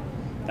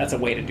a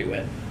way to do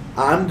it.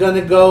 I'm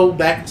gonna go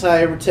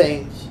McIntyre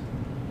retains.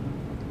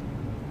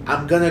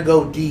 I'm gonna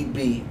go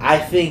DB. I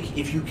think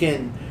if you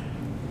can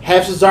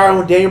have Cesaro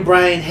and Daniel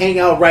Bryan hang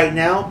out right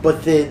now,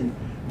 but then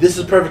this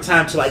is the perfect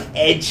time to like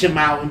edge him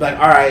out and be like,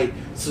 all right,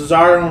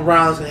 Cesaro and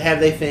Rollins gonna have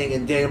their thing,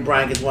 and Daniel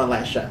Bryan gets one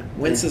last shot.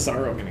 When's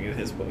Cesaro gonna get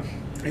his book?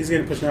 He's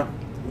getting pushed now.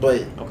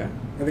 But Okay.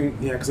 I think,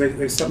 yeah, because they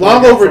long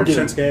separated overdue.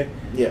 from Shinsuke.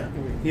 Yeah,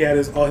 He had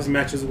all his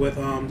matches with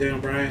Daniel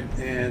Bryan,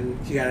 and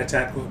he got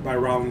attacked by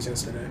Rollins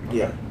yesterday.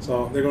 yeah.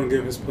 So they're going to give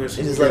him his push.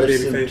 In his He's got a leather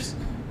baby suit. face.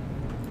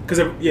 Because,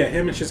 yeah,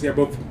 him and Shinsuke are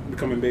both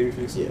becoming baby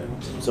faces Yeah.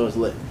 now. So it's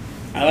lit.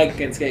 I like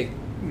Shinsuke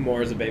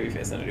more as a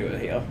babyface than I do as a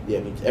heel. Yeah,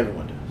 I mean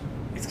everyone does.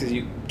 It's because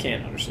you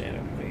can't understand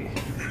him.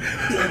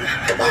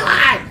 Come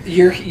on!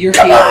 Your heel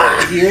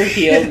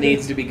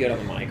needs to be good on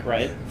the mic,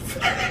 right?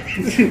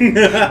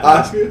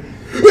 Oscar.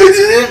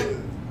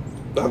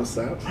 I'm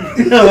sorry.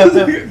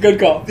 Good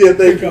call. Yeah,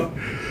 thank you.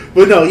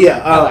 But no, yeah.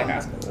 I like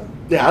Asuka though.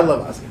 Yeah, I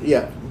love Oscar.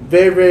 Yeah,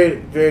 very, very,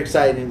 very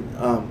exciting.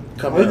 Are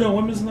Coming. they up. doing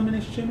women's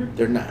elimination chamber?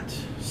 They're not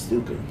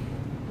stupid.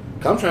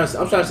 I'm trying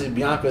to see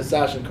Bianca,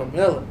 Sasha, and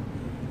Carmella.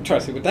 I'm trying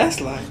to see what that's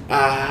like.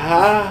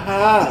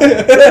 Ah,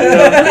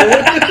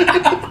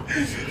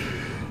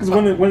 Because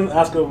when is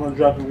Asuka going to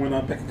drop and when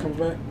Becky comes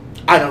back?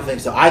 I don't think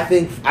so. I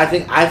think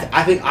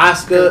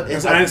Asuka is.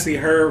 Because honestly,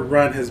 her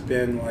run has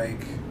been like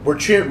We're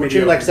cheering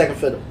like second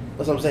fiddle.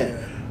 That's what I'm saying.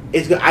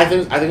 It's good. I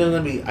think it's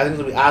gonna be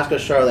Asuka,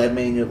 Charlotte at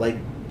Mania, like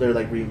their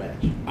like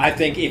rematch. I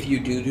think if you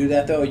do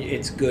that though,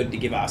 it's good to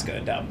give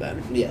Asuka a dub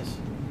then. Yes,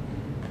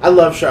 I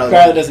love Charlotte.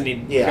 Charlotte doesn't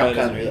need. Yeah, Charlotte I'm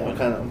doesn't need one.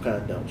 kind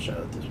of done with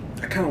Charlotte this one.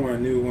 I kind of want a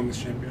new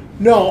women's champion.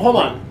 No, hold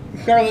on.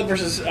 Scarlett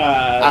versus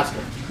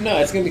Asuka. No,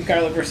 it's gonna be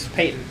Scarlett versus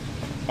Peyton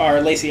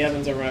or Lacey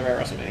Evans or whatever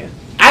at WrestleMania.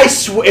 I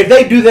swear, if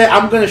they do that,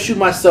 I'm gonna shoot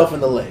myself in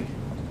the leg.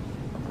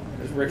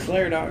 It's Ric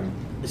Flair, dog.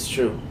 It's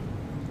true.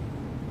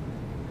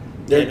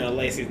 Yeah, no,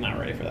 Lacey's not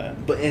ready for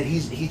that. But and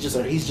he's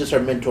just her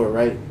mentor,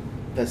 right?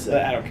 That's it.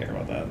 But I don't care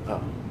about that.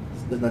 Oh,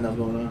 there's nothing else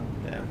going on.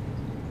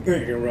 Yeah.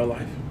 In real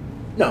life.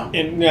 No.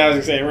 And I was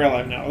gonna say in real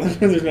life, no,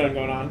 there's nothing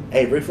going on.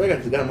 Hey, Ric Flair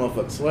got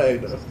motherfucking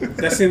swag though.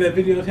 That's seen that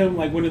video of him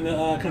like winning the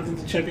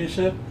Continental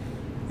Championship,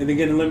 and then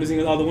getting a limousine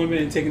with all the women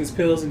and taking his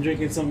pills and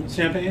drinking some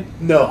champagne.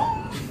 No.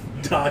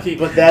 Dog,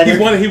 But that he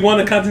is- won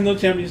a Continental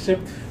Championship,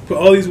 put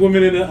all these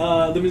women in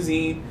a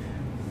limousine,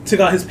 took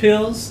out his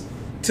pills,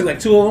 took like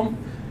 2 of them,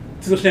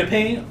 took some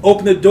champagne,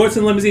 opened the door to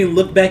the limousine,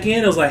 looked back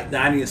in. I was like,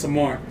 nah, I need some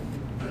more.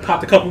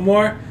 Popped a couple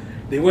more.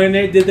 They went in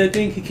there, did their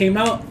thing. He came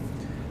out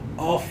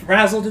all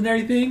frazzled and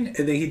everything, and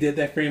then he did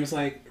that famous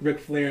like Ric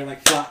Flair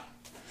like flop.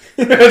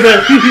 He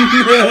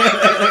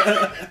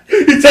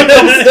took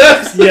those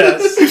steps.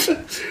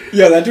 Yes.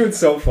 Yeah, that dude's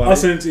so funny. I'll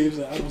send it to you.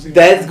 So I don't see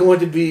That's going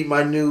to be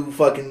my new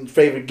fucking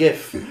favorite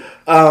gift.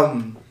 I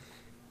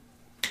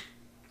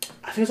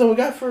think that's all we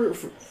got for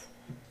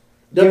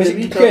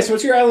WWE. Chris,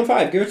 what's your Island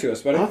 5? Give it to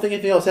us, I buddy. don't think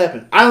anything else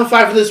happened. Island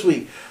 5 for this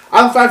week.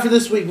 Island 5 for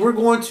this week. We're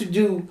going to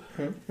do.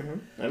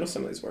 I know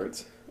some of these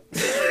words.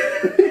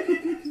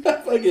 I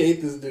fucking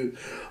hate this dude.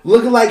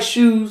 Looking like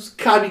shoes,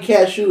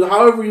 copycat shoes,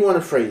 however you want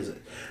to phrase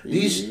it.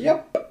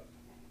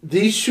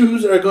 These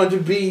shoes are going to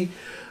be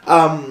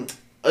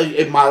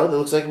a model that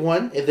looks like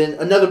one, and then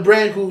another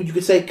brand who you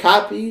could say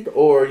copied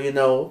or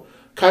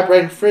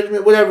copyright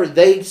infringement, whatever.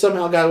 They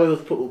somehow got away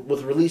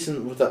with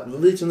releasing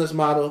this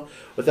model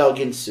without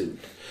getting sued.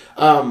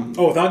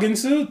 without getting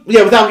sued?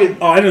 Yeah, without getting.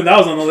 Oh, I didn't know that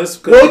was on the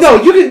list. Well,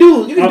 no, you can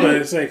do. I was going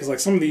to say because like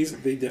some of these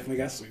they definitely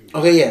got sued.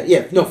 Okay,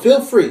 yeah. No,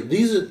 feel free.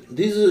 These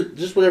are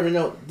just whatever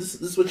This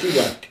is what you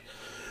like.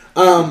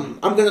 I'm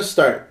gonna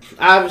start.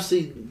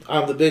 Obviously,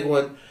 the big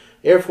one,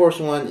 Air Force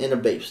One and a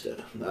Bape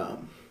Step.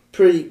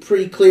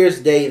 Pretty clear as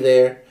day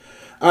there.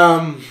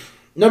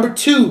 Number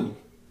 2,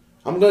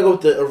 I'm gonna go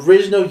with the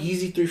original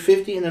Yeezy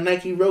 350 and the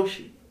Nike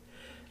Roshi.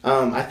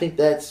 I think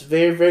that's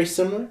very, very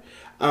similar.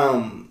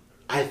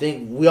 I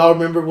think we all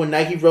remember when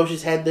Nike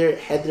Roshis had their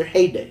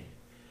heyday.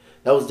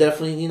 That was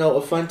definitely,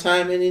 a fun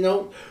time, and I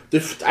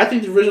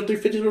think the original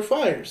 350s were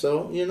fire.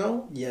 So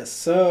Yes,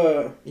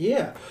 sir.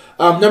 yeah.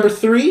 Number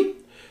 3,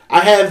 I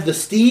have the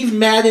Steve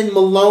Madden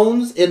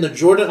Malones and the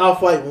Jordan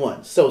Off-White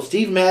 1. So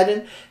Steve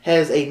Madden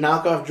has a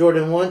knockoff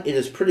Jordan 1. It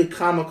is pretty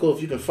comical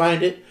if you can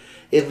find it.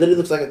 It literally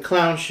looks like a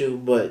clown shoe,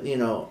 but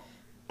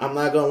I'm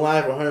not gonna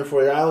lie, for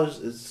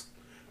 $140, it's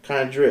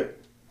kind of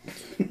drip.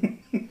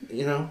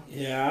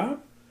 Yeah.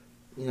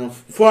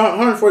 For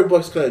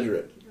 $140, kind of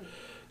drip.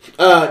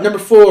 Number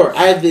 4,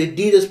 I have the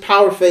Adidas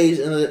Power Phase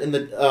in the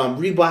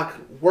Reebok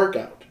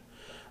Workout.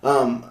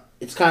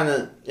 It's kind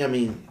of,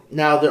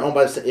 now they're owned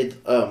by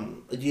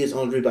Adidas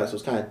owns Reebok, so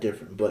it's kind of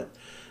different. But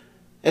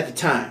at the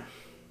time,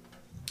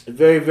 a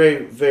very,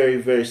 very, very,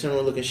 very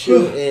similar looking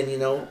shoe, and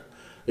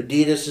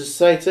Adidas just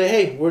say,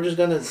 hey, we're just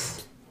gonna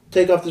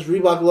take off this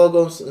Reebok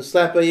logo and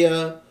slap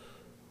a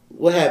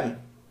what happened?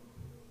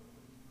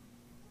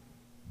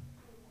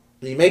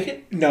 Did you make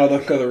it? No,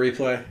 don't go to the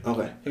replay.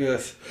 Okay. Look at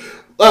this.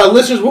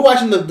 Listeners, we're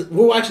watching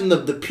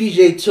the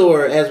PGA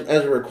Tour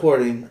as we're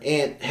recording,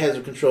 and has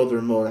control of the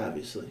remote,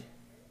 obviously.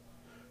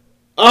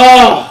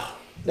 Oh,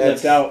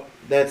 Left out.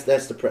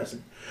 That's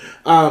depressing.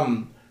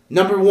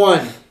 Number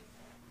 1,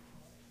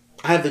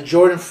 I have the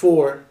Jordan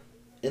 4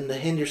 in the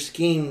Hinder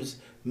Schemes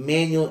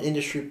Manual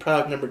Industry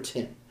Product number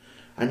 10.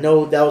 I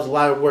know that was a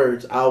lot of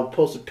words. I'll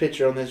post a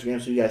picture on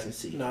Instagram so you guys can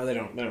see. No, they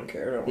don't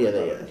care. Don't Yeah,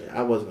 worry about it.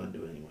 I wasn't gonna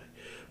do it anyway.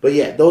 But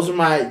yeah, those are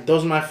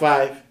my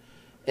 5.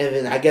 And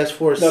then I guess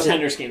for Those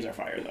Hinder Schemes are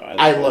fire though.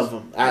 I love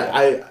them.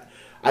 I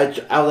was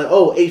like,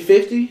 oh,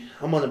 $850?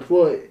 I'm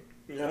unemployed.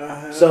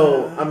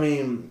 So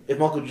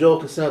if Uncle Joe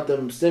can send out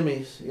them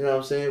stimmies, you know what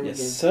I'm saying?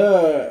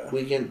 Sir.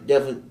 We can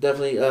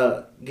definitely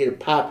get it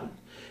popping.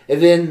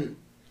 And then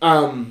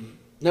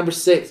number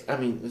 6,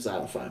 it's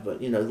out of 5,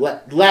 but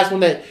the last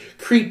one that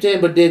creeped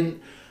in but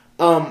didn't.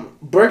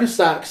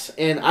 Birkenstocks,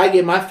 and I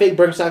get my fake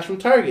Birkenstocks from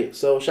Target.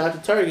 So shout out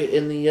to Target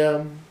in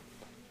the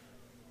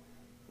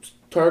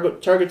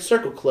Target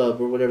Circle Club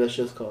or whatever that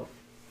shit's called.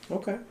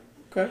 Okay.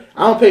 I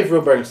don't pay for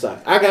real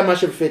Birkenstocks. I got my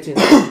shit for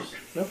 $15.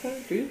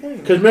 Okay. Do you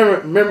think? Because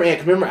remember,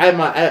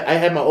 I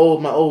had my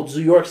old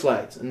Zoo York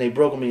slides, and they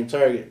broke on me in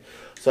Target,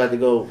 so I had to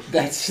go.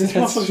 That's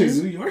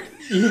Motherfucker, New York.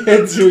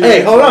 Yeah,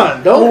 Hey, hold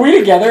on! Don't. Were we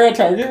together at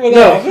Target with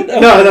No, Evan?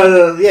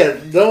 no. Yeah,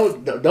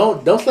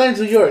 don't slam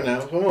Zoo York now.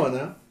 Come on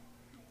now.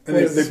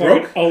 And they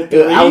broke. Oh,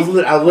 I was in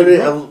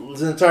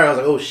the Target. I was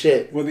like, oh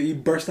shit. Whether you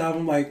burst out of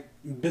them like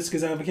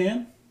biscuits out of a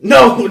can.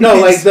 No,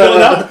 like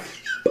the.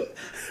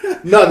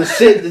 No, the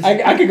shit.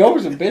 I could go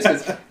for some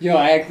biscuits. Yo,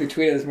 I actually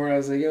tweeted this morning. I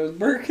was like, yo,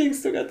 Burger King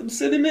still got them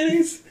City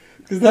Minis?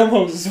 Because that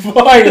one was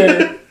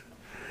fire.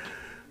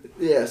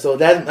 Yeah, so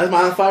that's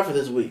my 5 for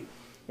this week.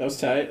 That was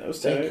tight.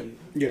 Thank you.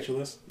 You got your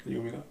list? You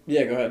want me to go?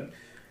 Yeah, go ahead.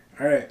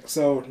 All right.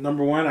 So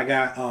number 1, I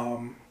got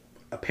a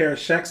pair of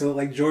Shaqs that look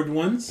like Jordan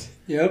 1s.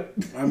 Yep.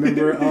 I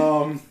remember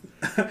I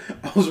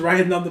was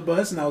riding on the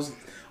bus and I was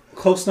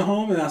close to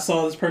home and I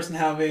saw this person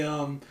have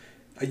a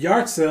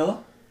yard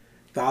sale.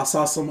 I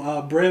saw some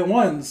bread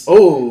 1s.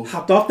 Oh.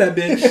 Hopped off that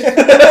bitch.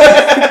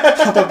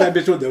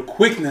 With the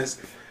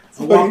quickness.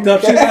 I walked up.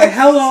 She was like,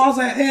 hello. I was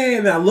like, hey.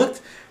 And then I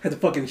looked. Had the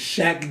fucking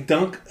Shaq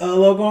Dunk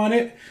logo on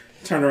it.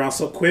 Turned around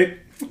so quick.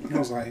 And I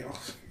was like, oh,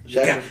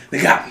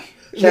 they got me.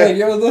 Yeah,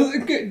 yo,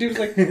 dude's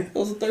like,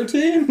 those are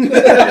 13. Then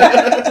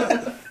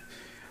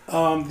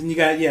you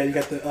got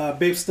the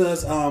Babe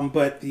Studs,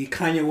 but the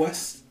Kanye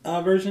West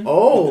version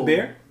of the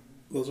bear.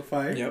 Those are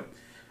fire. Yep.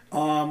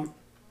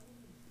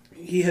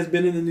 He has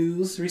been in the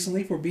news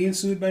recently for being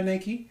sued by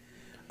Nike.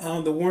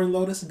 The Warren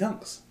Lotus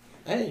Dunks.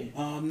 Hey.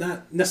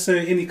 Not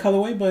necessarily any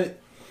colorway, but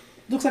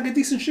looks like a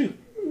decent shoe.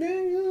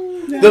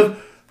 Yeah.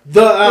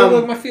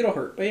 My feet will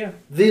hurt, but yeah.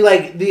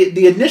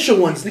 The initial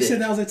ones. They said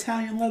that was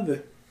Italian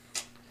leather.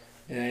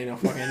 Yeah, ain't no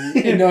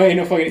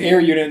fucking air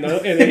unit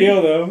in the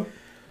heel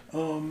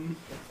though.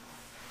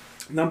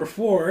 Number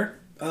 4,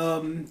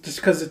 just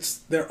because it's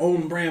their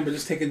own brand, but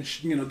just taking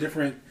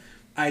different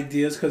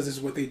ideas because this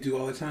is what they do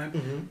all the time.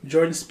 Mm-hmm.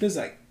 Jordan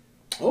Spizike.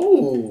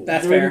 Oh,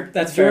 that's fair.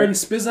 That's fair. Jordan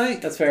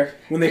Spizike. That's fair.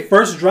 When they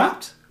first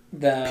dropped,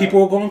 the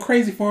people were going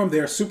crazy for them. They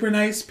are super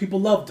nice. People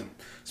loved them,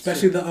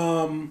 especially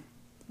the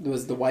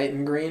was the white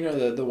and green or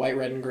the white,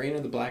 red and green or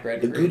the black,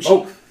 red and green. Gucci.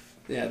 Oh,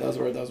 yeah, those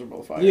were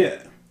both fire.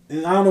 yeah.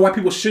 And I don't know why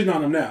people shitting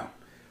on them now.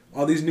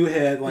 All these new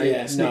head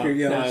sneaker,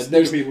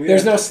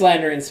 there's no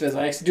slander in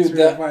Spizikes. Dude,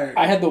 fire.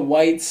 I had the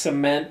white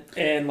cement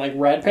and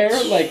red pair,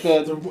 like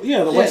the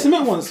white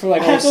cement ones for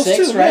like I had those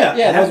 06, too. right?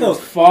 Yeah, I had those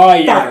were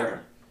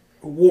fire.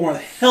 Wore the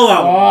hell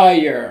out of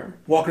Fire.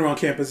 walking around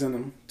campus in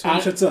them. Turn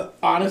shits up.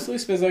 Honestly,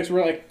 Spizikes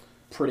were like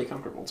pretty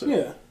comfortable too.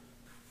 Yeah.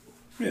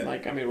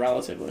 Like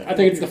relatively. I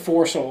think it's the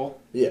 4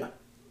 sole. Yeah.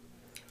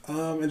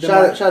 And then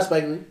shout out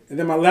Spike Lee. And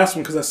then my last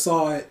one, because I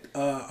saw it,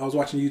 I was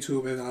watching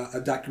YouTube and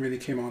a documentary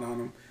came out on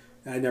them,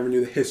 and I never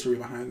knew the history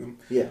behind them.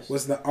 Yes.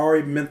 Was the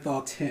Ari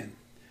Menthol 10.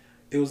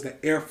 It was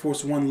the Air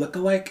Force One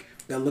lookalike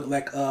that looked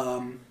like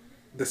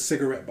the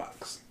cigarette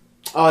box.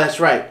 Oh, that's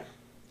right.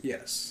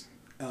 Yes.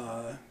 You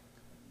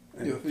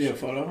have a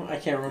photo? I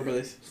can't remember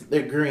this.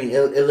 They're green. It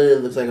literally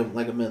looks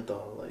like a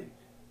menthol. Like,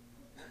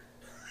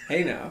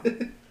 Hey now.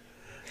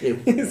 yeah.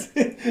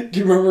 Do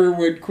you remember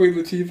when Queen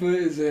Latifah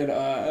is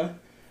in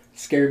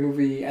scary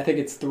movie? I think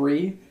it's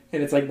 3,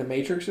 and it's like The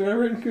Matrix or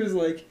whatever. And he was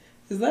like,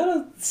 "Is that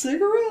a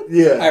cigarette?"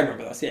 Yeah. I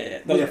remember those. Yeah.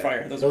 Those are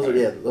fire. Those are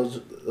fire. Those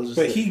are But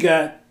sick. he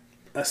got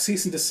a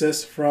cease and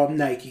desist from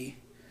Nike,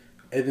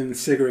 and then the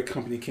cigarette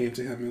company came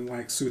to him and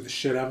like sued the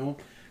shit out of him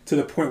to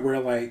the point where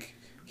like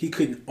he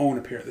couldn't own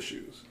a pair of the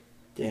shoes.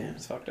 Damn.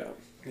 It's fucked up.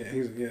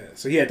 Yeah,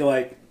 so he had to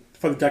like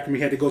for the documentary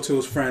he had to go to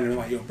his friend and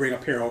like, yo, bring a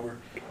pair over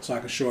so I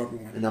can show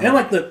everyone. And And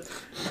like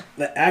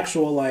the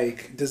actual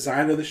like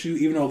design of the shoe,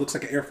 even though it looks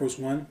like an Air Force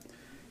One,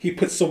 he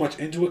put so much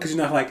into it because you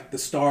know how, like the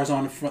stars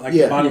on the front, like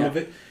the bottom of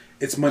it,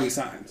 it's money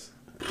signs,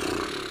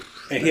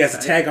 and he has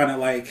a tag on it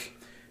like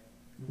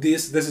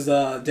this is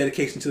a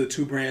dedication to the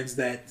 2 brands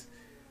that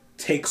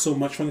take so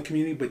much from the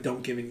community but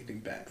don't give anything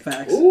back.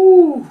 Facts.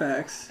 Ooh.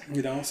 Facts.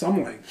 You know, so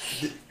I'm like,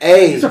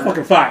 Hey. these are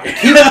fucking fire.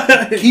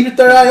 Keep your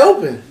third eye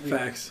open.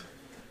 Facts.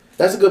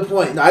 That's a good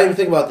point. No, I didn't even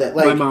think about that.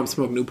 Like, My mom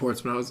smoked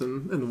Newports when I was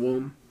in the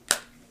womb.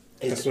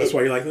 That's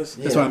why you like this?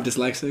 That's why I'm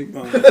dyslexic.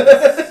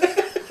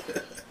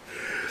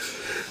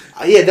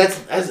 Yeah,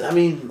 that's. I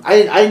mean,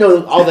 I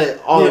know all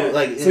that.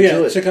 Like so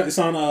into it. check out. It's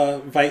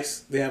on Vice.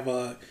 They have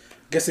I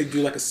guess they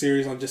do like a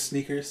series on just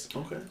sneakers.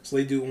 Okay. So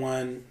they do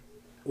one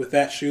with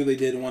that shoe. They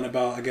did one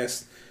about I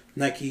guess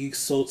Nike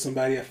sold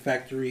somebody a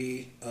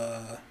factory.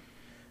 I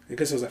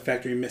guess it was a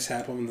factory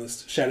mishap on the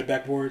shattered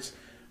backboards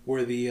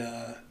where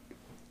the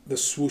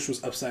swoosh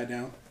was upside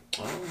down.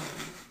 Oh.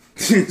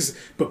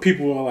 But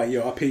people were like,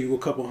 "Yo, I'll pay you a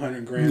couple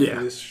 $100,000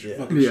 for this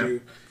fucking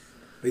shoe."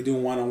 They do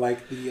one on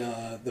like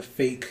the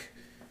fake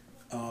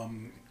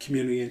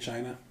community in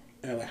China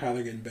and like how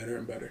they're getting better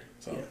and better.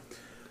 So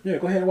yeah,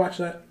 go ahead and watch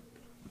that.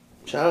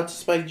 Shout out to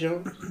Spike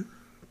Jones.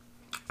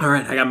 All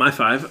right, I got my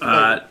 5.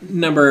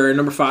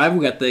 Number 5,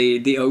 we got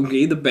the OG,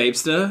 the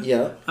Babesta.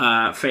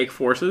 Yeah. Fake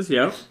Forces.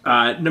 Yep.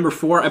 Number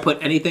 4, I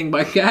put Anything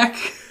by Kak.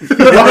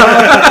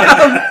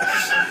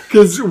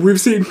 Because we've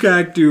seen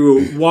Kak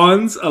do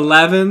 1s,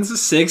 11s,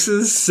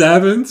 6s,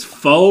 7s,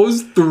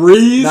 4s,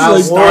 3s. Not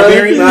like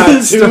one,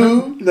 not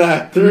 2,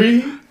 not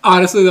 3.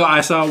 Honestly, though,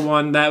 I saw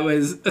one that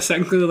was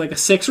essentially like a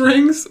 6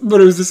 rings, but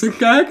it was just a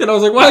Kak, and I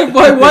was like, why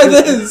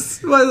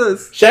this? Why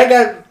this? Shaq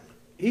got.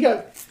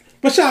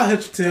 But shout out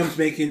to him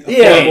making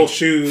affordable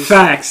shoes.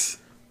 Facts.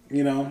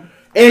 You know.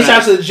 And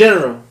shout out to the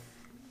general.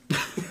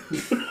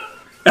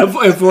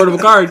 Affordable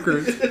card,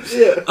 Chris.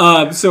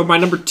 Yeah. So my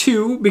number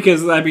 2,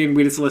 because I mean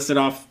we just listed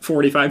off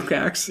 45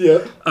 Kaks.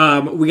 Yeah.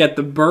 We got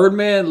the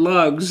Birdman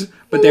lugs,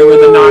 but they were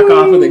the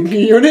knockoff of the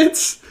G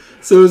units.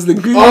 So it was the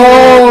G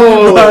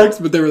lugs,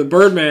 but they were the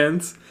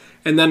Birdmans.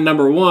 And then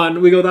number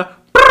 1, we got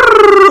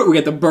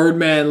the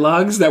Birdman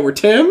lugs that were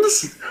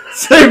Tim's.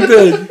 Same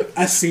thing.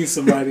 I seen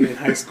somebody in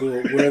high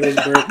school wear those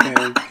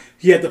Birdman.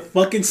 He had the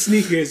fucking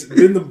sneakers,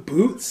 then the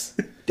boots.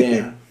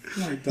 Damn.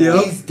 Like,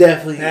 He's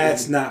definitely.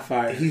 That's not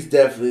fire. He's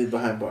definitely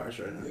behind bars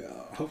right now. Yeah,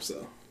 I hope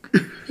so.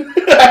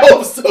 I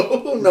hope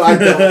so. No, I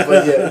don't.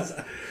 But yes,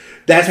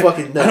 that's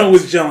fucking nuts. I don't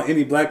wish jail on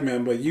any black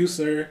man, but you,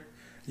 sir,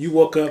 you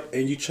woke up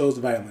and you chose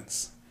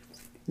violence.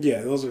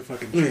 Yeah, those are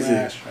fucking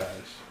trash.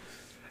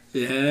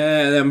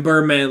 Yeah, them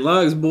Birdman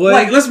lugs, boy.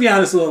 Like, let's be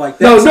honest, though.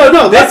 Like, No.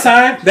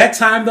 That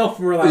time though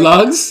for like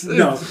lugs.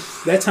 No,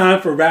 that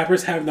time for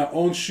rappers having their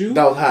own shoe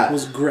That was hot.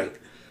 was great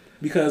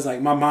because like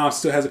my mom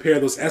still has a pair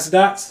of those S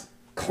dots,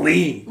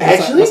 clean.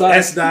 Actually?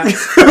 S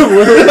dots. That's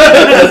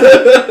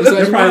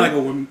They're probably like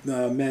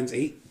a men's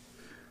 8.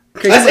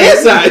 That's ant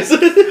size.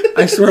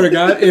 I swear to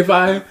God, if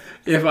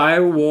I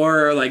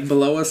wore like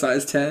below a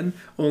size 10,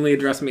 only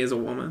address me as a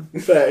woman.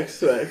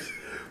 Facts.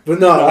 But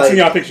no, I've like, seen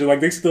y'all pictures. Like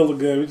they still look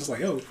good. We're just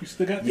like, you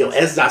still got yo,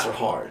 this? S dots were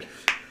hard.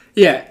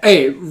 Yeah,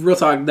 hey, real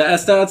talk. The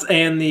S dots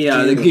and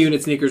the G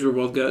unit sneakers were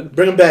both good.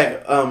 Bring them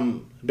back.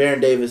 Baron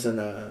Davis and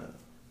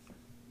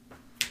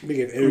They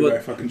give everybody a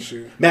fucking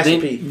shoe. Master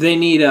P. They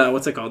need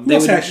what's it called? Who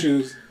else has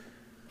shoes?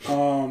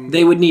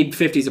 They would need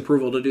 50's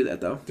approval to do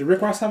that though. Did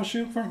Rick Ross have a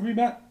shoe from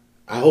Reebok?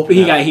 I hope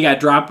He not. got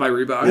dropped by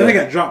Reebok. I think he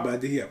got dropped, but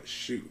did he have a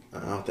shoe? I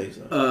don't think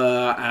so.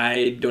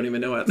 I don't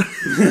even know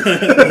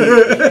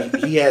it.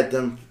 he had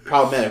them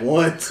problematic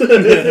ones.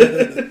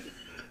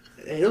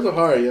 Hey, those are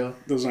hard, yo.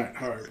 Those aren't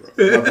hard,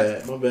 bro.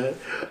 My bad.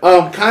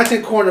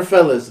 Content corner,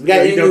 fellas. We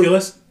got any new...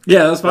 list?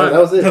 Yeah, that's fine. that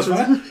was it. That's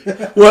fine.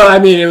 Well, I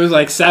mean, it was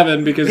like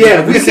 7 because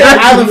Yeah, we said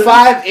Island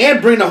 5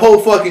 and bring the whole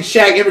fucking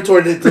Shaq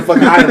inventory to the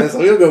fucking island, so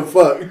we don't give a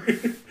fuck.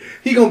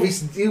 He gonna be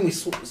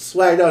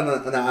swagged out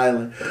on the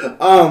island.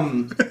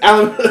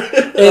 Alan,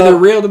 hey, they're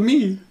real to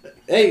me.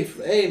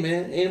 hey,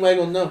 man, anybody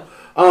gonna know?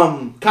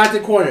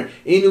 Content corner.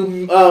 Any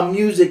new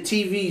music,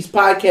 TVs,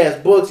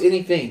 podcasts, books,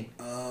 anything?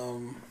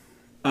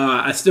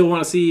 I still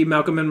want to see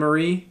Malcolm and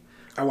Marie.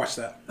 I watched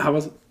that. How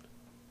was it?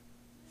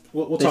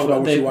 We'll talk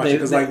about what you watch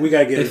because like we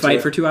gotta get. They into fight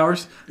it. for 2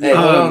 hours. Hey,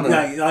 hold on.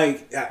 I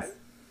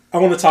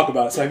want to talk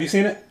about it. So have you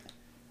seen it?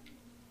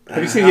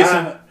 Have you seen his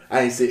son?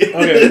 I ain't see it.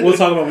 Okay, we'll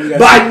talk about when you guys.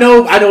 But I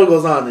know what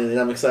goes on in it.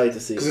 I'm excited to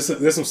see. Because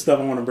there's some stuff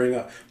I want to bring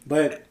up.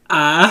 But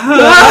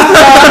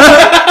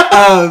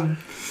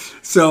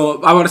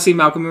So I want to see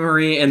Malcolm and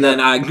Marie, and then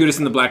Judas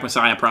and the Black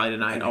Messiah probably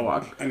tonight. I'll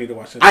walk. I need to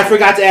watch that. I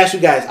forgot to ask you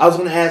guys. I was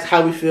going to ask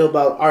how we feel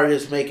about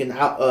artists making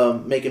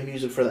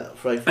music for that.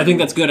 For I think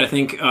that's good. I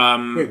think.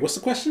 Wait, what's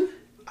the question?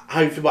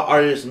 How you feel about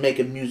artists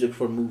making music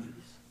for movies?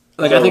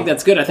 Like I think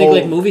that's good. I think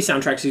like movie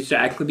soundtracks used to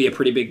actually be a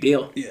pretty big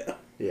deal. Yeah.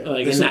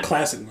 Like, There's some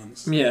classic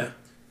ones. Yeah,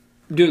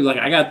 dude. Like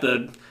I got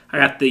the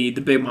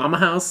Big Mama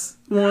House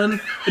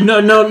one. No,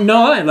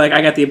 lie. Like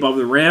I got the Above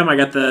the Rim. I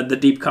got the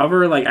Deep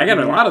Cover. Like I got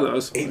a lot of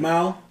those. 8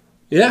 Mile.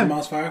 Yeah. 8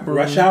 Miles Fire.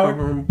 Rush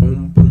Hour.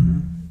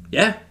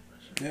 Yeah.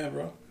 Yeah,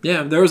 bro.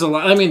 Yeah, there was a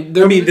lot. I mean,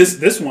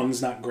 this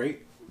one's not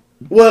great.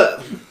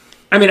 What?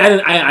 I mean,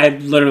 I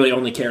literally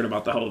only cared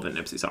about the whole of the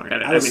Nipsey song. I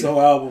mean, the whole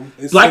album.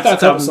 Black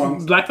Thought's album.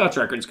 Songs. Black Thought's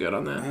record's good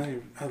on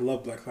that. I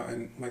love Black Thought.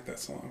 I like that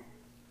song.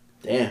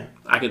 Damn.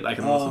 I can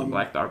listen to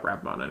Black Thought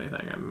rap on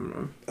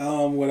anything.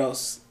 What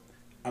else?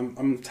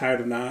 I'm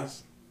tired of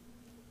Nas.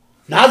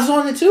 Nas is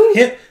on it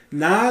too?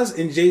 Nas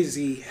and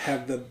Jay-Z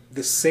have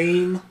the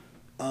same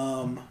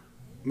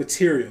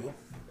material,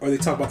 or they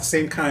talk about the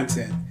same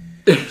content.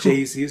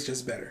 Jay-Z is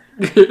just better.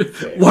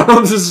 One of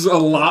them is a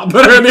lot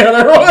better than the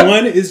other one.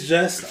 One is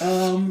just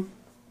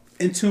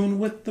in tune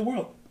with the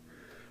world.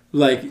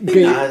 Like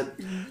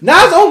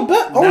Nas own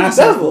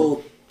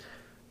Bevel.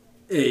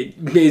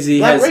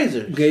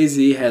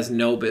 Jay-Z has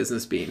no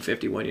business being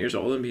 51 years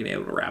old and being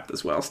able to rap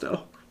this well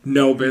still.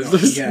 No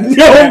business.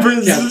 No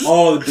business.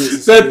 All the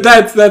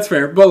business. That's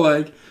fair. But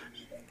like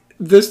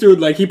this dude,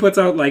 like he puts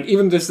out like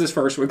even this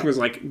first week was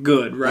like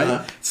good, right?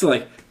 Uh-huh. So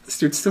like this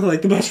dude's still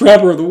like the best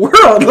rapper of the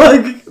world.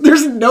 Like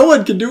there's no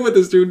one can do what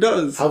this dude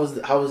does. How was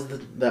the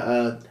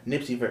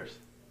Nipsey verse?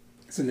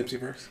 It's a Nipsey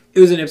verse. It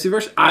was a Nipsey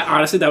verse.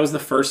 Honestly, that was the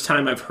first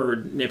time I've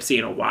heard Nipsey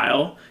in a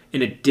while,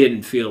 and it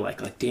didn't feel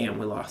like damn,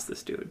 we lost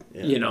this dude.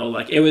 Yeah. You know,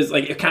 like it was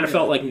like it kind of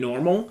felt like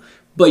normal,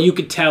 but you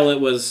could tell it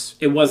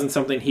wasn't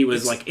something he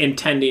was like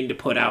intending to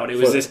put out. It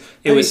was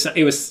it was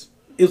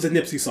a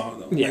Nipsey song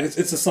though. Yeah, like,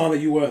 it's a song that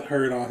you would have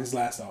heard on his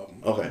last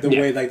album. Okay, the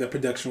way like the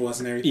production was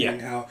and everything,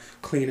 how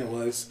clean it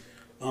was.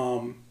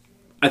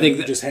 I think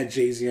you just had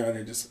Jay-Z on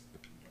there.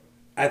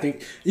 I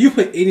think you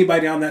put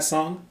anybody on that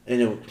song,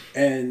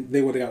 and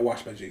they would have got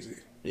watched by Jay-Z.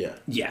 Yeah.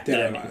 Dead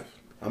or alive.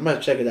 I'm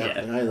gonna check it out.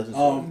 Yeah. And I listen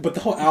to but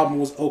the whole album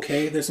was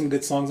okay. There's some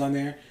good songs on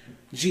there.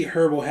 G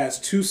Herbo has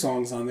 2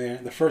 songs on there.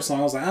 The first song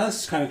I was like,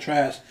 this is kind of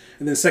trash,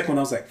 and then the second one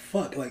I was like,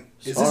 fuck, like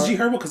is this G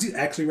Herbo? Because he's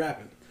actually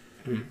rapping.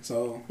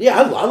 So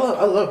yeah, I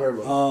love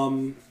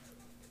Herbo.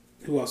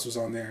 Who else was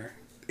on there?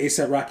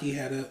 A$AP Rocky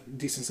had a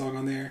decent song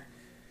on there.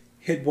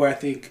 Hit Boy, I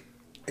think,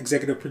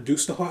 executive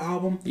produced the whole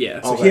album.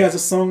 Yeah, so he has a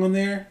song on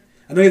there.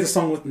 I know he has a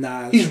song with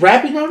Nas. He's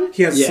rapping on it?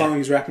 He has a song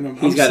he's rapping on.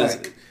 He's got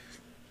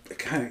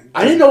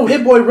I didn't know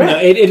Hit Boy rap. No,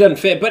 it doesn't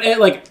fit, but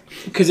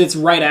because it's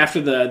right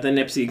after the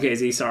Nipsey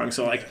Jay-Z song,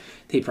 so like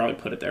he probably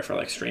put it there for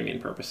like streaming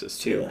purposes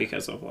too,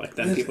 because of like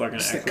then people are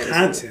gonna actually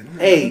content.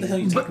 Hey, what the hell are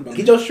you talking about?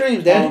 Get your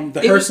streams, Daddy.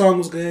 The Her song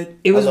was good.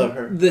 It was I love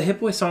Her. The Hit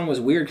Boy song was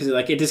weird because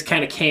like it just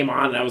kind of came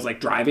on, and I was like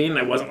driving, and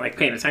I wasn't like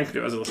paying attention to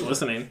it. I was just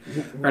listening,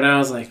 and I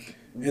was like,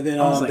 and then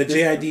the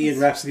JID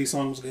and Rhapsody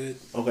song was good.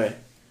 Okay,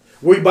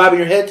 were you bobbing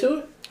your head to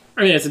it?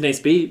 I mean, it's a nice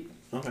beat.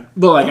 Okay,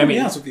 but like I'm be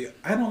honest with you,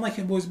 I don't like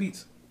Hit Boy's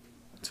beats.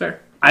 It's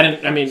fair. I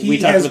didn't. I mean, we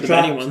talked about the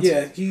Benny ones.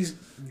 Yeah, he's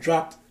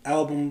dropped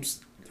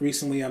albums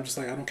recently. I'm just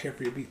like, I don't care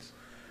for your beats.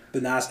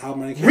 The Nas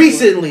album I didn't care for.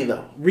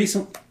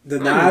 The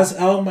Nas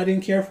album I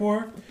didn't care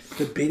for.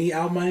 The Benny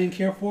album I didn't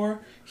care for.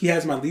 He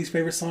has my least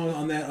favorite song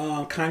on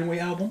that Conway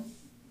album.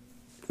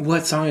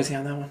 What song is he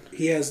on that one?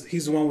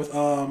 He's the one with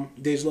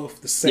Dej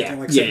Loaf, the second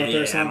or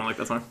third song. I don't like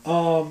that song.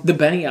 The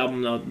Benny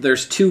album though,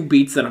 there's 2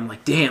 beats that I'm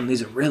like, damn,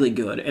 these are really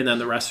good, and then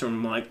the rest of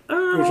them I'm like,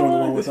 which one? The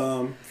one with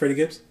Freddie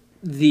Gibbs?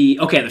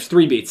 There's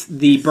 3 beats.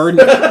 The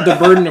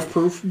burden of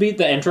proof beat,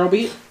 the intro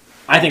beat.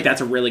 I think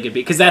that's a really good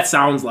beat because that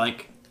sounds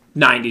like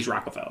 90s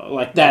Rockefeller.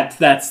 Like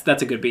that's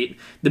a good beat.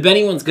 The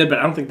Benny one's good, but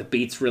I don't think the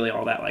beat's really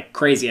all that like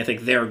crazy. I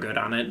think they're good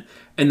on it.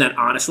 And then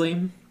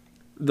honestly,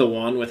 the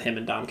one with him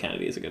and Dom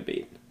Kennedy is a good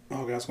beat.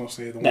 Oh, I was gonna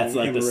say the one that's with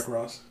like him and Rick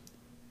Ross.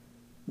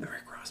 The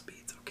Rick Ross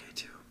beat's okay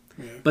too.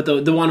 Yeah. But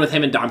the one with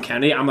him and Dom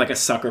Kennedy, I'm like a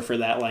sucker for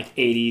that like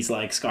 80s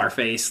like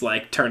Scarface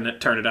like turn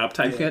it up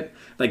type shit.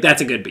 Like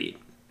that's a good beat.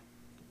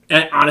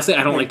 And honestly,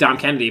 I don't like Dom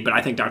Kennedy, but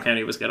I think Dom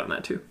Kennedy was good on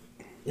that too.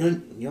 You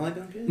don't like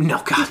Dom Kennedy?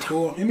 No, God.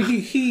 Cool. I mean,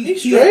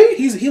 he's straight.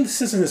 He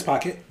sits in his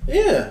pocket.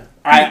 Yeah.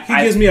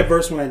 He gives me a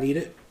verse when I need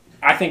it.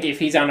 I think if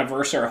he's on a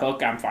verse or a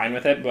hook, I'm fine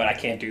with it, but I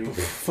can't do.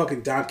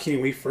 Fucking Dom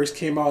Kennedy when he first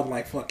came out in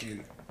like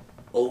fucking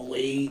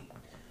 08,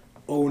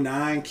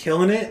 09,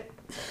 killing it.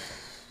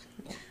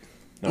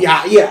 No.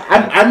 Yeah.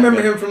 I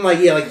remember him from like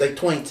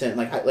 2010,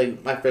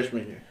 like my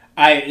freshman year.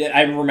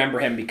 I remember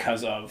him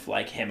because of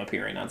like him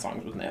appearing on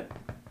songs with Nip.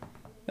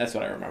 That's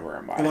what I remember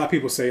him by. A lot of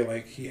people say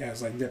like he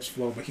has like Nip's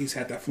flow, but he's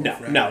had that flow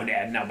forever.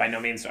 No, by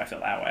no means do I feel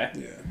that way.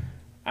 Yeah.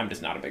 I'm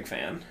just not a big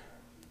fan.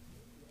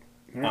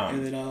 Right,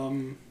 and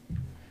then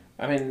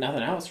I mean,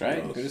 nothing else, right?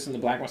 What else? Judas and the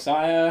Black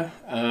Messiah.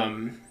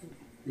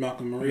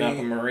 Malcolm Marie.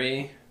 Malcolm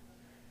Marie.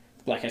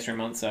 Black History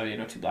Month, so,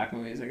 2 black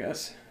movies, I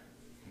guess.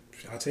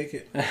 I'll take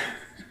it.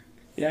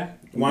 Yeah.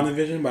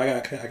 WandaVision, but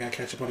I gotta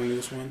catch up on the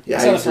newest one. Yeah, I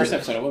saw the first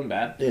episode. It wasn't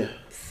bad. Yeah.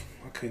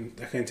 I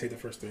couldn't take the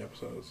first 3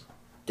 episodes.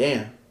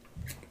 Damn.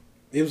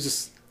 It was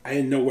just I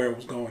didn't know where it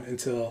was going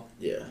until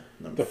Yeah.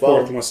 the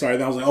 4th one started.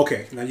 And I was like,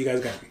 okay, now you guys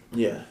got me.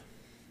 Yeah.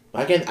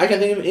 I can't think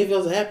of anything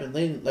else that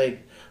happened.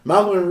 Like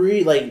Malcolm and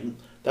Reed, like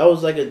that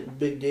was like a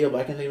big deal, but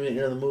I can't think of any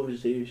other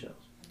movies, TV shows.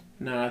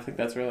 No, I think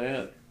that's really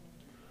it.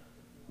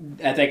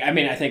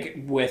 I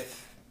think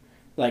with,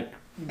 like,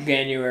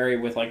 January,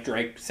 with, like,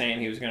 Drake saying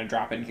he was going to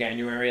drop in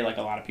January, like,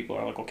 a lot of people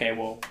are like, okay,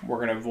 well, we're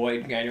going to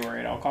avoid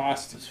January at all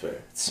costs. That's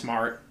fair. It's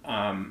smart.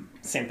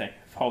 Same thing.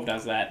 If Hov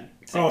does that.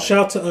 Shout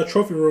out to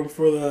Trophy Room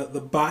for the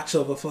botch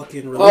of a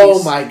fucking release.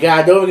 Oh my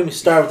god! Don't get me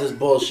started with this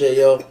bullshit,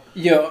 yo.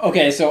 Yo,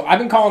 okay, so I've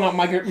been calling out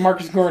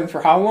Marcus Gordon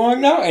for how long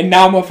now? And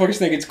now motherfuckers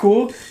think it's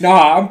cool?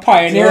 Nah, I'm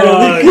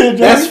pioneering.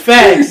 That's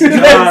facts.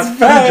 That's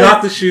facts. He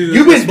dropped the shoes.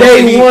 You been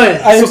day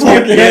one. I supposed to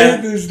fucking be-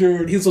 hate this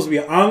dude. He was supposed to be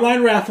an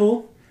online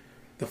raffle.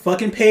 The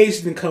fucking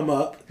page didn't come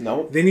up.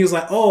 Nope. Then he was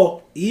like,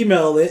 oh,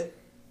 email it.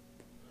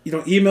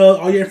 Email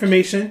all your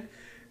information.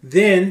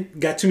 Then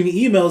got too many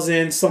emails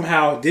in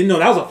somehow. Didn't know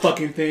that was a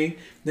fucking thing.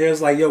 They was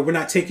like, yo, we're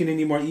not taking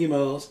any more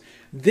emails.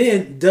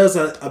 Then does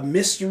a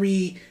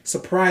mystery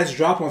surprise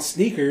drop on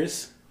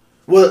sneakers.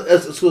 Well,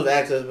 that's exclusive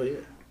access, but yeah.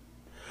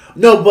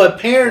 No, but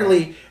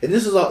apparently, and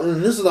this is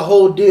a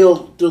whole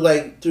deal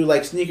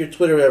through sneaker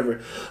Twitter, or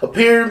whatever.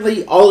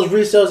 Apparently, all those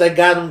resellers that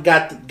got him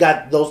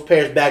got those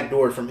pairs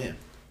backdoored from him.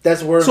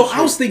 That's word. So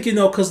I was thinking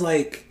though, because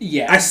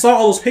Yeah. I saw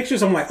all those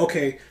pictures. I'm like,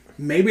 okay,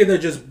 maybe they're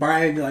just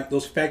buying like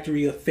those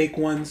factory fake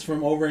ones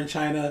from over in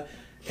China,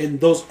 and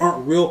those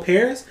aren't real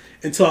pairs.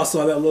 Until I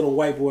saw that little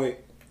white boy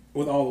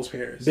with all those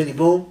pairs. Benny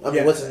Boom. I mean,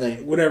 Yeah, what's his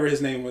name? Whatever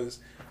his name was.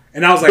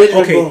 And I was like,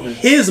 Benjamin okay, Bowman.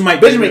 his might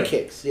be Benjamin real.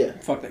 Kicks. Yeah.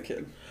 Fuck that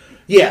kid.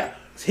 Yeah.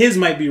 His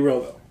might be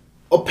real though.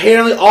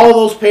 Apparently, all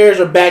those pairs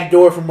are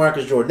backdoor from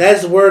Marcus Jordan.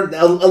 That's the word,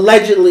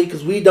 allegedly,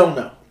 because we don't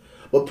know.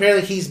 But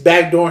apparently, he's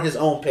backdooring his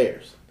own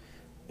pairs.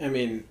 I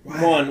mean,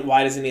 1,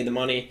 why does he need the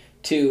money?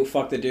 2,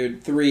 fuck the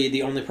dude. 3,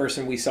 the only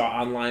person we saw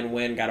online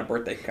win got a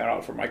birthday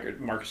cutout for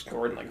Marcus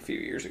Gordon like a few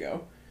years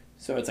ago.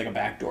 So it's like a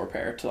backdoor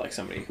pair to like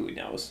somebody who he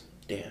knows.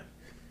 Damn.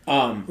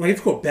 Like if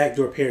you go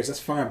backdoor pairs, that's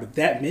fine. But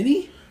that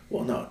many?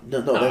 Well, no,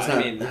 that's not.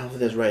 I don't think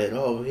that's right at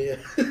all. Yeah.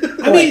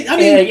 I mean,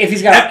 Like, if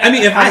he's got, if how I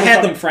many had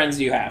fucking the friends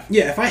do you have?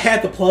 yeah, if I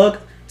had the plug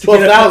to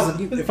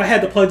 12,000. if I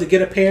had the plug to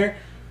get a pair,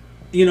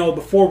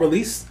 before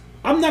release,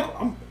 I'm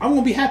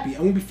gonna be happy.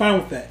 I'm gonna be fine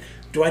with that.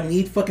 Do I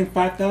need fucking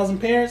 5,000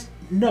 pairs?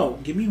 No,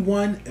 give me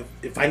one.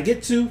 If I can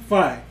get 2,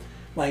 fine.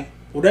 Like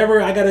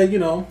whatever I gotta,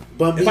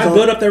 But if I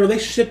build up that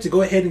relationship to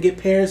go ahead and get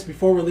pairs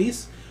before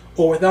release,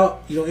 or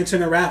without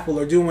entering a raffle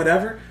or doing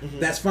whatever,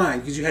 that's fine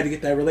because you had to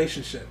get that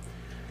relationship.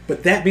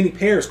 But that many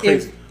pairs,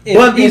 crazy.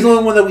 Bun B's the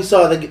only one that we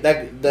saw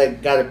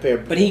that got a pair.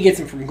 But he gets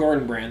them from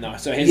Gordon Brand though,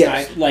 so his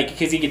Yes.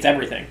 because he gets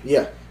everything.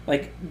 Yeah.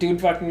 Like,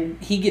 dude,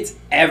 he gets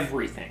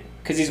everything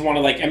because he's one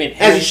of him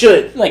As he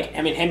should.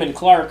 him and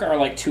Clark are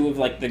like 2 of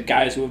like the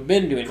guys who have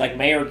been doing. Like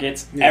Mayer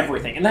gets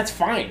everything, and that's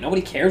fine.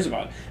 Nobody cares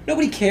about it.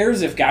 Nobody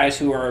cares if guys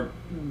who are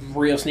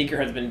real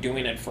sneakerheads have been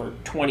doing it for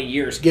 20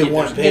 years Get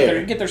one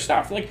pair. get their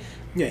stuff. Like,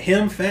 Yeah,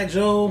 him, Fat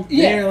Joe,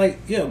 Yeah. go ahead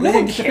and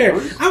one get the pair.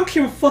 cares. I don't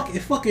care if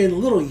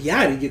fucking Little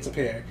Yachty gets a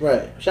pair.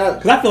 Right. Shout out.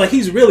 Because I feel like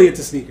he's really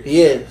into sneakers.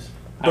 He is.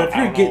 But if I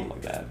you're don't getting... know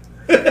him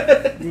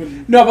like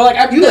that. No, but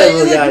like You like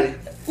Lil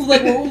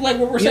Yachty. like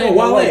what we're saying.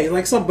 Wale,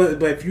 like,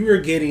 but if you were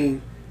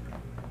getting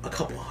a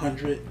couple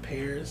hundred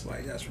pairs,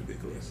 like, that's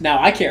ridiculous.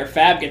 now I care if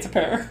Fab gets a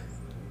pair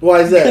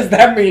Why is because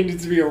that? that man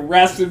needs to be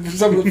arrested for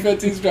some of the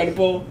fits he's trying to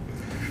pull.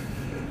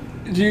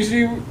 Do you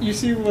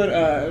see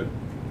what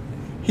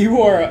he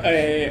wore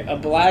a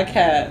black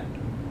hat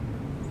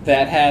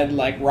that had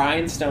like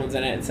rhinestones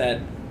in it and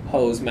said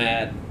 "Hoes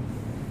mad."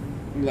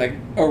 Like,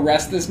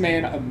 arrest this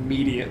man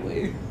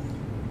immediately.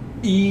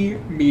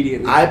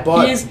 Immediately.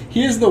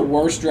 He is the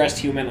worst dressed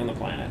human on the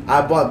planet.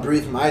 I bought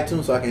Breathe from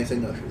iTunes, so I can't say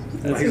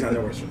nothing. No, he's not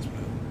that worse, man.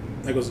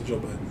 That goes to Joe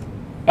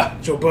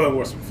Budden. Joe Budden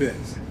wore some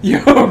fits.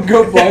 Yo,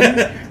 Go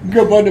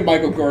Bud and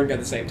Michael Gordon got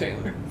the same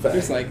tailor. Fact.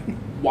 Just like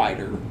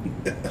wider.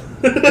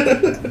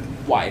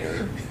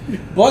 Wider.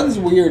 Bud's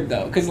weird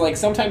though, because like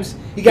sometimes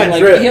He got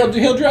like drip.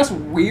 he'll dress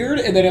weird,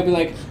 and then he'll be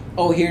like,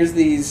 "Oh, here's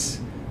these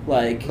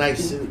like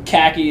Nice suit.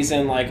 khakis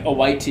and like a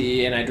white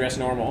tee, and I dress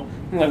normal."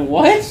 I'm like,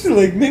 what?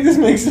 Like, make this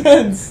make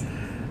sense.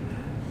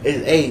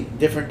 It's 8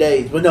 different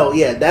days, but no,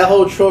 yeah, that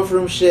whole trophy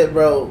room shit,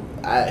 bro.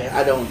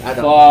 I don't.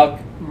 Fuck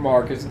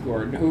Marcus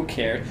Gordon. Who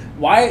cares?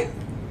 Why?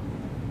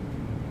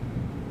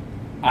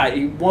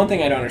 One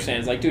thing I don't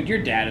understand is like, dude,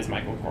 your dad is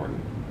Michael Gordon.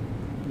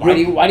 Why do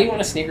you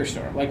want a sneaker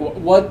store? Like,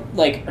 what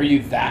like, are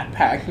you that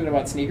passionate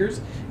about sneakers?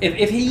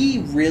 If he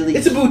really,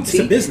 It's a boutique. It's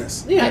a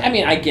business. Yeah. I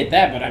mean, I get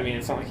that, but I mean,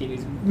 it's not like he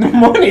needs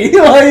money.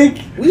 Like,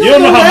 We You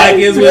don't know how that.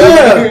 Mike is with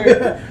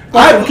Yeah.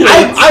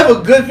 I have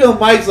a good feeling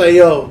Mike's like,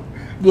 yo,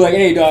 Be like,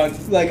 hey, dog,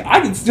 like, I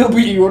can still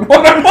beat you in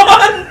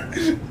one-on-one.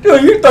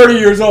 Dude, you're 30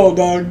 years old,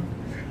 dog.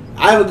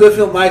 I have a good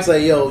feeling Mike's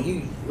like, yo,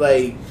 you,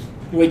 like...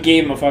 We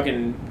gave him a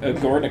fucking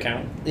Gordon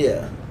account.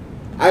 Yeah.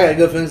 I got a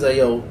good feeling, like,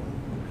 yo,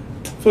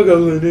 fuck up,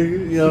 little nigga.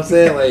 You know what I'm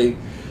saying? Like,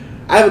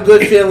 I have a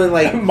good feeling,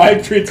 like...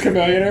 Mike treats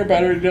Chameleonaire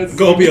better than he does...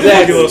 Go be a Exactly.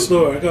 regular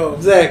store. Go.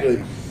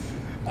 Exactly.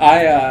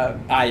 I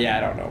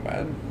don't know,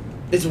 man.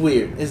 It's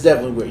weird. It's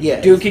definitely weird. Yeah.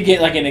 Dude could get,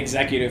 like, an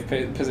executive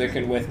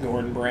position with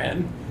Gordon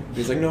Brand.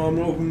 He's like, no, I'm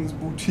gonna open this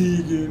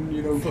boutique in,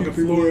 you know, fucking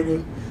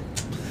Florida.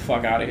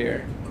 Fuck out of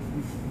here.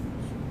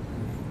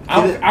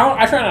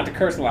 I try not to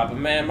curse a lot, but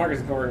man,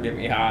 Marcus Gordon get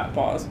me hot.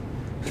 Pause.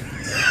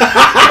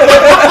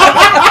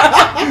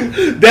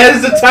 That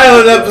is the title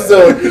of the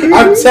episode.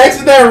 I'm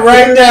texting that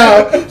right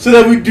now so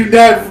that we do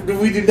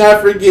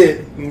not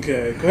forget.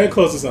 Okay, go ahead and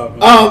close this out.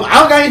 Man.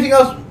 I don't got anything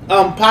else.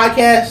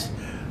 Podcast.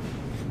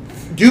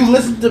 Do you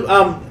listen to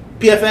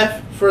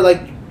PFF for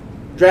like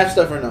draft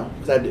stuff or no?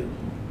 Because I do.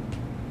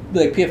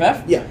 Like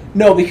PFF? Yeah.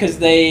 No, because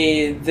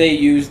they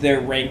use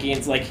their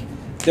rankings, like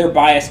they're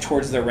biased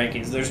towards their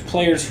rankings. There's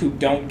players who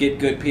don't get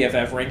good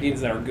PFF rankings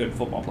that are good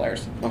football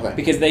players. Okay.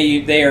 Because they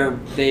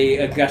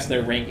adjust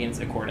their rankings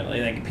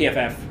accordingly. Like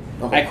PFF,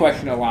 Okay. I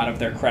question a lot of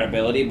their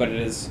credibility, but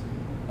it is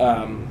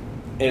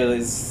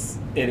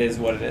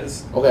what it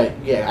is. Okay.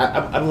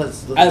 Yeah. I'm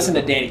listening. I listen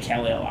to Danny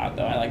Kelly a lot,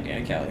 though. I like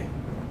Danny Kelly.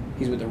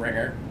 He's with the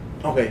Ringer.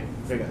 Okay.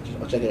 I got you.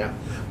 I'll check it out.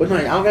 But no,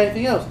 I don't got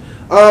anything else.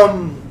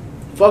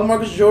 Fuck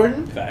Marcus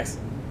Jordan. Facts.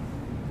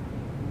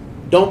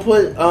 Don't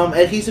put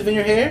adhesive in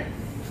your hair.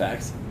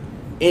 Facts.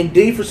 And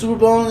D for Super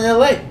Bowl in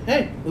LA.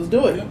 Hey, let's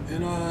do it. Yep,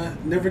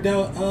 and never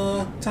doubt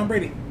Tom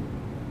Brady.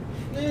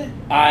 Yeah.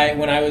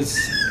 When I was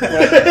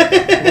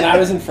when I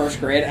was in first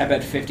grade, I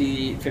bet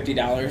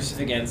 $50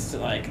 against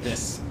like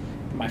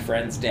my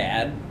friend's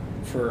dad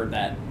for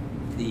that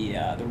the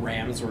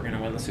Rams were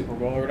gonna win the Super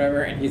Bowl or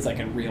whatever, and he's like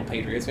a real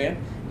Patriots fan.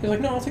 He was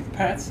like, "No, I'll take the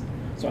Pats."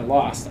 So I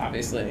lost,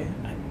 obviously.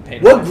 I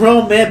paid. What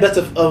grown man bets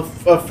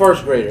a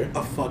first grader?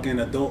 A fucking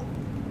adult.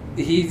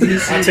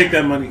 I'll take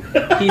that money.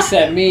 He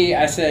said me.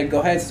 I said,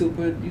 "Go ahead,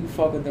 stupid. You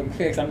fuck with them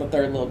picks. I'm the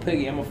third little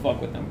piggy. I'm gonna fuck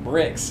with them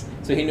bricks."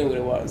 So he knew what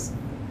it was.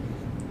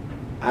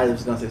 I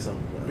was gonna say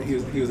something. Bro.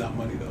 He was out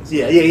money though. So.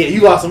 Yeah. You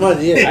lost some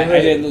money. Yeah. I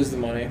did lose the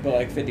money, but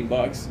like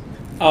 $50.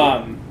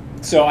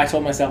 So I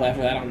told myself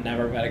after that I'll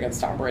never bet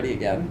against Tom Brady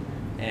again.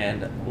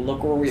 And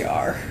look where we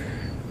are.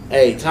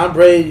 Hey, Tom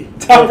Brady.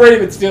 Tom Brady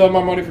been stealing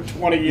my money for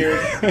 20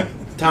 years.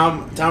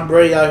 Tom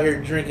Brady out here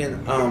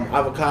drinking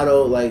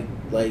avocado like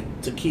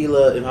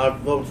tequila and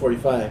hot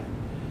 45.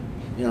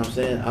 You know what I'm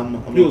saying?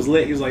 He was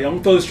lit. He was like, "I'm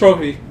gonna throw this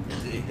trophy.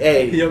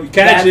 Hey, Yo, you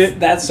catch it."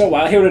 That's so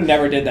wild. He would have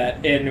never did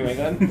that in New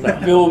England.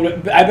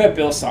 I bet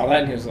Bill saw that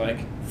and he was like,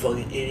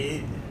 fucking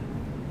idiot.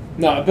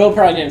 no, Bill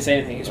probably didn't say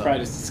anything. He was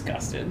probably just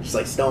disgusted. Just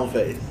like stone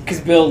face.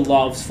 Because Bill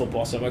loves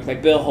football so much.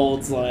 Like, Bill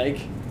holds, like,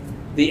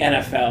 the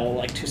NFL,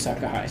 like, to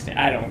such a high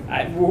standard.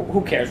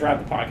 Who cares?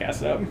 Wrap the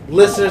podcast up.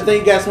 Listeners,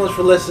 thank you guys so much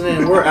for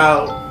listening. We're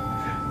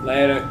out.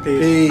 Later.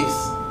 Peace.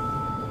 Peace.